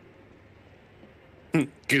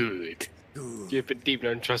 Good. You've been deemed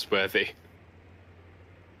untrustworthy.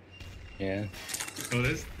 Yeah. Oh,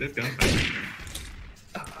 there's gunfire.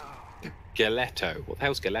 Galetto. What the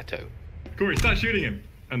hell's Galetto? Corey, start shooting him.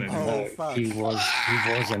 Oh no. Oh, No, fuck. he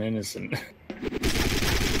was an innocent. I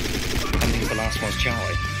think the last one's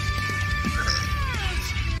Charlie.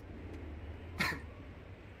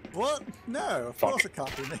 What? No, of Fuck. course it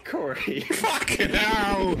can't be me. Corey. Fucking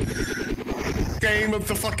hell! Game of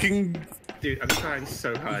the fucking. Dude, I'm trying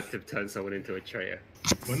so hard to turn someone into a traitor.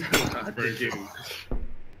 One So hard to do.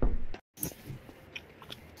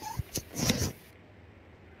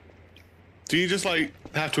 Do you just like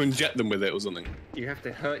have to inject them with it or something? You have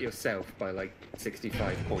to hurt yourself by like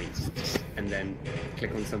 65 points and then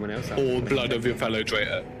click on someone else. Or blood of your fellow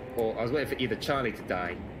traitor? Or I was waiting for either Charlie to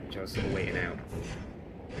die, which I was sort of waiting out.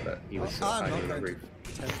 But he was sort of I'm hiding not on the going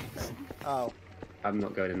roof. to. Oh, I'm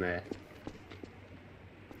not going in there.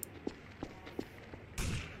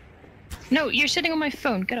 No, you're sitting on my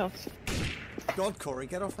phone. Get off. God, Corey,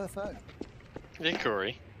 get off her phone. Yeah,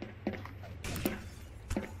 Corey.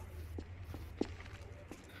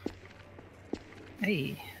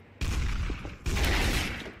 Hey.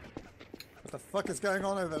 What the fuck is going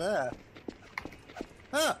on over there?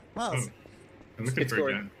 Ah, Miles. Oh, I'm looking It's for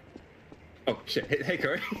Corey. a gun. Oh shit! Hey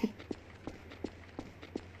Corey.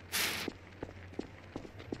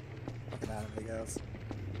 Fucking anime girls.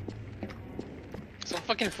 Stop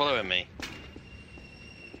fucking following me.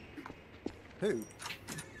 Who?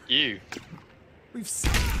 You. We've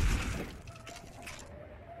seen.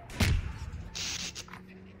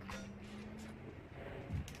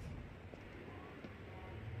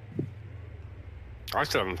 I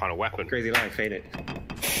still haven't found a weapon. Crazy life, ain't it?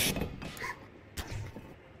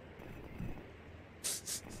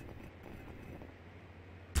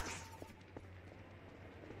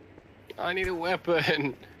 I need a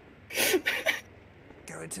weapon.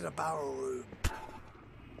 Go into the barrel room.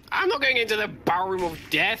 I'm not going into the barrel room of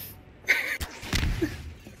death.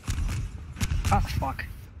 Oh fuck.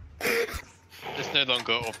 It's no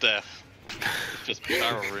longer of death. It's just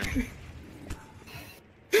barrel room.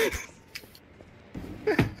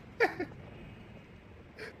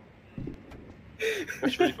 I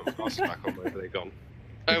should really put my glasses back on, where they're gone.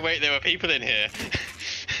 Oh wait, there were people in here.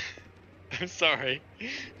 I'm sorry.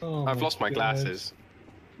 Oh I've lost my God. glasses.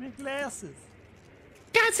 My glasses.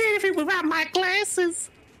 Can't see anything without my glasses.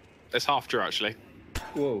 It's half true, actually.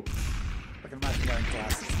 Whoa. I can imagine wearing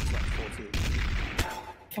glasses. It's like 14.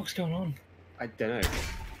 What the fuck's going on? I don't know.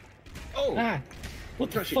 Oh! Ah! What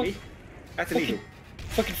the Don't shoot fuck? me. That's Fucking, illegal.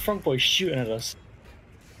 fucking frog boy shooting at us.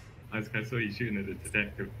 I saw you shooting at the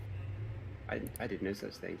detective. I did no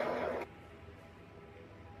such thing.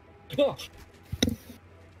 Oh.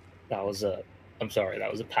 That was a. I'm sorry,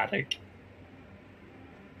 that was a panic.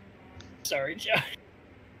 Sorry, Joe.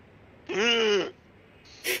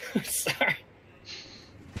 I'm sorry.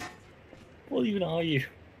 What even are you?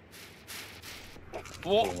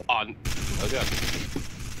 What on? Okay.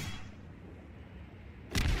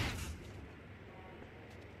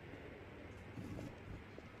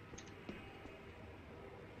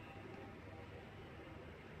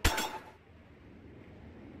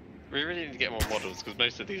 We really need to get more models because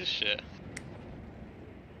most of these are shit.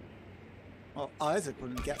 Well, Isaac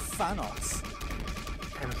wouldn't get Thanos.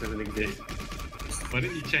 Thanos doesn't exist. Why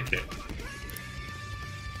didn't you check it?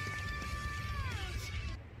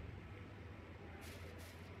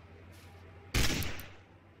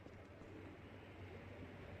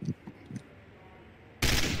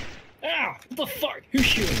 Ow! What the fuck? Who's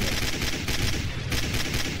shooting me?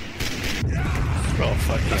 Oh,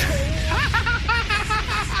 fuck yeah.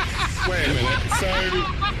 Wait a minute. So,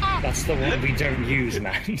 That's the one we don't use,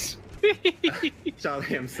 man.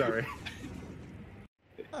 Charlie, I'm sorry.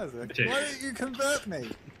 Isaac, Jake. why didn't you convert me?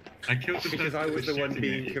 I killed the Because person I that was the one shooting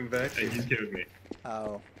being at you, converted. and you killed me.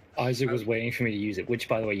 Oh. Isaac was waiting for me to use it, which,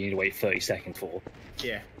 by the way, you need to wait 30 seconds for.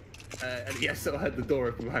 Yeah. And yes, I heard the door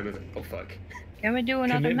open behind me. I was like, oh fuck. Can we do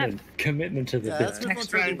another map? Commitment to the Yeah, bit. let's move on Next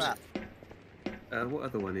to the round. map. What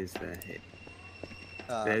other one is there here?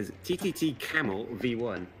 Uh, There's TTT Camel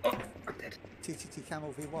V1. Oh, I'm dead. TTT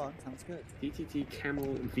Camel V1, sounds good. TTT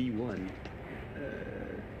Camel V1.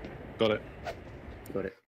 got it. Got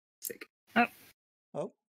it. Sick. Oh.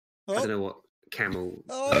 I don't Oh. know what camel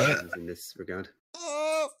Oh. means in this regard.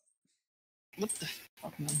 Oh. What the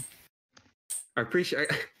fuck, man? I appreciate.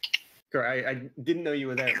 Correct. I didn't know you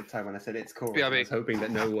were there at the time when I said it's cool. Yeah, I was hoping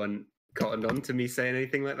that no one cottoned on to me saying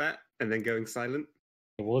anything like that and then going silent.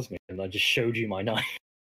 It was me, and I just showed you my knife.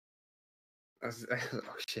 Oh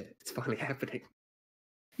shit! It's finally happening.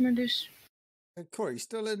 Remember this? Corey, you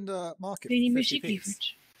still in the market Any for music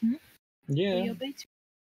 50p's? event? Yeah.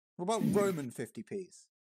 What about Roman 50p's?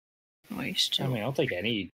 Oh, you I still. mean, I'll take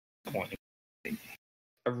any point.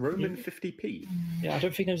 A Roman 50p. Yeah, I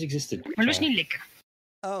don't think those existed. Maar dat is niet lekker.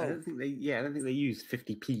 I Oh. don't think they. Yeah, I don't think they use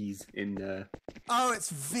 50p's in. Oh, it's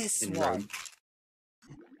this in one. Rome.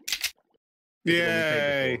 Is it one we played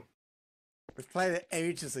Yay. before? We played it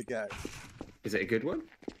ages ago. Is it a good one?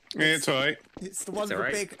 Yeah, it's alright. It's the one with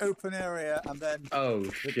alright. the big open area and then Oh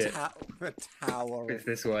the, shit! the tower. It's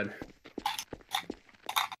this one.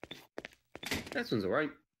 This one's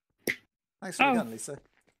alright. Thanks for the Oh. gun, Lisa.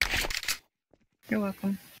 You're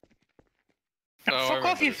welcome. Oh, I Fuck off,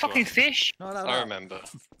 remember you this fucking one. fish! No, no, I no. remember.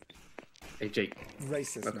 Hey Jake,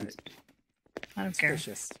 Racist, welcome mate. I don't care.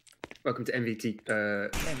 Suspicious. welcome to MVT.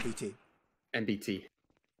 MBT. MBT.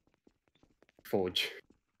 Forge.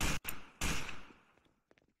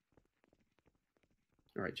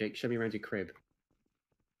 All right, Jake, show me around your crib.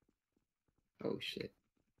 Oh shit!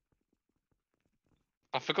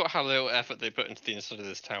 I forgot how little effort they put into the inside of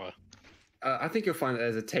this tower. I think you'll find that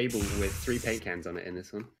there's a table with 3 paint cans on it in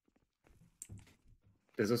this one.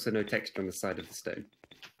 There's also no texture on the side of the stone.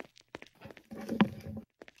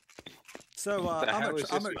 So, The hell I'm is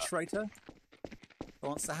a this map? traitor. Who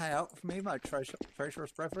wants to hang out with me, my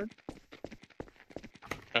traitorous brethren?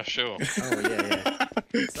 Oh, sure. Oh yeah.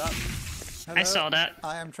 What's up? I Hello, saw that.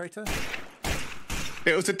 I am traitor.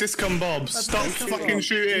 It was a discom bob. That's Stop a discom fucking bob. Who's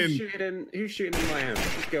shooting. shooting in my house?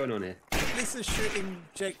 What's going on here? Lisa's shooting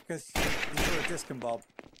Jake because he's got a disc bob.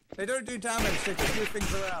 They don't do damage, they just move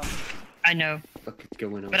things around. I know, What's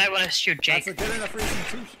going on? but I want to shoot That's Jake. a good enough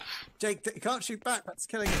reason to Jake, you can't shoot back, that's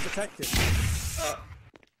killing a detective.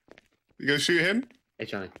 You gonna shoot him? Hey,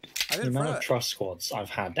 Charlie. I The didn't amount throw of it. trust squads I've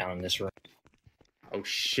had down in this room. Oh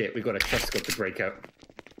shit, we've got a trust squad to break out.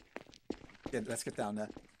 Yeah, let's get down there.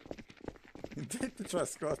 Take the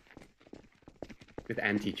trust squad. With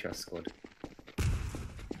anti-trust squad.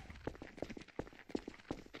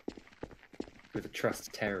 With the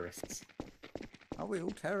trust terrorists. Are we all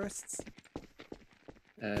terrorists?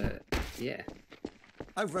 Yeah.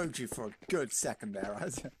 I rode you for a good second there,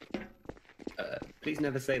 Isaac. Please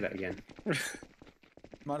never say that again.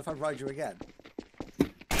 Mind if I ride you again?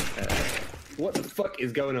 What the fuck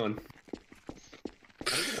is going on?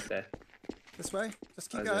 How do you get up there? This way?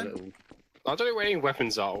 Just keep There's a going. little... I don't know where any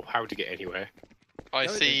weapons are or how to get anywhere. I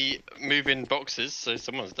Go see moving boxes, so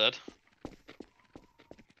someone's dead.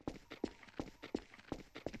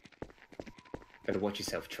 Better watch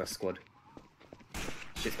yourself, trust squad.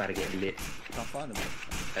 Shit's about to get lit. Can't find them.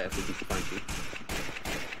 If we can find you.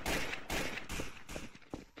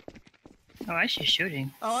 Oh, I see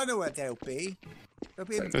shooting. Oh, I know where they'll be. They'll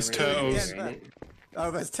be in There's the turtles. end there.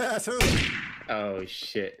 Oh, there's turtles. Oh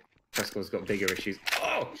shit. Trust squad's got bigger issues.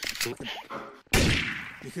 Oh! You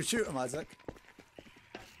can shoot them, Isaac.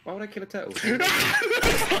 Why would I kill a turtle? What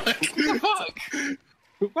the fuck?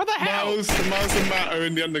 What the hell? Miles and Matt are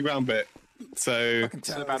in the underground bit. So Fucking What's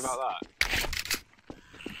so bad turtles. about that?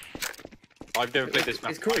 I've never played this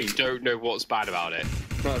map. It's Corey. I don't know what's bad about it.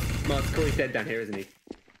 Mars, Corey's dead down here, isn't he?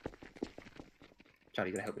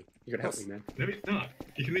 Charlie, you gotta help me. You gotta help me, man. No, it's not.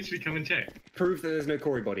 You can literally come and check. Prove that there's no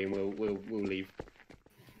Corey body, and we'll leave.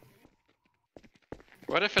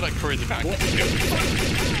 Why do I feel like Corey's about?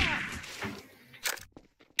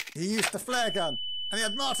 He used the flare gun, and he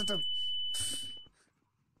had martyrdom.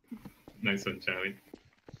 Nice one, Charlie.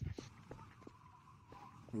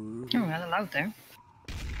 Oh, rather loud there.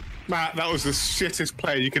 Matt, that was the shittest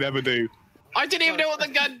play you could ever do. I didn't even know what the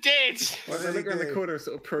gun did! Well, I look around the corner,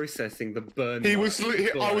 sort of processing the burn. He was.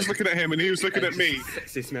 I was looking at him, and he was looking at me,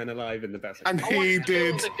 Sexiest man alive in the best. and I wanted he to know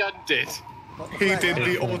did. what the gun did. What the He flare did gun?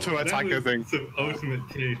 the auto That attacker was thing. some ultimate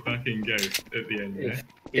tier fucking ghost at the end, yeah?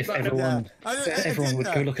 If everyone, I everyone did would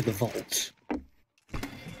that. go look at the vault. Go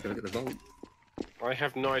look at the vault. I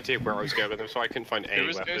have no idea where I was going with them, so I couldn't find any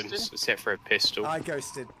was weapons ghosted? except for a pistol. I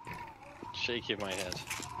ghosted. Shaking my head.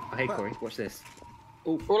 Oh, hey, Corey, watch this.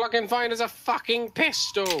 All I can find is a fucking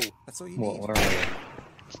pistol! That's all you What? need. Where are you?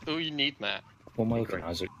 That's all you need, Matt. What am I looking at,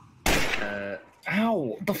 Isaac? Uh,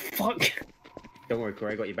 Ow! The fuck? don't worry,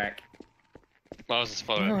 Corey, I got you back. Miles is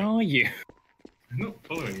following Where me. are you? I'm not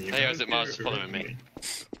following you. Hey, I Isaac, don't Mars care is following me. originally.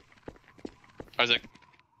 Isaac,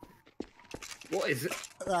 What is it?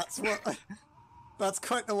 That's what. That's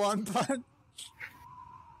quite the one punch.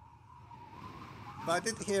 But I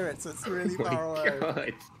didn't hear it, so it's really Oh my far away.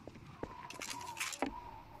 God.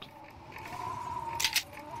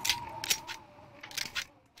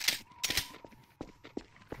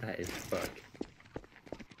 That is fuck.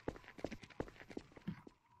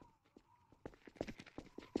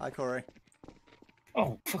 Hi, Corey.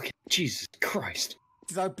 Oh, fucking Jesus Christ.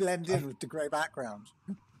 Did I blend in with the grey background?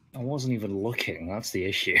 I wasn't even looking, that's the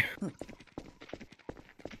issue.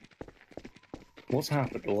 What's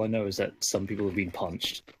happened? All I know is that some people have been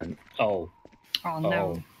punched, and Oh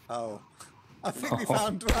no. Oh. I think we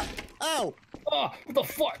found. Ow! Ah, what the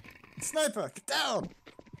fuck? Sniper, get down!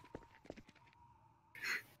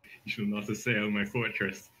 You shall not assail my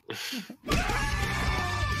fortress.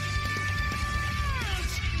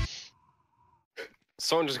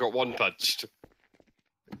 Someone just got one punched.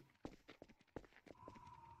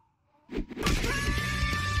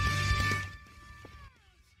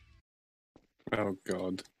 Oh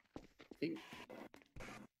God.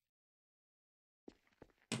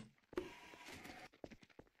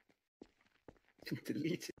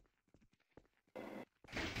 Delete it.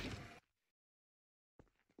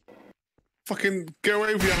 Fucking go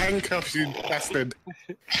over your handcuffs, you bastard.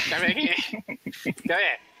 Come here. Come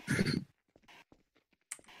here.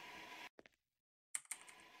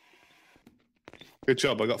 Good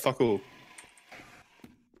job. I got fuck all.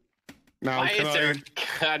 Now Why can is there I?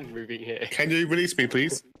 a gun moving here? Can you release me,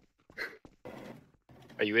 please?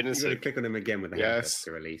 Are you You gotta innocent? click on him again with the Yes. handcuffs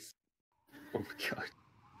to release. Oh my God.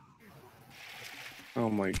 Oh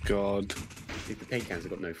my God. See, the paint cans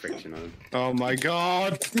have got no friction on them. Oh my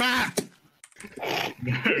God, Matt!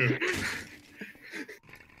 No.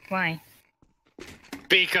 Why?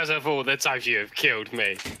 Because of all the times you have killed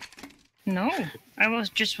me. No. I was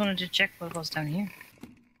just wanted to check what was down here.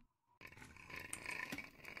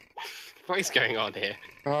 What is going on here?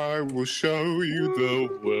 I will show you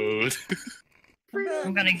the world.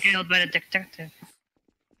 I'm getting killed by the detective.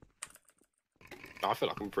 I feel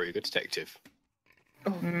like I'm a pretty good detective.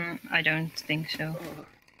 I don't think so.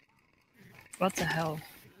 What the hell?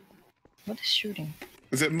 What is shooting?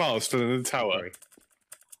 Is it Mars still in the tower? Sorry.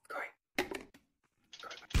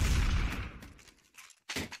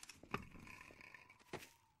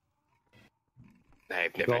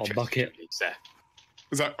 I've never Got a trusted bucket. you, Lisa.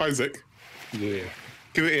 Is that Isaac? Yeah.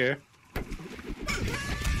 Give it here.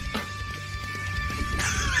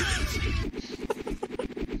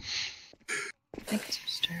 I think it's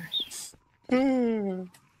upstairs. Angry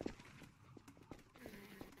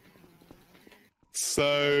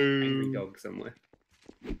So dog somewhere.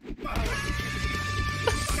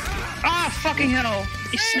 Ah, fucking hell!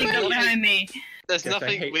 He sneaked up behind me. There's Yes, I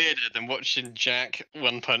nothing hate- weirder than watching Jack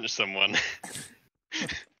one punch someone.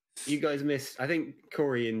 You guys missed. I think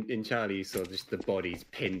Corey and Charlie saw just the bodies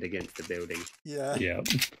pinned against the building. Yeah. Yeah.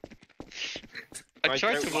 I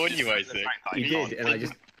tried don't to warn like you, the Isaac. fact that You can't did, and I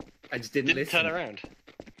just didn't Didn't listen. turn around.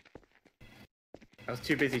 I was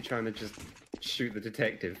too busy trying to just shoot the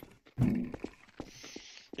detective.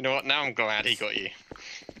 You know what? Now I'm glad he got you.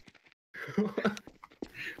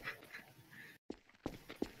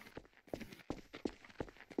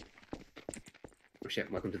 Oh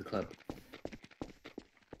shit! Welcome to the club.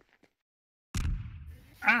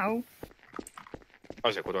 Ow.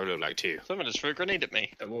 Isaac, what do I look like to you? Someone just threw a grenade at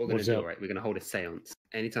me. What we're gonna What's do, up? right? We're gonna hold a séance.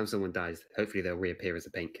 Anytime someone dies, hopefully they'll reappear as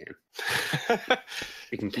a paint can.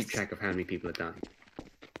 We can keep track of how many people are dying.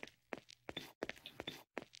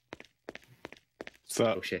 So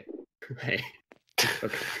Oh shit! Hey.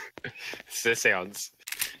 Okay. It's a seance.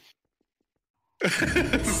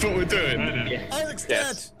 that's what we're doing. Yeah. Isaac's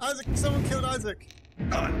Yes. dead. Isaac, someone killed Isaac.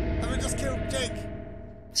 Someone just killed Jake.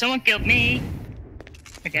 Someone killed me.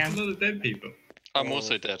 A Again. lot of dead people. I'm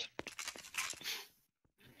also dead.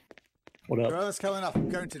 What up? Grower's coming up. I'm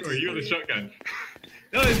going to Corey, you got a debrief. shotgun.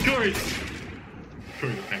 No, it's Corey!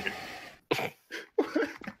 Corey's a tanker.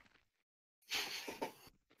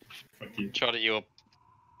 Fuck you. Charlie, you're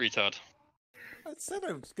retard. I said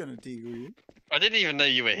I was going to debrief you. I didn't even know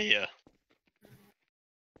you were here.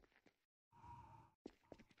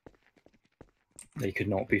 They could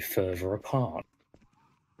not be further apart.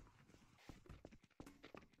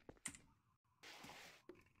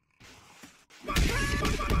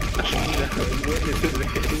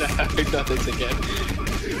 No, nothing's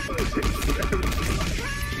again.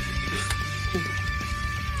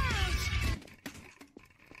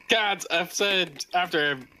 Cats, I've said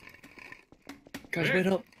after him. Guys, wait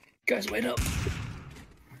up! Guys, wait up!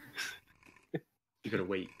 You gotta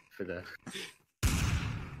wait for the.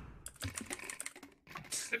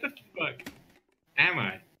 What the fuck am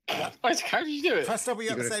I? Isaac, how did you do it? Press W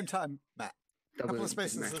at You the gotta- same time, Matt. Couple of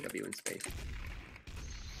spaces Mash of- W in space.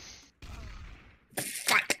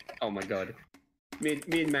 Fuck! Oh my god. Me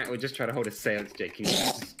and Matt were just trying to hold a séance, Jake, and you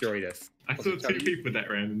just destroyed us. I saw two people that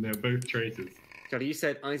round and they're both traitors. Charlie, you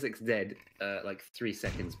said Isaac's dead like 3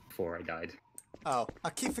 seconds before I died. Oh, I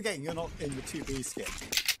keep forgetting you're not in the 2B skip.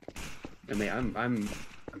 I mean, I'm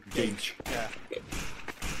Gage. Yeah.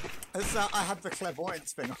 It's, I had the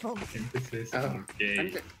clairvoyance thing on. Emphasis Oh, on gay.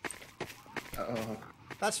 I'm just- oh,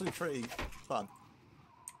 Actually pretty fun.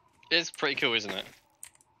 It's pretty cool, isn't it?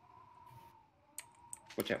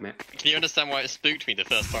 watch out, Matt. Can you understand why it spooked me the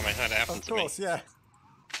first time I had it happen Of to me? course, yeah.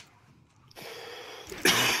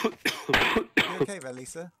 You okay there,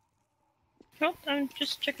 Lisa? Oh, I'm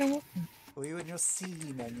just checking what. Were you in your C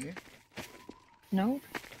menu? No.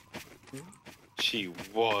 She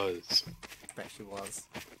was. Bet she was.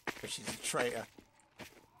 But she's a traitor.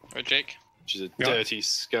 Right, Jake? She's a Yeah. dirty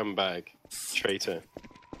scumbag. Traitor.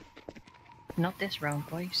 Not this round,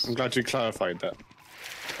 boys. I'm glad you clarified that.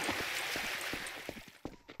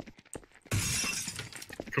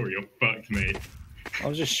 Corey, you're fucked, mate. I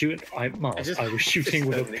was just shooting. Mars, just- I was shooting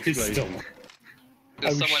with a Just an pistol. explosion. I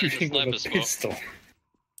There's was someone in the shooting sniper with a spot. pistol.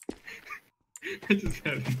 I just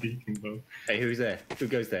had a beacon bow. Hey, who's there? Who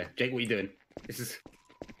goes there? Jake, what are you doing? This is.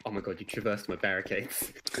 Oh my god, you traversed my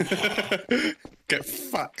barricades. Get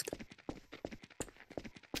fucked.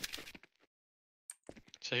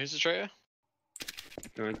 So who's the traitor?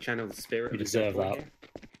 Can I channel the spirit? You of the deserve good boy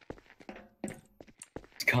that. here?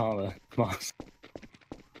 It's karma, Mars.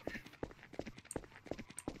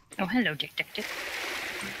 Oh, hello, detective.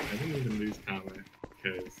 I didn't even lose power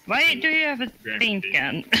because. Why do you have a Gravity. paint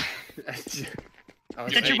gun? I Is was that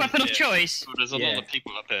your waiting. weapon of Yeah. choice? Oh, there's a lot Yeah. of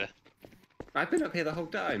people up here. I've been up here the whole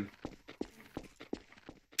time.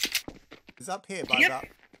 Is up here by Yep. that?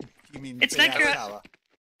 You mean It's the like you're- tower?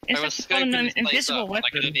 It's I like was you've got an scoping this place invisible up, and I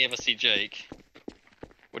could weapon. only ever see Jake.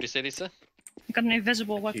 What do you say, Lisa? You've got an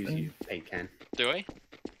invisible Choose weapon. you, paint can. Do I?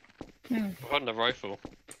 No. I'm holding a rifle.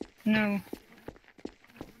 No.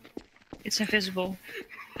 It's invisible.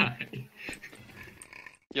 Hi.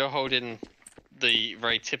 You're holding the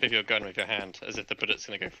very tip of your gun with your hand, as if the bullet's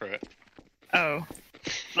going to go through it. Oh,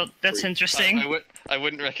 well, that's interesting. I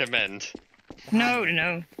wouldn't recommend.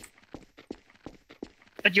 No.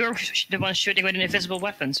 But you're the one shooting with an invisible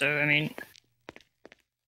weapon, so I mean.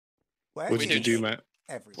 Where What did did you do, Matt?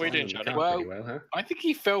 Everyone. What are you doing, You Charlie? can't Well- pretty well, huh? I think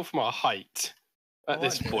he fell from a height at Oh,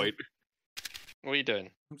 this I know. point. What are you doing?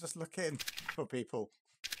 I'm just looking for people.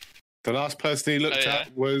 The last person he looked Oh, yeah?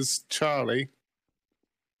 at was Charlie.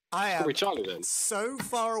 I am Probably Charlie then. so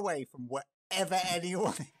far away from wherever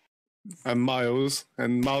anyone is. And Miles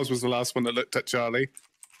was the last one that looked at Charlie.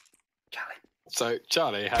 So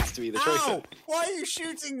Charlie has to be the Ow! traitor. Why are you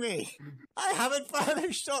shooting me? I haven't fired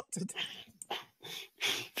a shot today.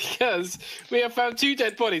 Because we have found 2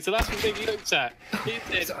 dead bodies, so that's what he looked at. He's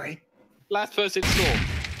dead. Sorry. Last person saw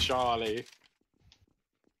Charlie.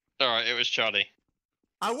 Alright, it was Charlie.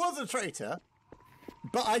 I was a traitor,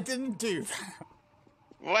 but I didn't do that.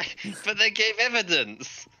 What? But they gave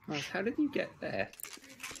evidence! Miles, how did you get there?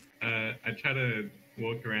 I try to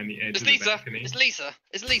walk around the edge It's of the Lisa! balcony. It's Lisa!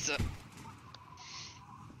 It's Lisa!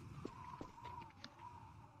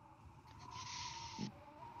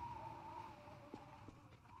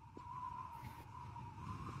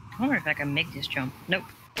 I wonder if I can make this jump. Nope.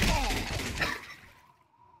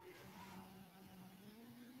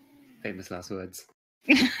 Famous last words.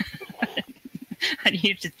 I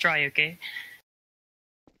need to try, okay?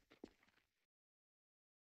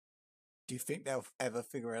 Do you think they'll ever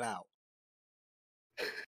figure it out?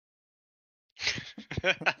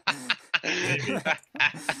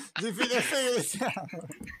 Do you think they'll figure this out?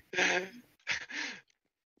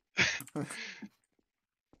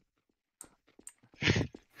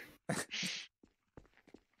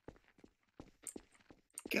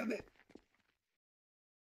 Damn it.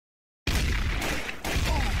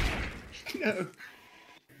 No.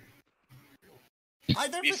 I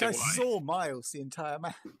don't You think I said why. saw Miles the entire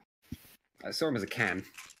map. I saw him as a can.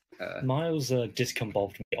 Miles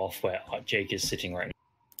discombobbled me off where Jake is sitting right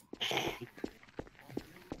now.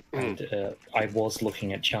 And I was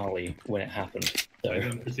looking at Charlie when it happened. So I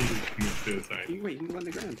then proceeded to commit suicide. You wait, you on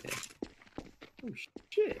the ground here. Oh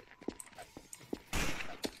shit.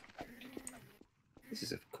 This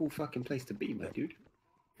is a cool fucking place to be, my dude.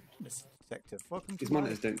 Mr. Detective, welcome to These my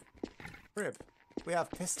monitors don't. crib. We have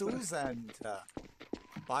pistols and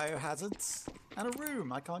biohazards and a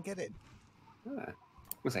room. I can't get in. Ah.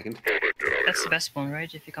 1 second. That's the best one,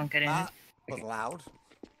 right? If you can't get in. That was loud.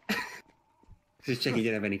 Just checking you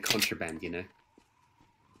didn't have any contraband, you know.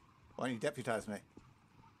 Why don't you deputise me?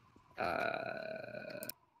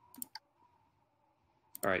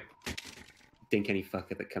 Alright. Dink any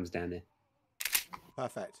fucker that comes down there.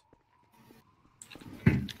 Perfect.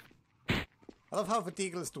 I love how the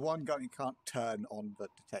Deagle is the one gun you can't turn on the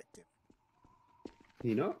detective.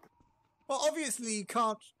 You not? Well, obviously you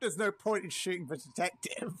can't. There's no point in shooting the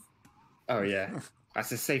detective. Oh yeah.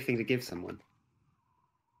 That's a safe thing to give someone.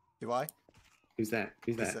 Do I? Who's that?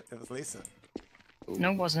 Who's Lisa, that? it was Lisa. Ooh.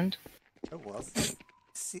 No, it wasn't. It was.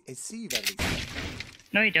 See you there, Lisa.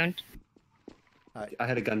 No, you don't. Right. I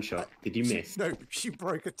had a gunshot. Did you miss? No, she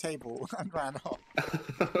broke a table and ran off.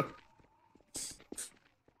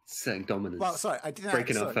 Certain dominance. Well, sorry, I didn't.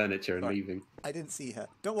 Breaking our sorry, furniture and sorry. leaving. I didn't see her.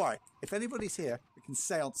 Don't worry. If anybody's here, we can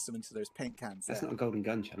seance them into those paint cans. That's there. not a golden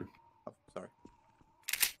gun, Shannon. Oh, sorry.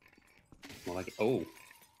 More like it. Oh.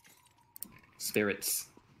 Spirits.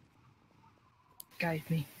 Guide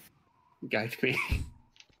me. Guide me.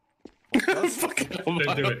 Fucking hell,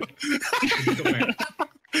 Don't do Miles. it.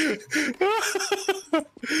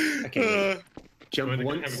 Okay. wait. I'm Jump gonna go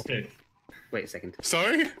once. have a piss. Wait a second.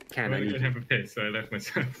 Sorry? Can I'm I gonna go need have a piss, so I left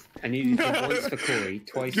myself. I need you to jump once for Corey,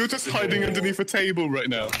 twice. You're just for hiding underneath a table right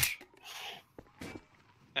now.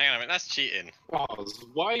 Hang on a minute, that's cheating. Miles,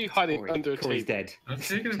 why are you hiding Corey. under a Corey's table? dead. I'm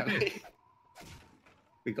taking a piss.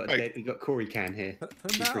 We got Hey. dead. We got Corey can here. Put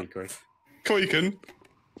him You're free, out. Corey. Koiken.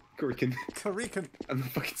 Corey can. Karikan, I'm not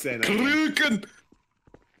fucking saying that. Koiken!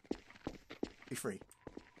 be free.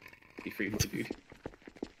 Be free, my dude.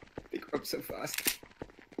 They grow up so fast.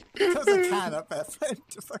 There's a can up there for him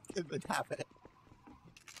to fucking inhabit.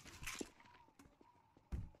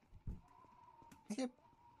 Yep.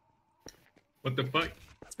 What the fuck?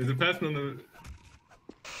 There's a person on the.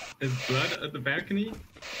 There's blood at the balcony,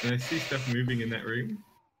 and I see stuff moving in that room.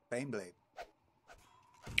 Baneblade.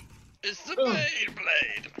 It's the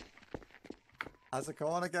Beyblade! Asuka, I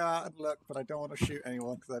want to go out and look, but I don't want to shoot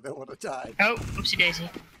anyone because I don't want to die. Oh, oopsie daisy.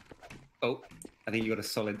 Oh, I think you got a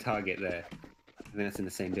solid target there. I think that's in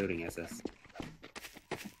the same building as us.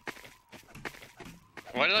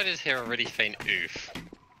 Why did I just hear a really faint oof?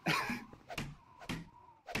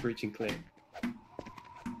 Breaching clear.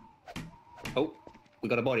 Oh, we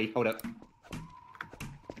got a body. Hold up.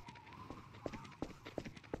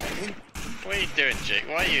 What are you doing, Jake?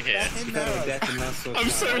 Why are you here? In You fell to there. death and last saw I'm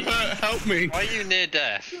so Charlie. hurt. Help me. Why are you near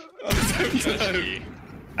death? I'm so hurt. You.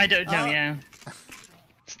 I don't know. Yeah.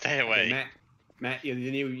 Stay Okay, away. Matt, you're the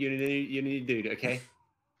new dude. Okay,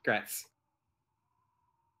 grats.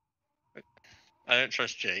 I don't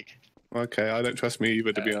trust Jake. Okay, I don't trust me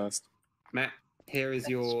either, to be honest. Matt, here is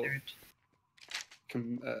your Spirit.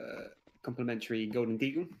 complimentary golden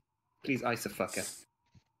deagle. Please ice a fucker.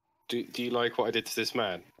 Do you like what I did to this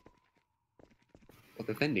man? Or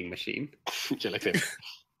the vending machine. Do you like it?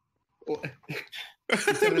 Or,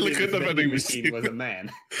 Look at the vending machine. was a man.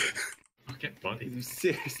 I'll get body. You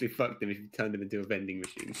seriously fucked him if you turned him into a vending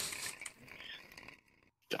machine.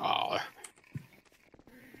 Oh.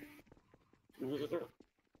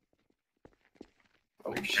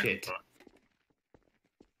 Oh shit.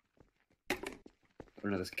 Or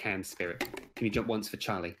another canned spirit. Can you jump once for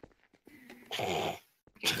Charlie? Okay,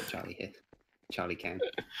 got Charlie here. Charlie can.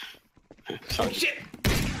 Oh shit!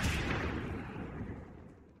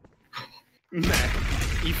 Matt,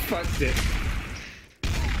 you fucked it.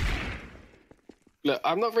 Look,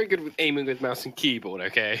 I'm not very good with aiming with mouse and keyboard,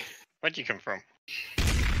 okay? Where'd you come from?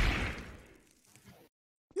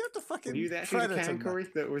 You have to fucking Were you actually the predator can, me. Corey,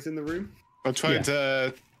 that was in the room? I'm trying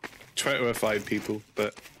to avoid people,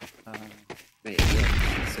 but Mate,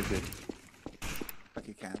 yeah, it's so good. Fuck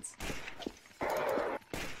you cans.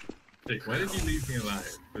 Jake, why did you leave me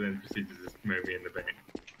alive, but then proceed to just mow me in the back?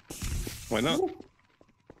 why not?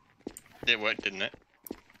 It worked, didn't it?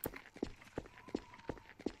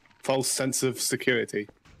 False sense of security.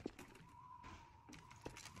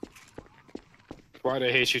 Why do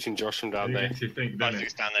I hear shooting Josh from down It there? makes you think, doesn't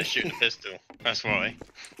Isaac's it? down there shooting a pistol. That's why.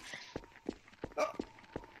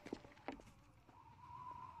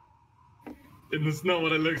 It's not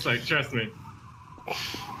what it looks like, trust me.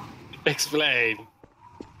 Explain.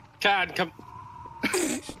 Can come.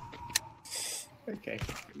 Okay.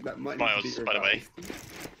 That might Miles, need to be by the way. revised.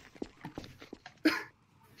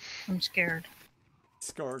 I'm scared.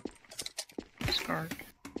 Scored. Scarred.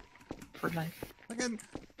 For life. Again,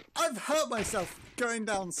 I've hurt myself going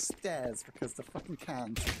downstairs because the fucking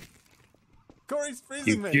cans. Corey's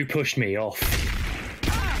freezing me. You pushed me off.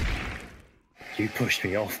 You pushed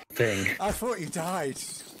me off the thing. I thought you died.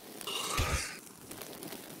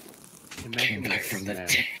 Came back from the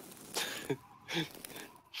dead.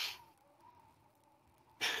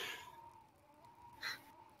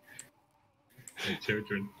 My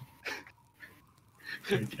children.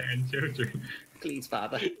 My canned children. Please,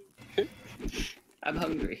 Father. I'm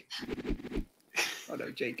hungry. Oh no,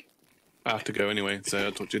 Jake. I have to go anyway, so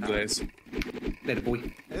I'll talk to you later. Little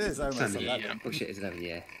boy. It is almost Time 11. Oh shit, it's 11,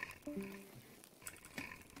 yeah.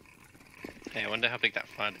 Hey, I wonder how big that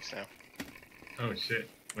fire is now. Oh shit,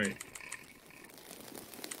 wait.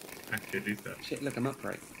 I have to do stuff. Shit, look, I'm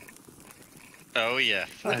upright. Oh yeah.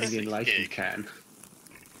 I That's didn't like you gig. can.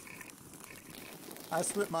 I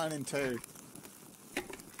split mine in two.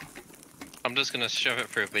 I'm just gonna shove it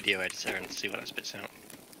through a video editor and see what it spits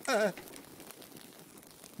out.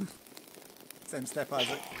 Same step,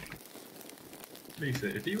 Isaac. Lisa,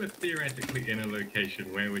 if you were theoretically in a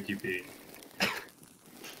location, where would you be?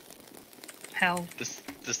 Hell. Does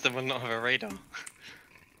someone not have a radar?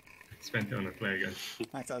 Spent it on a flare gun.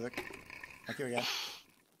 Thanks, Isaac. Thank you again.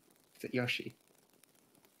 Is it Yoshi?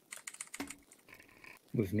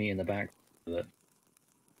 With me in the back of it.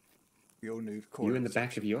 We all knew Corey. You in the was-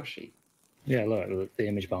 back of Yoshi? Yeah, look, the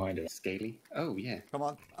image behind it. Scaly? Oh, yeah. Come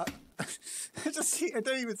on. I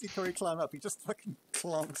don't even see Corey climb up. He just fucking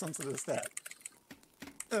clonks onto the step.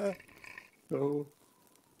 Oh.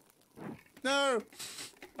 No!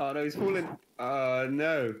 Oh no, he's falling. Oh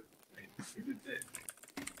no.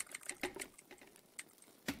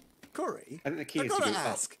 Corey, I think the key I've is to got go to up.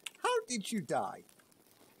 ask, how did you die?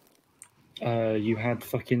 You had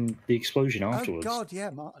fucking the explosion afterwards. Oh god, yeah,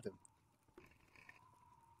 martyrdom.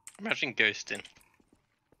 Imagine ghosting.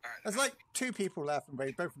 There's like two people left and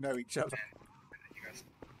we both know each other.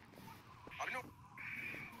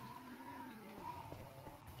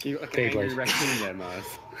 You got like an Beyblade. angry raccoon there, Mars.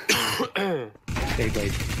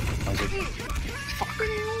 Beyblade. Isaac.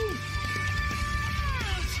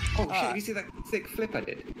 Oh shit, did you see that sick flip I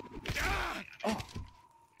did?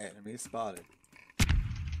 Enemy spotted.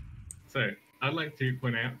 So, I'd like to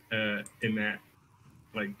point out, in that,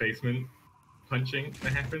 like, basement punching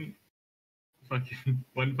that happened, fucking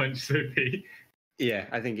one punch Sophie. Yeah,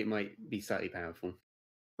 I think it might be slightly powerful.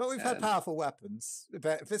 But we've had powerful weapons.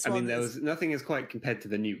 But this I one mean, there is... was nothing is quite compared to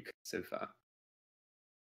the nuke so far.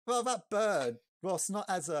 Well, that bird was not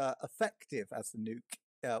as effective as the nuke.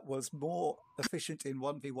 was more efficient in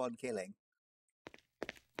 1v1 killing.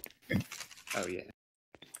 Oh yeah.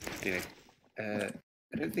 Anyway,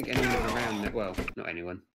 I don't think anyone is around. Well, not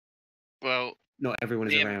anyone. Well, Not everyone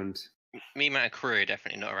is Yeah. around. me, Matt, and Corey are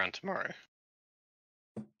definitely not around tomorrow.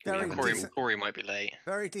 Very Corey, decent, Corey might be late.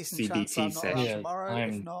 very decent CBT chance I'm not around session. tomorrow. Yeah,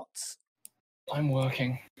 If not, I'm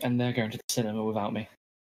working, and they're going to the cinema without me.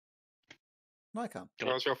 no, I can't.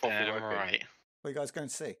 What's your fault for Damn working? right. What are you guys going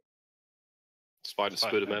to see?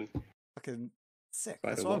 Spider-Man. Fucking sick.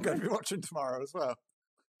 Spider That's what I'm Woman. going to be watching tomorrow as well.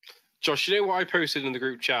 Josh, you know what I posted in the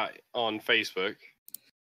group chat on Facebook?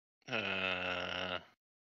 Uh,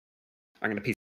 I'm going to